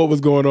don't know what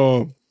was going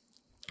on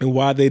and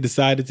why they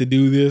decided to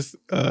do this.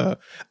 I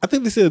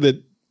think they said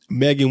that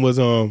Megan was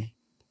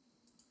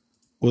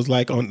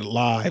like on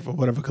live or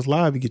whatever, because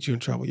live will get you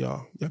in trouble,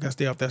 y'all. Y'all got to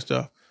stay off that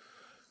stuff.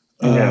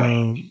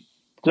 Yeah.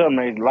 Just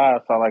made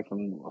live sound like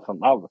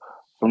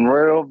some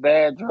real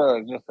bad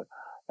drugs. Just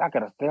I got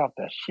to stay off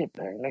that shit,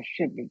 man. That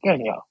shit be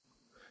getting y'all.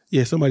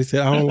 Yeah, somebody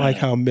said, I don't like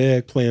how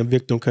Meg playing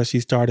victim because she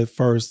started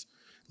first.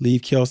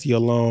 Leave Kelsey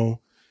alone.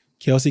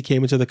 Kelsey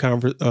came in with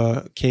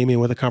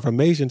a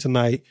confirmation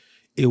tonight.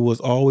 It was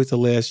always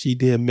alleged she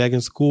did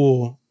Megan's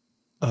school.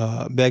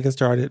 Megan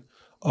started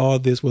all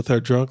this with her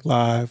drunk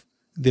live,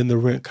 then the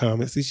rent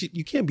comments. See,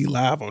 you can't be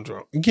live on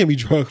drunk. You can't be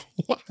drunk.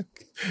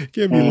 You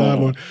can't be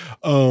live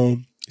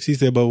on. She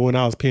said, but when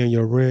I was paying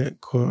your rent,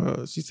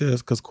 she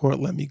says, because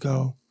court let me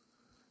go.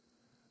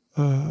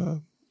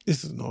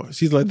 This is annoying.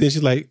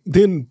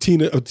 Then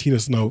Tina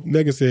Snow.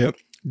 Megan said,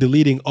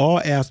 deleting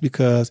all apps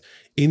because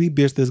any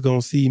bitch that's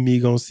gonna see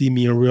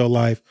me in real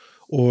life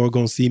or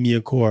gonna see me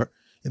in court.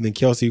 And then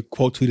Kelsey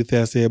quote tweeted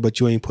that, said, but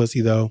you ain't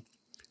pussy though.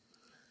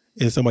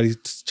 And somebody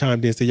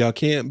chimed in and said, y'all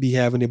can't be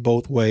having it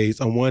both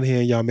ways. On one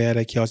hand, y'all mad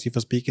at Kelsey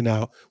for speaking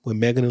out when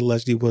Megan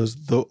allegedly was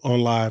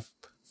on live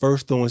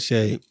first throwing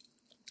shade.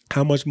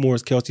 How much more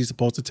is Kelsey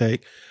supposed to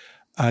take?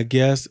 I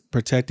guess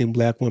protecting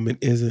black women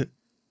isn't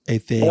a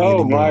thing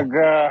anymore. Oh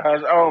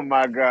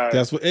my God.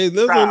 That's what, hey,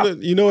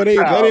 listen, you know,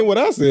 that ain't what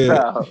I said.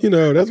 You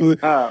know, that's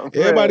what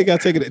everybody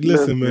got to take it.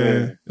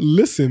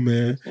 Listen,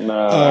 man.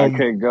 No, I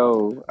can't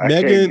go.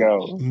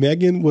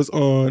 Megan was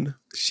on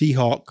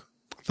She-Hulk.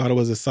 Thought it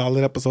was a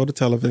solid episode of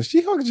television.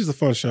 She-Hulk is just a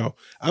fun show.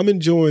 I'm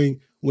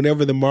enjoying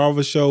whenever the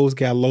Marvel shows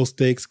got low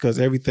stakes because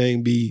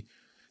everything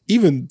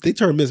even they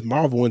turned Miss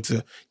Marvel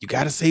into, you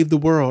got to save the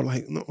world.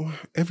 Like, no,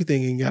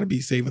 everything ain't got to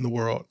be saving the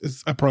world.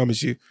 I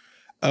promise you.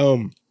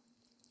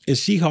 And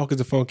She-Hulk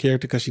is a fun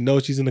character because she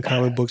knows she's in the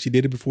comic book. She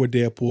did it before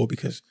Deadpool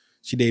because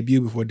she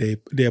debuted before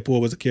Deadpool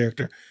was a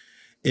character.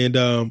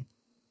 And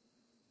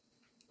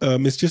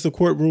it's just a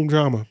courtroom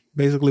drama.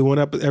 Basically,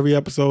 every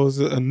episode is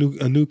a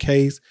new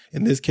case.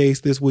 In this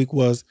case, this week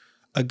was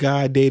a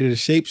guy dated a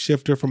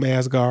shapeshifter from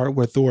Asgard,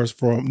 where Thor's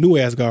from, New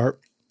Asgard.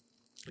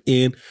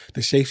 And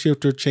the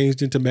shapeshifter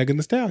changed into Megan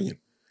Thee Stallion.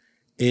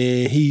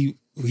 And he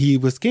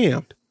was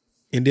scammed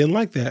and didn't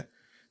like that.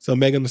 So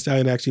Megan Thee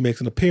Stallion actually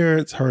makes an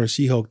appearance. Her and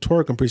She-Hulk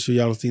twerk. I'm pretty sure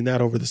y'all have seen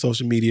that over the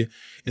social media.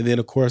 And then,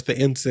 of course, the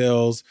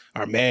incels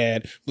are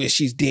mad when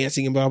she's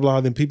dancing and blah,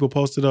 blah. Then people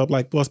posted up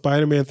like, well,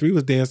 Spider-Man 3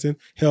 was dancing.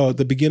 Hell, at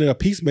the beginning of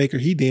Peacemaker,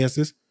 he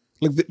dances.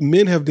 Like, the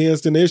men have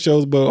danced in their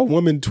shows, but a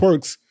woman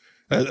twerks,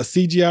 a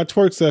CGI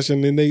twerk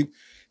session, and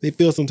they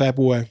feel some type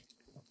of way.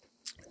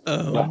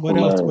 What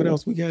else? What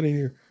else we got in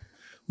here?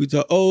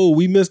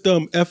 We missed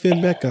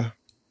FN Mecca.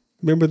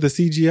 Remember the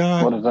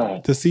CGI? What is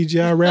that? The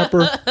CGI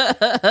rapper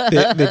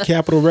that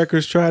Capitol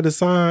Records tried to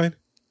sign.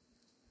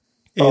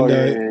 And,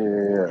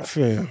 yeah.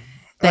 Fam,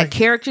 That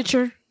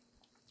caricature?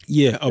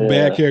 Yeah,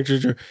 bad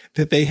caricature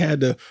that they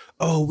had to,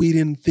 we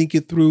didn't think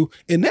it through.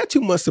 And that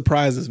too much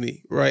surprises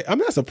me, right? I'm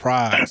not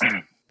surprised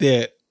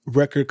that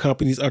record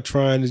companies are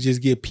trying to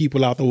just get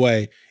people out the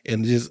way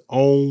and just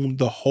own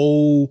the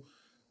whole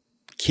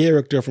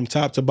character from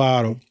top to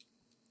bottom.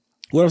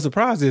 What I'm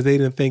surprised is they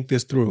didn't think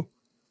this through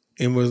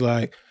and was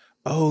like,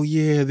 oh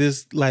yeah,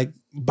 this like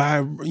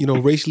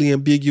racially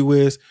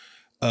ambiguous,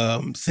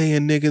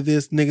 saying nigga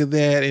this, nigga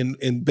that,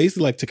 and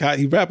basically like Tekashi,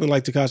 he rapping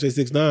like Tekashi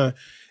 6ix9ine.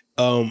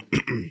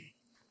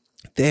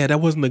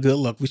 That wasn't a good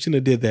look. We shouldn't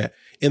have did that.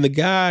 And the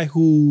guy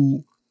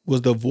who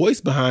was the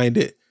voice behind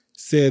it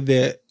said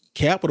that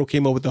Capitol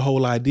came up with the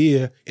whole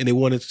idea and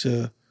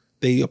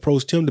they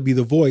approached him to be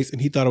the voice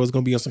and he thought it was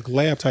going to be on some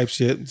collab type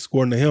shit,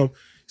 scoring to him.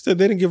 He said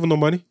they didn't give him no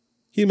money.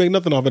 He didn't make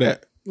nothing off of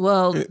that.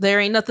 Well, there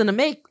ain't nothing to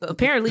make,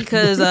 apparently,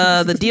 because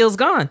the deal's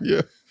gone.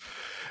 Yeah.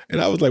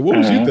 And I was like, what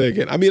was you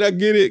thinking? I mean, I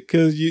get it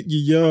because you're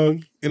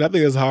young. And I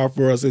think it's hard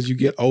for us as you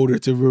get older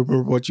to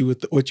remember what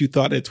you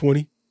thought at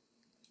 20.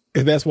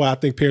 And that's why I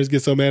think parents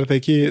get so mad at their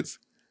kids.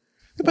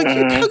 They're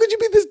like, how could you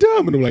be this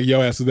dumb? And I'm like,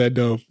 your ass is that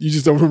dumb. You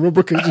just don't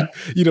remember because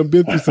you done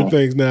been through some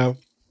things now.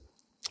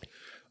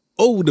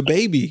 Oh, the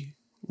baby.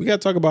 We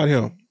got to talk about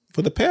him.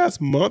 For the past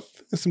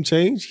month and some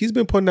change, he's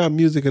been putting out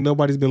music and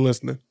nobody's been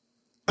listening.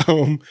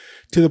 To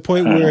the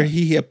point where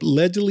he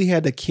allegedly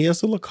had to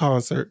cancel a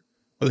concert.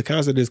 Well, the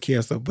concert is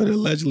canceled, but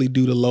allegedly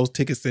due to low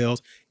ticket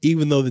sales,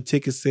 even though the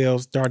ticket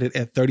sales started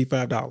at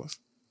 $35.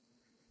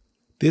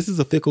 This is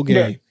a fickle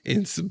game. Yeah.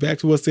 And back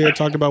to what Sarah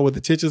talked about with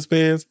attention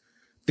spans,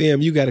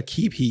 fam, you got to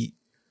keep heat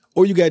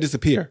or you got to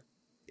disappear.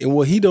 And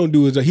what he don't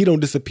do is he don't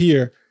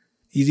disappear.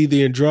 He's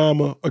either in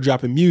drama or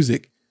dropping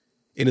music.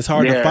 And it's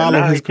hard to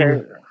follow his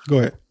career. Go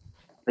ahead.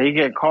 He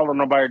can't call on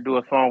nobody to do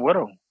a song with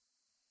him.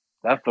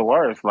 That's the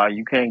worst. Like,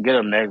 you can't get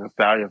a Megan Thee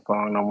Stallion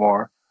song no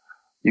more.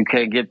 You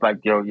can't get like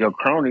your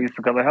cronies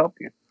to come and help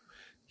you.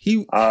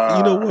 You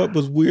know what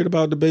was weird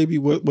about the baby?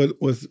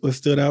 What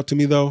stood out to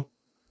me though?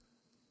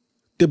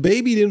 The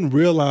baby didn't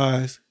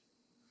realize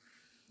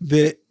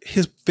that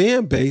his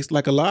fan base,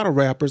 like a lot of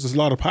rappers, a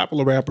lot of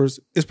popular rappers,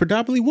 is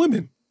predominantly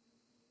women.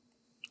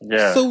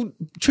 Yeah. So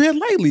tread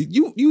lightly.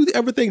 You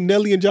ever think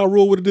Nelly and Ja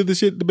Rule would have did the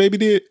shit the baby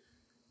did?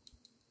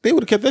 They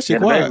would have kept that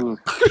shit quiet.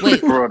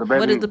 Wait,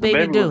 what did the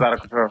baby do? Was out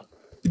of control.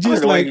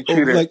 Just like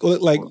Danny Lay.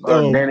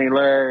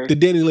 The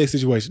Danny Lay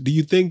situation. Do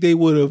you think they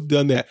would have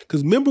done that?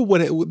 Because remember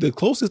the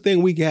closest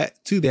thing we got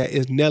to that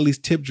is Nelly's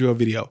tip drill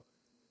video.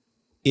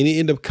 And it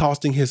ended up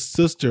costing his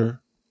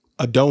sister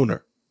a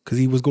donor because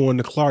he was going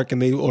to Clark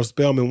or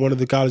Spelman, one of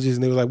the colleges,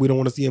 and they were like, we don't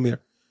want to see him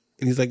here.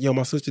 And he's like, yo,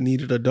 my sister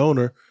needed a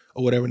donor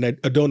or whatever. And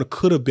a donor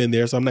could have been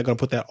there, so I'm not going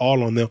to put that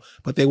all on them.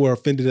 But they were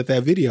offended at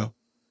that video.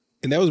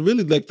 And that was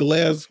really like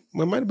it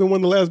might have been one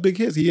of the last big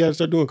hits. He had to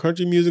start doing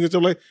country music and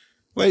stuff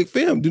like,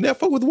 fam, do not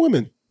fuck with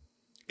women.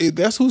 If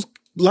that's who's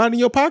lining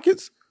your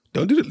pockets,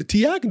 don't do it.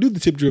 T.I. can do the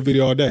tip drill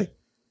video all day.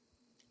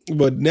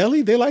 But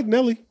Nelly, they like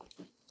Nelly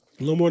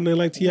a little more than they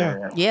like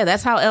T.I. Yeah,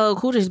 that's how LL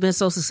Cool J's been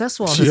so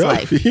successful in his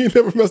life. He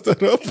never messed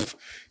that up.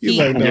 He's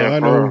like,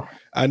 no,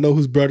 I know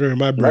who's better in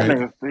my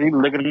brain. He's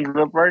licking his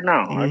lip right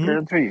now. I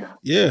guarantee you.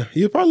 Yeah,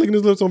 he's probably licking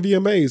his lips on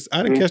VMAs.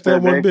 I didn't catch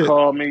that one bit. They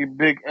call me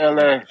Big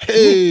L.A.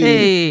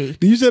 Hey.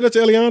 Do you say that to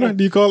Eliana?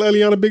 Do you call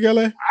Eliana Big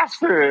L.A.? I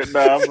should. No,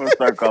 I'm going to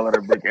start calling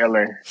her Big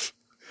L.A.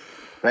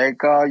 They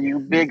call you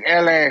Big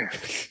L.A.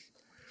 She's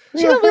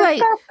going to be like,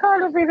 stop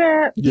calling me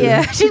that.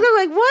 Yeah. She's going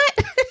to be like,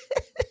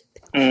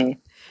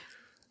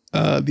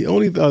 what? The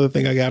only other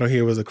thing I got on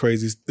here was a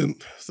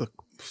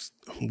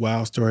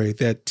wild story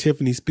that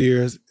Tiffany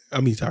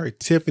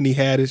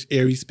Haddish,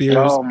 Aries Spears.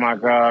 Oh my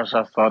gosh,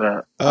 I saw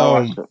that.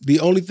 The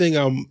only thing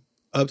I'm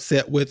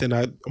upset with, and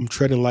I'm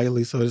treading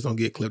lightly so this don't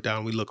get clipped out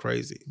and we look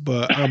crazy,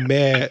 but I'm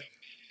mad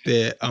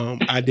that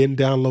I didn't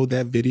download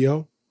that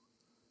video.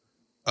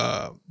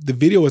 The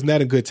video was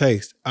not in good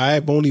taste. I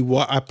probably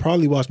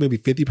watched maybe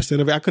 50%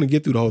 of it. I couldn't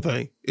get through the whole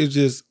thing.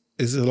 It's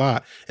a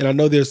lot. And I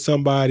know there's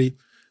somebody.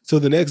 So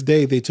the next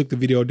day they took the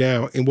video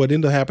down, and what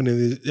ended up happening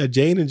is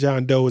Jane and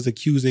John Doe is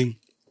accusing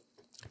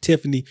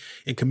Tiffany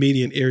and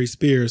comedian Aries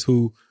Spears,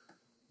 who,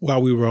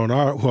 while we were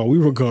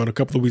gone a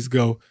couple of weeks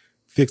ago,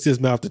 fixed his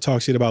mouth to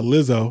talk shit about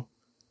Lizzo,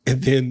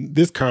 and then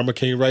this karma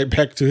came right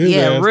back to his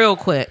ass. real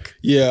quick.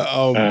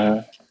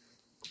 Yeah,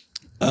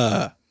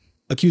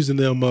 accusing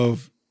them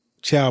of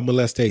child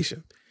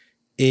molestation,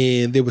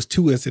 and there was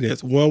 2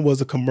 incidents. One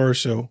was a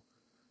commercial,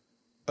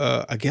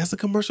 I guess a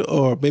commercial,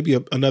 or maybe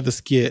another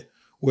skit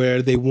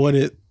where they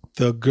wanted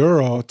the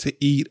girl to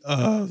eat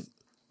a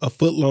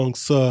foot-long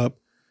sub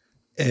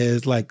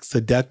as like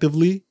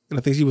seductively. And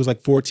I think she was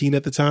like 14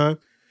 at the time.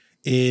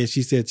 And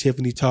she said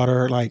Tiffany taught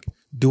her like,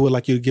 do it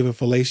like you're giving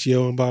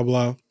fellatio and blah,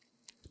 blah.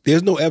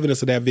 There's no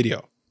evidence of that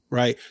video,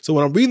 right? So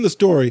when I'm reading the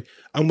story,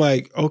 I'm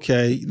like,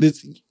 okay,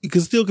 this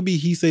still could be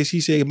he say,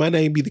 she say. It might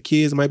not even be the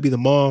kids. It might be the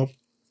mom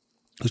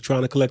who's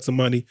trying to collect some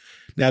money.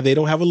 Now, they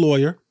don't have a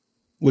lawyer,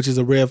 which is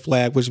a red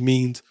flag, which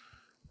means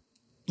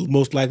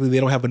most likely they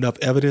don't have enough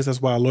evidence.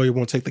 That's why a lawyer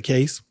won't take the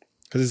case,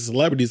 because it's a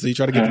celebrity, so you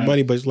try to get the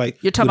money, but it's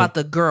like... You're talking about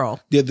the girl.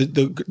 Yeah,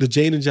 the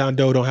Jane and John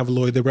Doe don't have a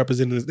lawyer. They're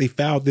representatives. They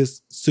filed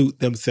this suit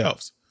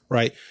themselves,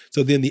 right?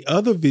 So then the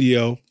other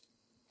video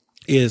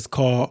is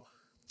called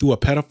Through a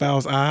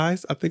Pedophile's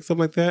Eyes, I think,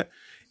 something like that.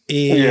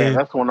 And yeah,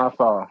 that's the one I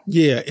saw.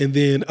 Yeah, and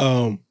then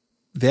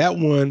that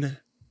one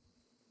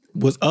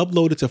was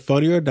uploaded to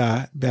Funny or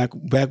Die back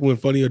when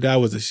Funny or Die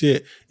was a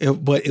shit,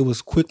 but it was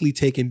quickly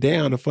taken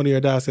down. And Funny or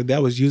Die said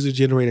that was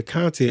user-generated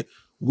content.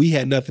 We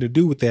had nothing to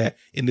do with that,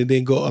 and then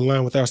didn't go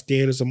align with our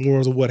standards or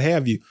morals or what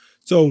have you.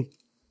 So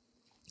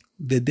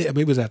the day,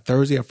 maybe it was that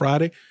Thursday or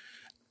Friday,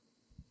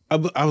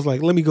 I was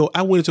like, let me go.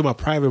 I went into my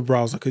private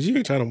browser because you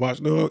ain't trying to watch.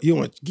 No, you don't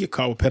want to get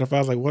caught with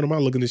pedophiles. Like, what am I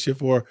looking this shit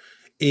for?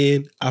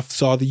 And I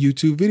saw the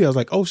YouTube video. I was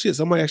like, oh shit,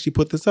 somebody actually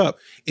put this up.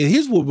 And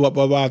here's what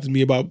bothers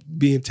me about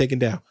being taken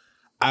down.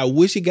 I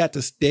wish it got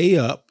to stay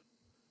up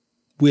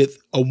with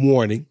a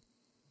warning,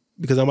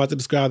 because I'm about to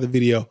describe the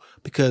video,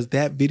 because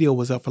that video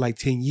was up for like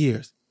 10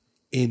 years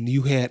and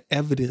you had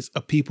evidence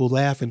of people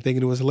laughing,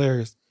 thinking it was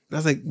hilarious. And I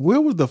was like,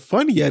 where was the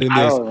funny at in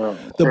this?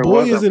 The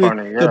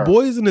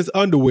boy is in his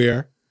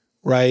underwear,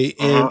 right?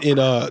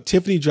 And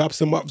Tiffany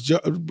drops him up,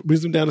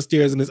 brings him down the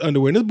stairs in his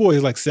underwear. And this boy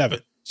is like 7.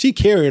 She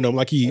carrying him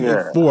like he's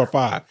 4 or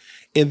 5.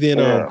 And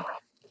then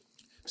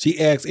she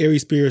asks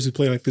Aries Spears, who's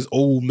playing like this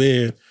old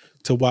man,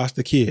 to watch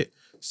the kid.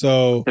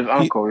 So his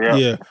uncle,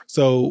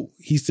 So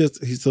he's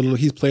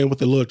playing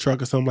with a little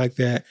truck or something like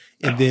that,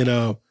 and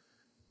then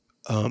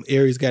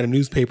Aries got a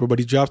newspaper, but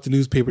he drops the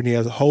newspaper and he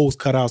has holes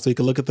cut out so he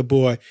can look at the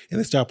boy, and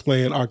they start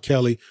playing R.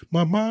 Kelly.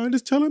 My mind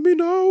is telling me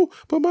no,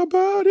 but my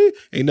body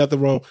ain't nothing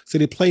wrong. So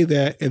they play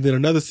that, and then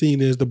another scene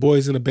is the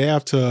boy's in a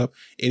bathtub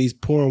and he's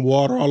pouring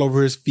water all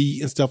over his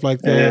feet and stuff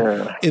like that.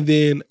 Yeah. And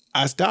then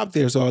I stopped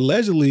there. So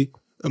allegedly,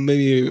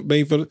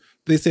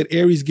 they said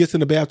Aries gets in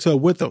the bathtub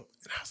with him.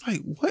 I was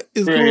like, what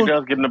is going on? Yeah, he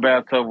does get in the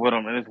bathtub with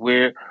him, and it's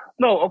weird.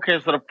 No, okay,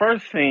 so the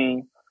first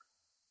scene,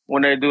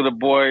 when they do the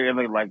boy, and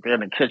they're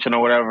in the kitchen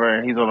or whatever,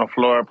 and he's on the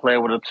floor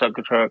playing with a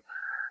chucker truck,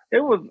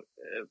 it was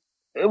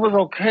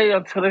okay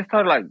until they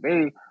started,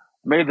 they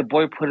made the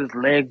boy put his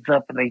legs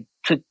up, and they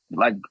took,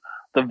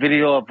 the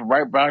video of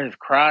right around his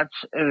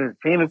crotch and his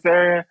penis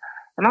area,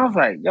 and I was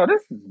like, yo,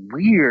 this is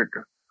weird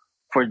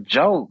for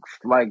jokes.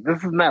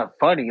 This is not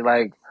funny.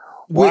 Why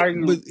are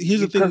you... But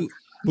here's the thing...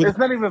 It's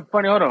not even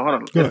funny. Hold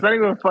on. It's not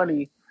even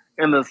funny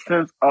in the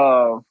sense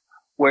of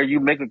where you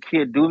make a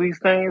kid do these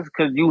things,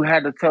 because you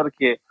had to tell the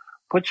kid,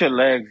 put your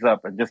legs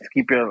up and just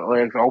keep your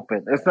legs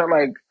open. It's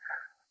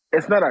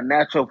not a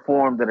natural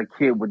form that a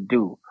kid would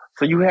do.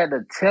 So you had to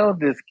tell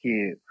this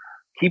kid,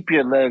 keep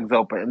your legs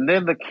open. And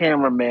then the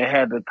cameraman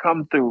had to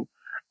come through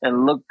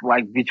and look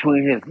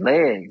between his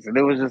legs. And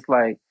it was just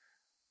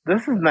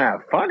this is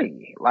not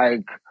funny.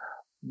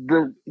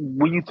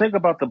 When you think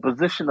about the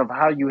position of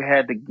how you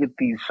had to get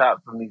these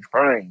shots and these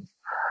frames,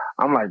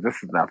 I'm like, this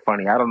is not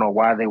funny. I don't know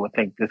why they would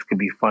think this could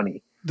be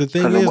funny. The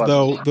thing is,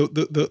 though,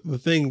 the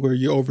thing where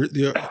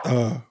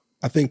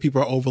I think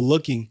people are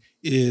overlooking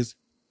is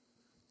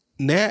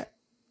not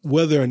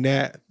whether or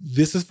not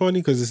this is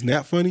funny, because it's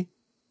not funny,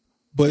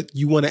 but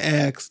you want to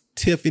ask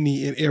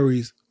Tiffany and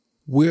Aries,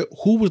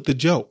 who was the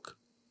joke?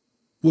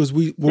 Were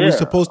we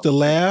supposed to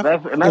laugh?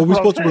 Or are we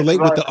supposed to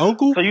relate with the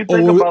uncle? So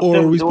or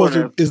are we supposed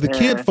to? Is the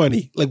kid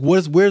funny?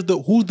 Who's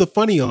the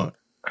funny on?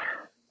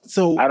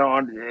 So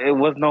it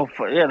was no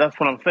fun. Yeah, that's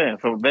what I'm saying.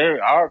 So they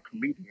are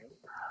comedians.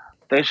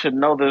 They should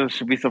know that it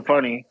should be so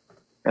funny,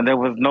 and there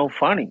was no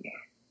funny.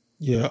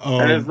 Yeah,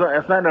 and it's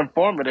not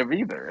informative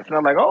either. It's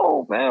not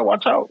oh man,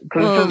 watch out.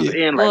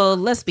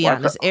 Let's be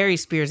honest.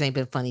 Aries Spears ain't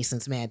been funny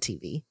since Mad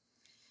TV.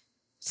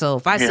 So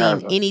if I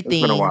seen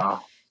anything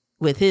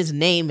with his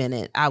name in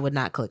it, I would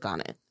not click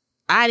on it.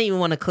 I didn't even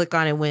want to click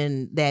on it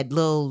when that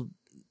little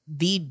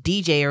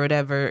DJ or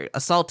whatever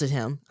assaulted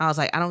him. I was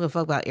like, I don't give a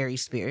fuck about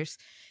Aries Spears.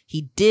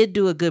 He did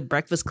do a good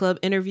Breakfast Club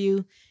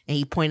interview, and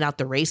he pointed out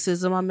the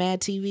racism on Mad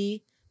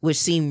TV, which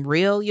seemed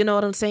real, you know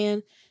what I'm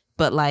saying?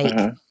 But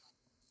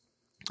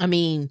I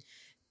mean,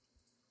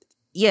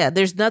 yeah,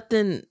 there's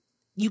nothing,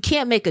 you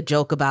can't make a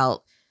joke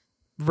about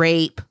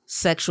rape,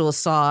 sexual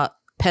assault,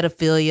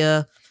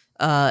 pedophilia,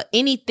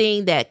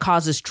 anything that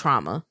causes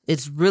trauma.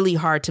 It's really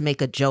hard to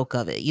make a joke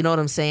of it. You know what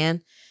I'm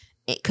saying?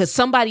 Because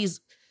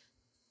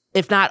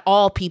if not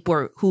all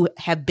people who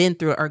have been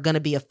through it are going to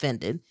be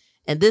offended.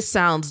 And this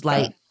sounds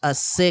like a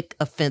sick,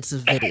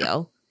 offensive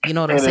video. You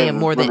know what I'm saying?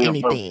 More than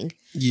anything.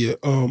 Yeah.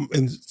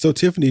 And so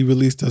Tiffany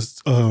released a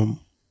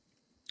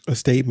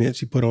statement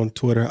she put on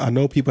Twitter. I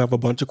know people have a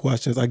bunch of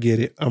questions. I get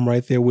it. I'm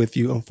right there with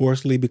you.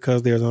 Unfortunately,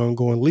 because there's an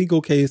ongoing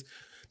legal case,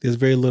 there's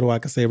very little I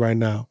can say right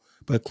now.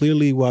 But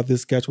clearly, while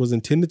this sketch was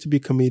intended to be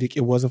comedic,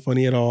 it wasn't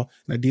funny at all,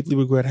 and I deeply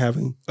regret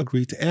having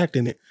agreed to act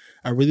in it.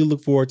 I really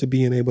look forward to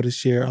being able to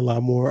share a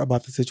lot more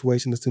about the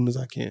situation as soon as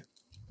I can.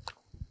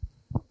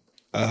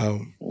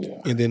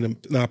 And then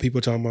now people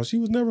are talking about she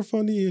was never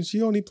funny and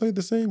she only played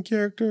the same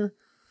character.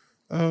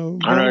 I know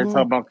they're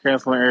talking about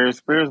canceling Aries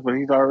Spears, but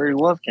he's already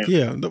was canceled.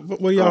 Yeah,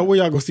 where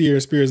y'all go see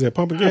Aries Spears at?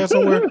 Pumping gas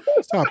somewhere?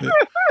 Stop it.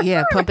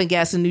 Yeah, pumping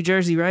gas in New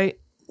Jersey, right?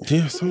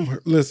 Yeah,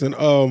 somewhere. Listen,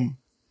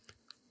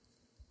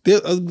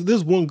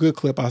 there's one good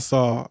clip I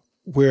saw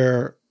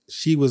where I guess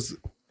she was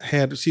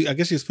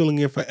filling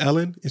in for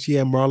Ellen, and she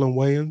had Marlon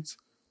Wayans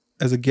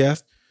as a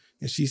guest,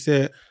 and she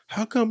said,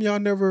 "How come y'all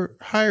never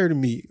hired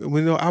me?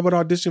 When I would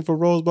audition for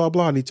roles, blah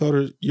blah." And he told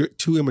her, "You're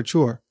too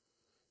immature."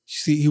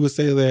 He would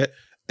say that,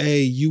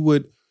 "Hey, this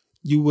would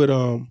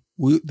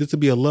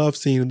be a love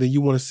scene, and then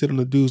you want to sit on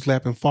the dude's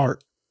lap and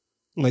fart.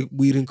 Like,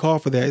 we didn't call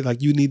for that.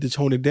 Like, you need to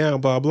tone it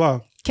down, blah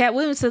blah." Cat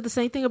Williams said the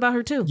same thing about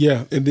her too.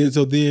 Yeah, and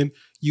then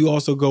you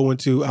also go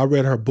into, I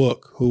read her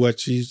book,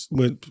 she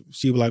was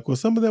like, well,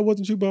 some of that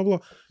wasn't you, blah blah.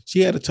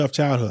 She had a tough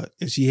childhood,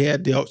 and she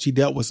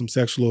dealt with some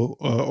sexual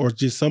or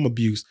just some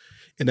abuse,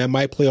 and that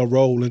might play a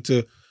role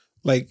into,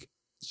 like,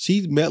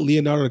 she met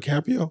Leonardo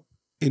DiCaprio,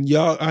 and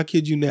y'all, I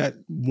kid you not,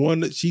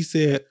 she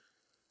said,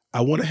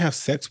 "I want to have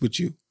sex with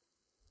you,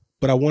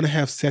 but I want to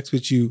have sex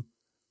with you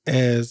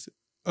as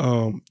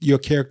your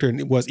character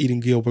was Eating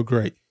Gilbert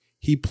Grape.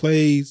 He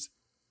plays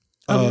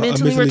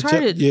mentally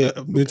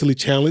retarded, mentally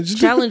challenged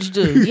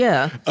dude,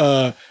 yeah,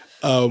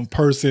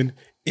 person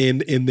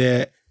in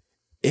that,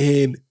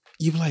 and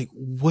you're like,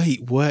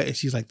 wait, what? And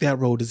she's like, that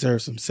role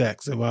deserves some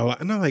sex, and blah, blah.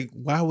 And I'm like,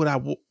 why would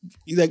I?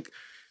 Like,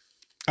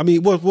 I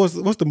mean, what's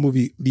the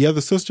movie? The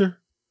Other Sister.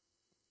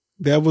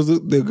 That was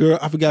the girl.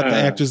 I forgot the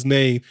actress'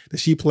 name that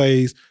she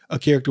plays a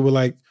character with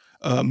like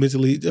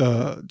mentally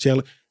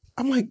challenged.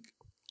 I'm like,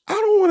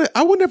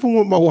 I would never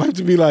want my wife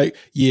to be like,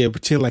 yeah,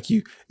 pretend like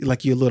you're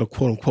a little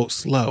quote unquote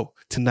slow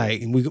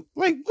tonight, and we go,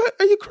 like, what?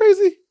 Are you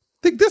crazy?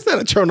 Like, that's not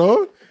a turn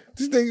on.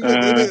 These things,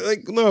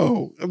 like,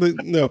 no,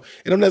 no.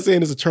 And I'm not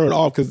saying it's a turn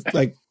off because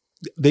like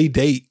they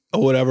date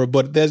or whatever,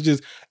 but that's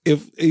just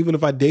even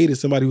if I dated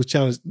somebody who's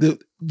challenged,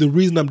 the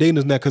reason I'm dating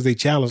is not because they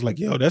challenged. Like,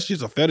 yo, that's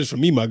just a fetish for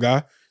me, my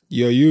guy.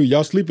 Yo,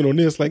 y'all sleeping on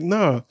this? Like,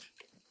 nah.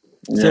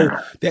 Yeah. So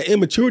that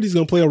immaturity is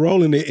gonna play a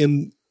role in it,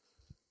 and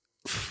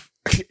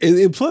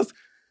plus,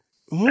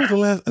 when was the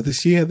last?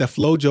 She had that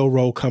FloJo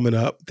role coming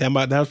up. That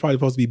was probably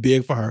supposed to be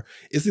big for her.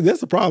 And see, that's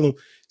the problem.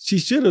 She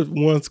should have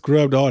once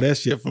scrubbed all that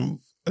shit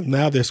from.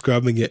 Now they're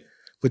scrubbing it.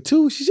 But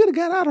two, she should have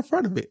got out in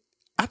front of it.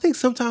 I think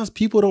sometimes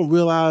people don't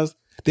realize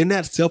they're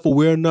not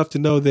self-aware enough to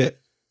know that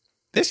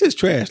that's just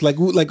trash.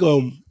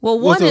 Well,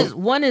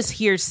 one is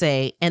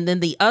hearsay, and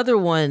then the other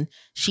one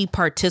she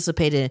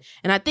participated in.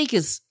 And I think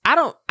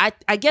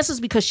I guess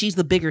it's because she's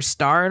the bigger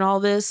star in all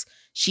this.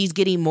 She's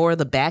getting more of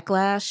the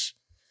backlash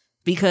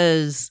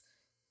because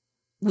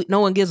no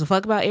one gives a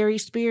fuck about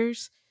Aries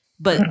Spears.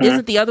 But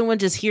isn't the other one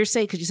just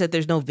hearsay? Because you said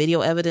there's no video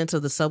evidence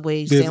of the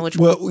Subway sandwich.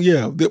 Well,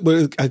 yeah,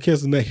 but I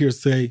guess in that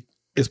hearsay,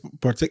 it's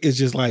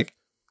just like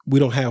we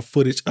don't have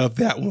footage of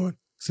that one,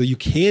 so you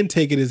can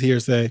take it as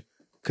hearsay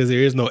because there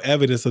is no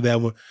evidence of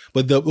that one.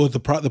 But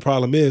the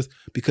problem is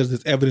because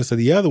there's evidence of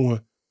the other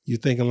one, you're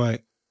thinking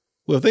like,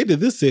 well, if they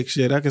did this sick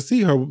shit, I can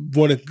see her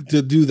wanting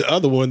to do the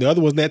other one. The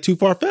other one's not too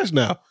far-fetched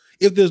now.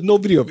 If there's no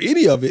video of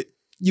any of it,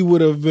 you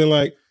would have been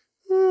like,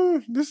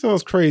 this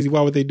sounds crazy.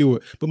 Why would they do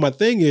it? But my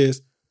thing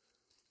is,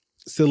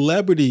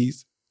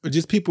 celebrities or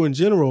just people in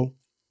general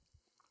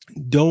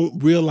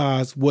don't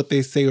realize what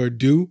they say or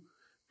do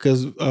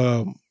because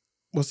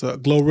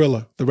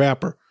Glorilla, the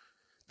rapper,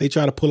 they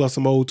try to pull out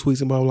some old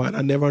tweets and blah, blah, blah. And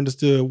I never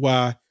understood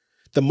why.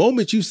 The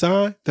moment you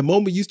sign, the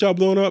moment you start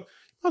blowing up,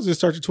 I'll just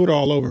start your Twitter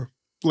all over.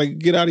 Like,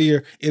 get out of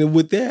here. And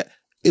with that,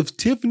 if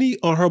Tiffany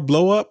on her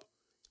blow up,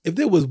 if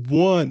there was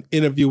one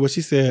interview where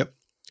she said,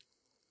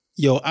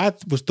 yo, I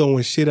was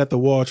throwing shit at the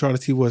wall trying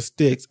to see what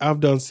sticks.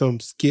 I've done some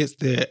skits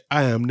that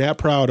I am not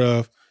proud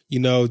of.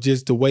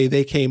 Just the way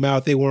they came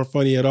out, they weren't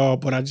funny at all,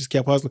 but I just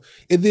kept hustling.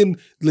 And then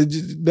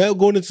without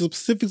going into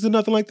specifics or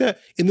nothing like that,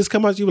 and this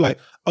come out, you be like,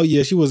 oh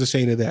yeah, she was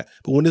ashamed of that.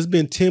 But when it's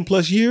been 10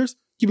 plus years,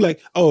 you be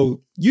like,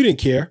 oh, you didn't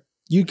care.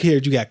 You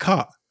cared, you got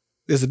caught.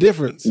 There's a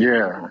difference.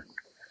 Yeah.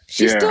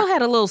 She still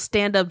had a little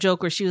stand-up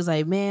joke where she was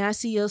like, man, I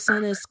see your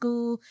son at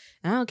school.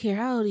 I don't care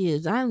how old he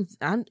is.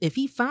 If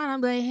he fine,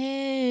 I'm like,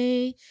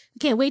 hey, I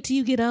can't wait till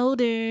you get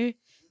older.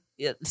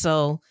 Yeah,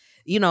 so,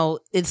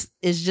 it's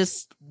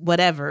just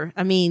whatever.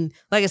 I mean,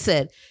 like I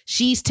said,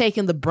 she's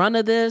taking the brunt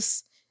of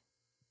this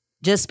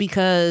just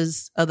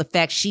because of the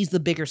fact she's the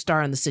bigger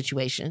star in the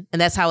situation.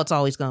 And that's how it's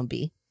always going to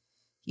be.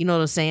 You know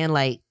what I'm saying?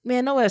 Like,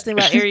 man, nobody's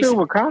thinking about Aries. Still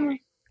with Common?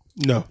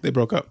 No, they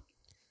broke up.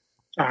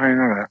 I didn't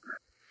know that.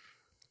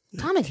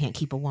 Common can't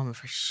keep a woman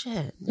for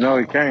shit. No,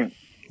 he can't.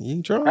 You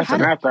ain't trying. That's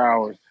an after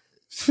hours.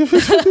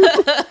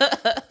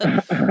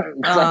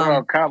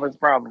 Common's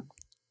problem.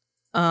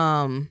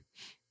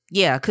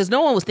 Yeah, because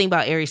no one was thinking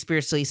about Aries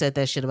Spears till he said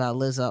that shit about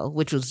Lizzo,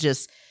 which was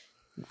just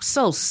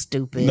So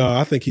stupid. No,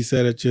 I think he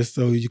said it just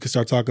so you could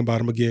start talking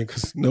about him again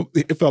because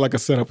it felt like a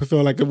setup. It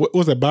felt like what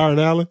was that, Byron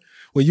Allen?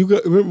 When you go,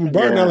 remember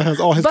Byron Allen has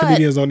all his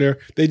comedians on there.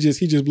 He just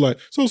be like,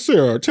 so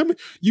Sarah, tell me,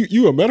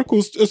 you a medical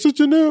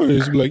assistant now?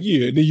 And she'd be like,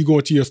 yeah. And then you go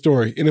into your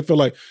story, and it felt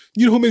like,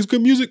 you know who makes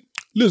good music?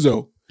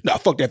 Lizzo. Nah,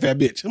 fuck that fat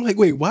bitch. I'm like,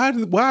 wait, why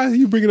are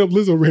you bringing up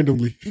Lizzo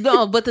randomly?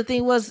 No, but the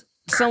thing was,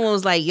 someone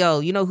was like, yo,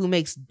 you know who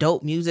makes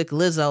dope music?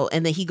 Lizzo.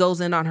 And then he goes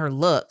in on her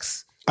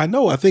looks. I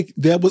know. I think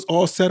that was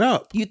all set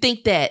up. You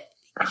think that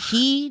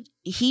he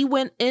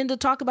went in to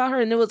talk about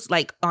her and it was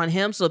like on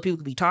him so people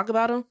could be talking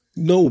about him?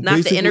 No.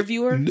 Not the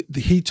interviewer?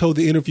 He told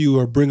the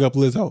interviewer, bring up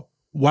Lizzo.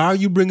 Why are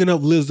you bringing up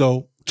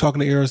Lizzo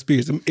talking to Aries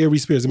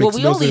Spears? Well,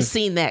 we only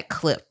seen that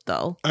clip,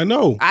 though. I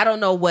know. I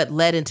don't know what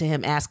led into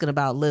him asking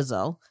about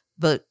Lizzo,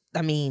 but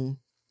I mean,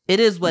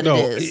 it is what it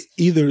is.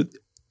 Either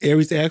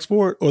Aries asked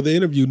for it or the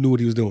interview knew what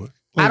he was doing.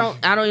 Like,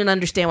 I don't even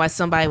understand why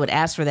somebody would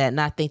ask for that and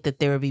not think that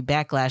there would be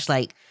backlash.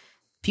 Like,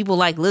 people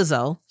like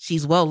Lizzo.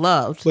 She's well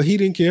loved. But he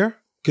didn't care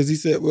because he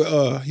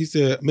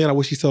said, man, I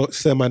wish he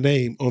said my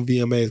name on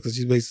VMAs because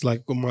she's basically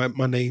like, well,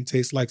 my name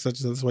tastes like such and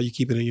such. That's why you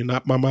keep it in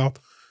my mouth.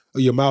 Or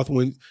your mouth.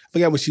 When I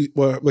forgot what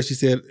she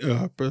said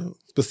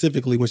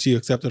specifically when she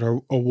accepted her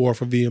award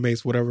for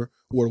VMAs, whatever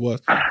award it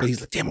was. But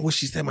he's like, damn, I wish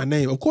she said my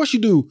name. Of course you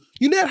do.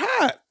 You're that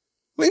hot.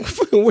 Like,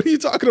 what are you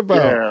talking about?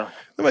 Yeah.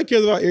 Nobody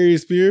cares about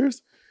Aries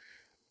Spears.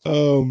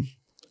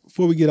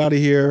 Before we get out of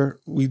here,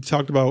 we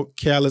talked about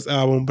Khaled's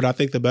album, but I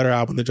think the better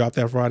album that dropped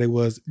that Friday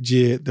was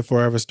Jid, The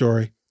Forever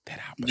Story. That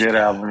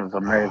album is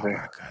amazing. Oh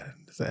my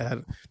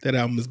God. That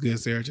album is good,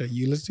 Sarah.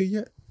 You listen to it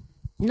yet?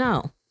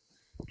 No.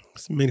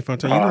 It's many fun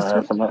time. You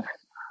listen to it?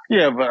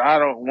 Yeah, but I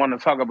don't want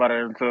to talk about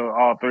it until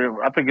all three of us.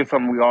 I think it's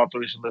something we all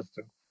three should listen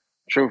to.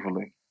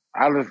 Truthfully.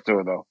 I listen to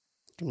it, though.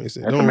 He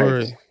said, don't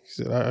worry. He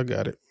said, I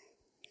got it.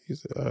 He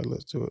said, all right,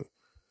 let's do it.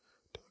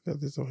 I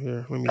got this on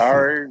here. Let me see.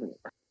 All right.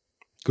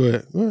 Go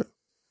ahead.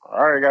 I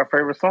already got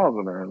favorite songs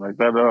in there. Like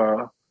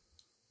that,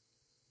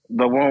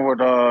 the one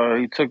where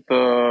he took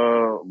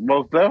the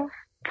Most Def,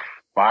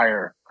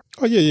 fire.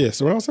 Oh, yeah.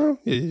 Surround sound?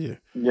 Yeah.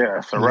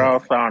 Yeah,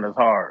 surround sound is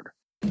hard.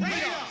 Radar,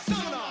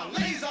 sonar,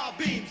 laser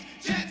beams,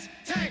 jets,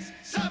 tanks,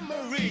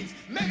 submarines,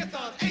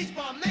 megathons,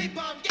 H-bomb,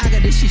 napalm. I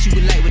got this shit you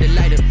can light with a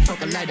lighter.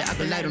 Fuck a lighter, I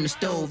can light on the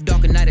stove.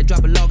 Dark at night, I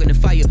drop a log in the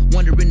fire.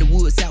 Wander in the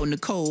woods, out in the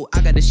cold.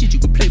 I got the shit you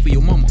can play for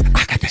your mama.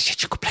 I got the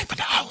shit you can play for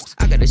the hoes.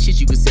 I got the shit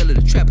you can sell to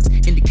the trappers.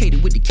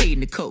 Indicated with the K in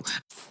the coat.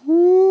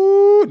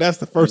 Ooh, that's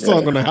the first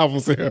song on the album,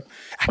 Sarah.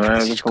 I got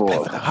the shit you can play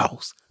for the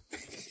hoes.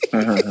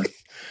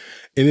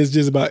 And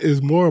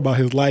it's more about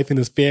his life and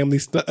his family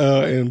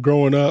and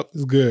growing up.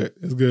 It's good.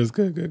 It's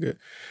good.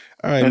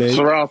 All right, man.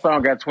 Surround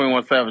sound got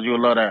 21 Savage. You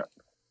would love that.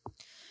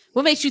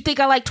 What makes you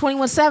think I like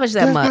 21 Savage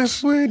that much?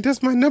 That's my friend.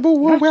 That's my number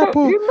one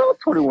rapper. You know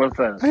 21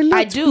 Savage.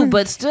 I do,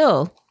 but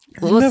still.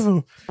 I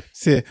never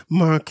said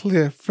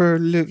Montclair fur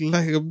looked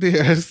like a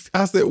bear.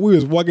 I said we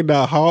was walking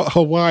down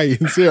Hawaii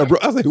and Sarah, bro.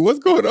 I was like, what's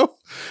going on?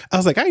 I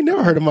was like, I ain't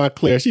never heard of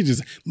Montclair. She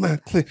just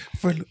Montclair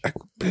fur looked like a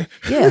bear.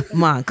 Yeah,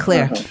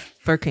 Montclair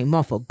fur came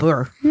off a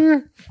burr.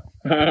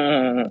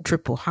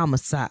 Triple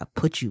homicide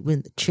put you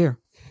in the chair.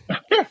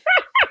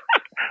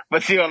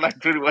 But she don't like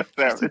 21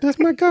 Savage. That's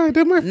my guy.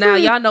 That's my friend. Now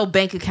y'all know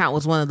Bank Account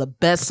was one of the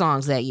best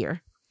songs that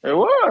year. It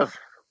was.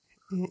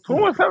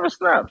 21 Savage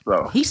snaps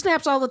though. He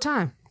snaps all the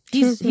time.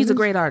 He's a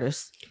great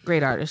artist.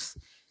 Great artist.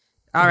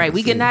 All right,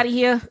 we getting out of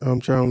here? I'm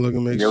trying to look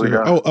and make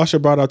sure. Oh, Usher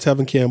brought out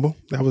Tevin Campbell.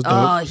 That was dope.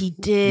 Oh, he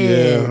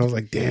did. Yeah, I was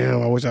like,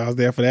 damn, I wish I was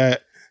there for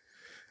that.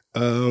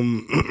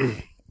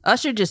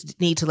 Usher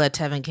just need to let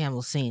Tevin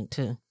Campbell sing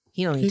too.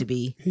 He don't need to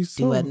be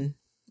duetting.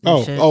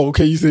 Oh,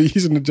 okay. You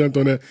shouldn't have jumped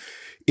on that.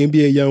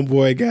 NBA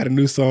YoungBoy got a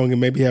new song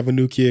and maybe have a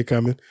new kid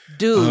coming.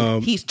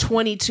 Dude, he's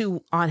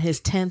 22 on his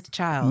 10th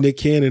child. Nick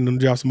Cannon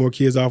dropped some more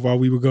kids off while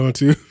we were gone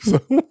too. So.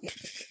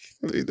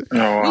 We're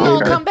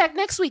gonna come back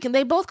next week and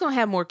they both gonna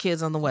have more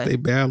kids on the way. They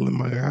battling,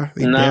 my guy.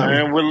 And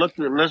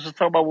let's just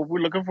talk about what we're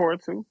looking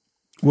forward to.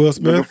 Will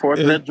Smith. Looking forward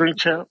to that Drink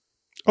Champ.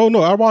 Oh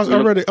no, I watched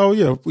already. Oh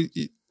yeah,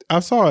 I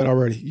saw it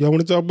already. Y'all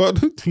want to talk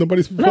about it?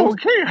 Nobody's No, we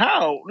can't.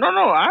 How? No,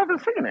 I haven't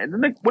seen it.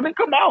 When it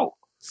come out?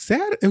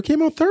 Saturday. It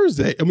came out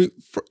Thursday. I mean,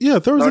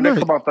 Thursday night. It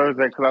came out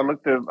Thursday because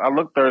I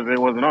looked Thursday. It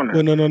wasn't on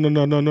there.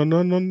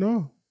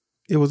 No.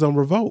 It was on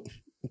Revolt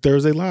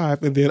Thursday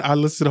live, and then I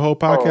listened to the whole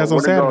podcast on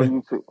Saturday.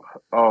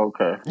 Oh,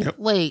 okay. Yep.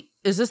 Wait,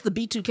 is this the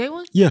B2K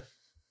one? Yeah.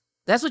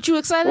 That's what you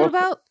excited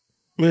about?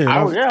 Man,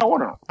 I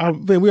want to.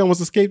 Man, we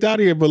almost escaped out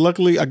of here, but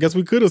luckily, I guess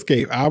we could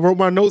escape. I wrote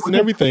my notes and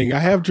everything. I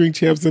have Drink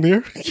Champs in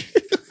here.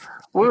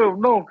 Well,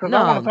 no, because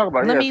I want to talk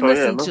about it. Let me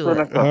listen to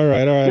it. All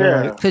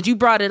right. Because you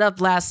brought it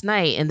up last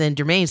night, and then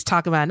Jermaine's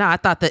talking about it now. I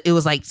thought that it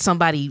was like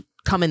somebody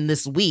coming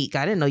this week.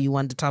 I didn't know you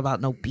wanted to talk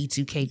about no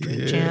B2K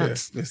Drink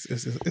Champs.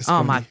 It's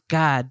oh my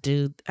God,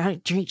 dude!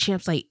 Drink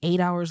Champs like 8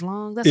 hours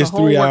long. That's it's a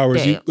whole 3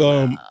 hours. Day.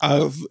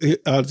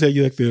 I'll tell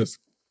you like this: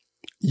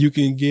 you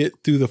can get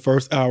through the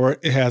first hour.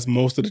 It has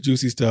most of the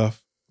juicy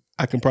stuff.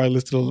 I can probably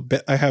listen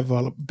to. I have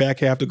a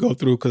back half to go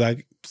through because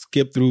I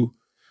skip through,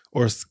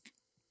 it's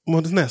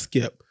not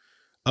skip.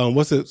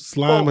 what's it,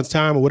 Slime of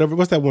Time or whatever?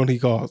 What's that one he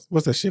calls?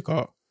 What's that shit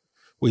called?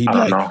 Where he be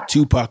I don't like know.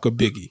 Tupac or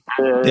Biggie.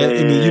 Yeah,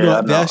 And then, you know,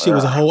 I that shit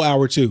was a whole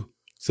hour too.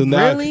 So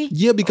now, Really?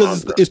 yeah,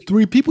 because it's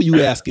 3 people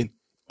you asking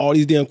all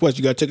these damn questions.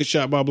 You got to take a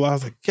shot, blah, blah. I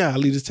was like,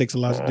 golly, this takes a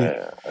lot to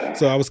do.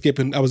 So I was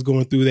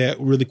going through that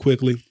really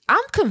quickly. I'm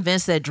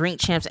convinced that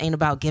Drink Champs ain't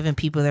about giving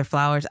people their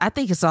flowers. I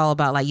think it's all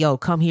about like, yo,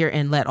 come here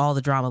and let all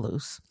the drama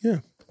loose. Yeah.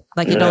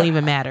 Like it don't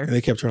even matter. And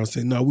they kept trying to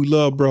say, no, we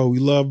love bro. We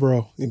love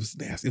bro. It was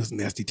nasty. It was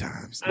nasty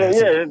times. Yeah,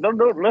 Nasty. yeah,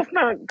 don't let's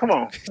not. Come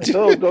on,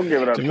 don't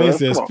give it up. Jermaine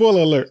said, Come on.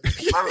 spoiler alert.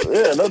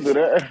 Yeah, don't do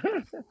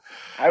that.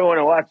 I want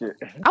to watch it.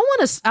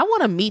 I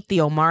want to meet the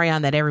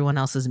Omarion that everyone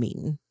else is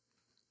meeting.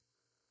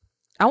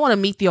 I want to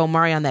meet the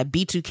Omarion that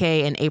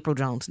B2K and April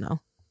Jones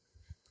know.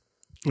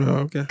 Oh,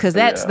 okay. Because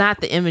that's not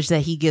the image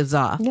that he gives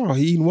off. No,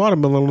 he eating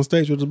watermelon on the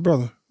stage with his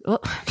brother.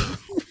 Well,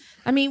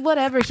 I mean,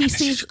 whatever. He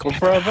seems.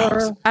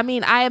 Brother. I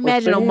mean, I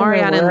imagine What's the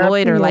Omarion and name?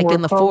 Lloyd are like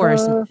in the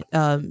forest,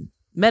 Brother.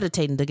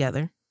 meditating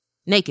together,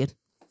 naked.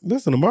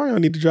 Listen, Mario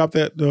need to drop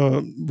that,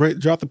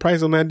 drop the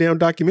price on that damn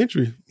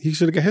documentary. He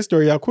should have got his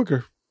story out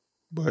quicker,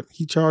 but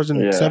he charging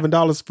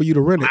 $7 for you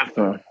to rent it.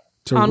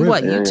 On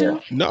what, Yeah,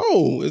 YouTube?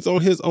 No, it's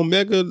on his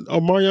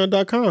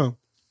Omarion.com.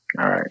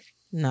 All right.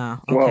 No.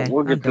 Okay. Well,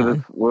 we'll get to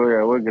this.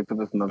 We'll get to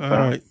this another All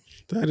time. right,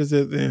 that is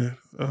it then.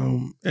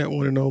 At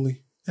One and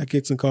Only, at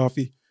Kicks and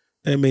Coffee,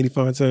 at Manny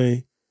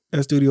Fontaine,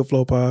 at Studio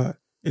Flow Pod.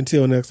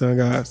 Until next time,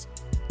 guys.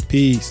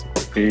 Peace.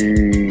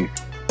 Peace.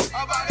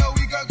 How about that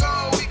we could go?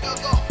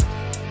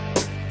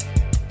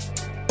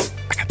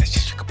 I got that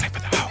shit you can play for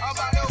the house. How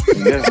about that we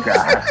could This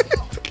guy.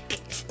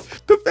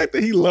 The fact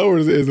that he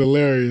lowers it is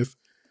hilarious.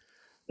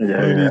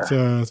 Yeah.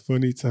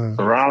 Funny times.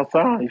 The round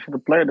song. You should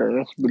have played it.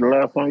 This should be the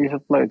last song you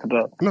should play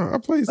today. No, I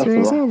played That's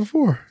Surround all. Sound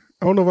before.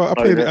 I don't know if I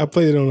played it. I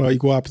played it on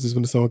Equal Opposites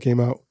when the song came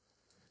out.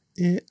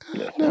 Yeah,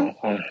 no,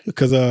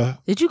 because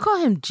Did you call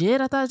him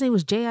Jid? I thought his name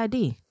was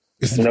JID.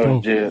 it's No,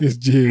 both. Jid. It's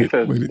Jid. He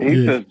says, But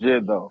he says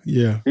Jid though.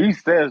 yeah. He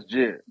says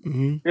Jid.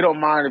 Mm-hmm. He don't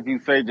mind if you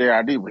say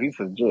JID, but he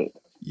says Jid.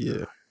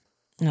 Yeah.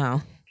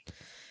 No.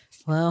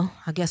 Well,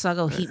 I guess I'll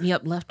go heat me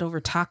up leftover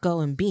taco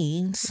and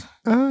beans.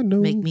 I know.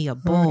 Make me a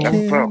bowl. I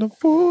can't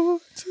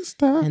afford to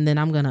stop. And then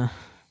I'm going to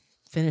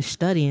finish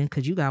studying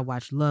because you got to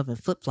watch Love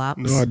and Flip Flops.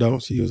 No, I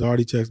don't. She was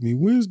already texting me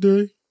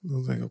Wednesday. I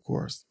was like, of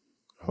course.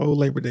 Whole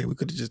Labor Day, we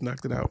could have just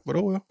knocked it out. But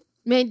oh well.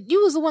 Man,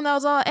 you was the one that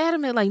was all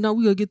adamant, like, no,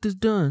 we got to get this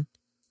done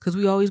because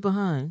we always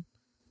behind.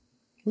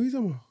 What are you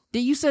talking about?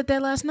 You said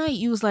that last night.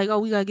 You was like, oh,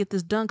 we got to get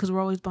this done because we're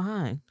always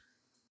behind.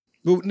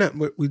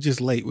 We're just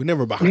late. We're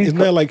never behind. It's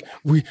not like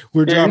we're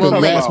dropping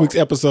well, last late. week's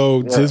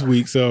episode this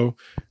week. So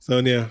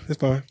yeah, it's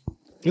fine.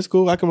 It's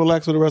cool. I can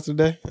relax for the rest of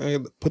the day. I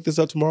put this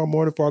up tomorrow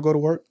morning before I go to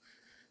work.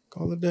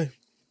 Call it a day.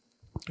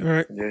 All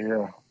right.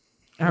 Yeah.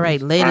 All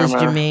right, latest,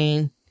 All right,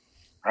 man. Jermaine.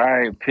 All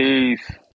right. Peace.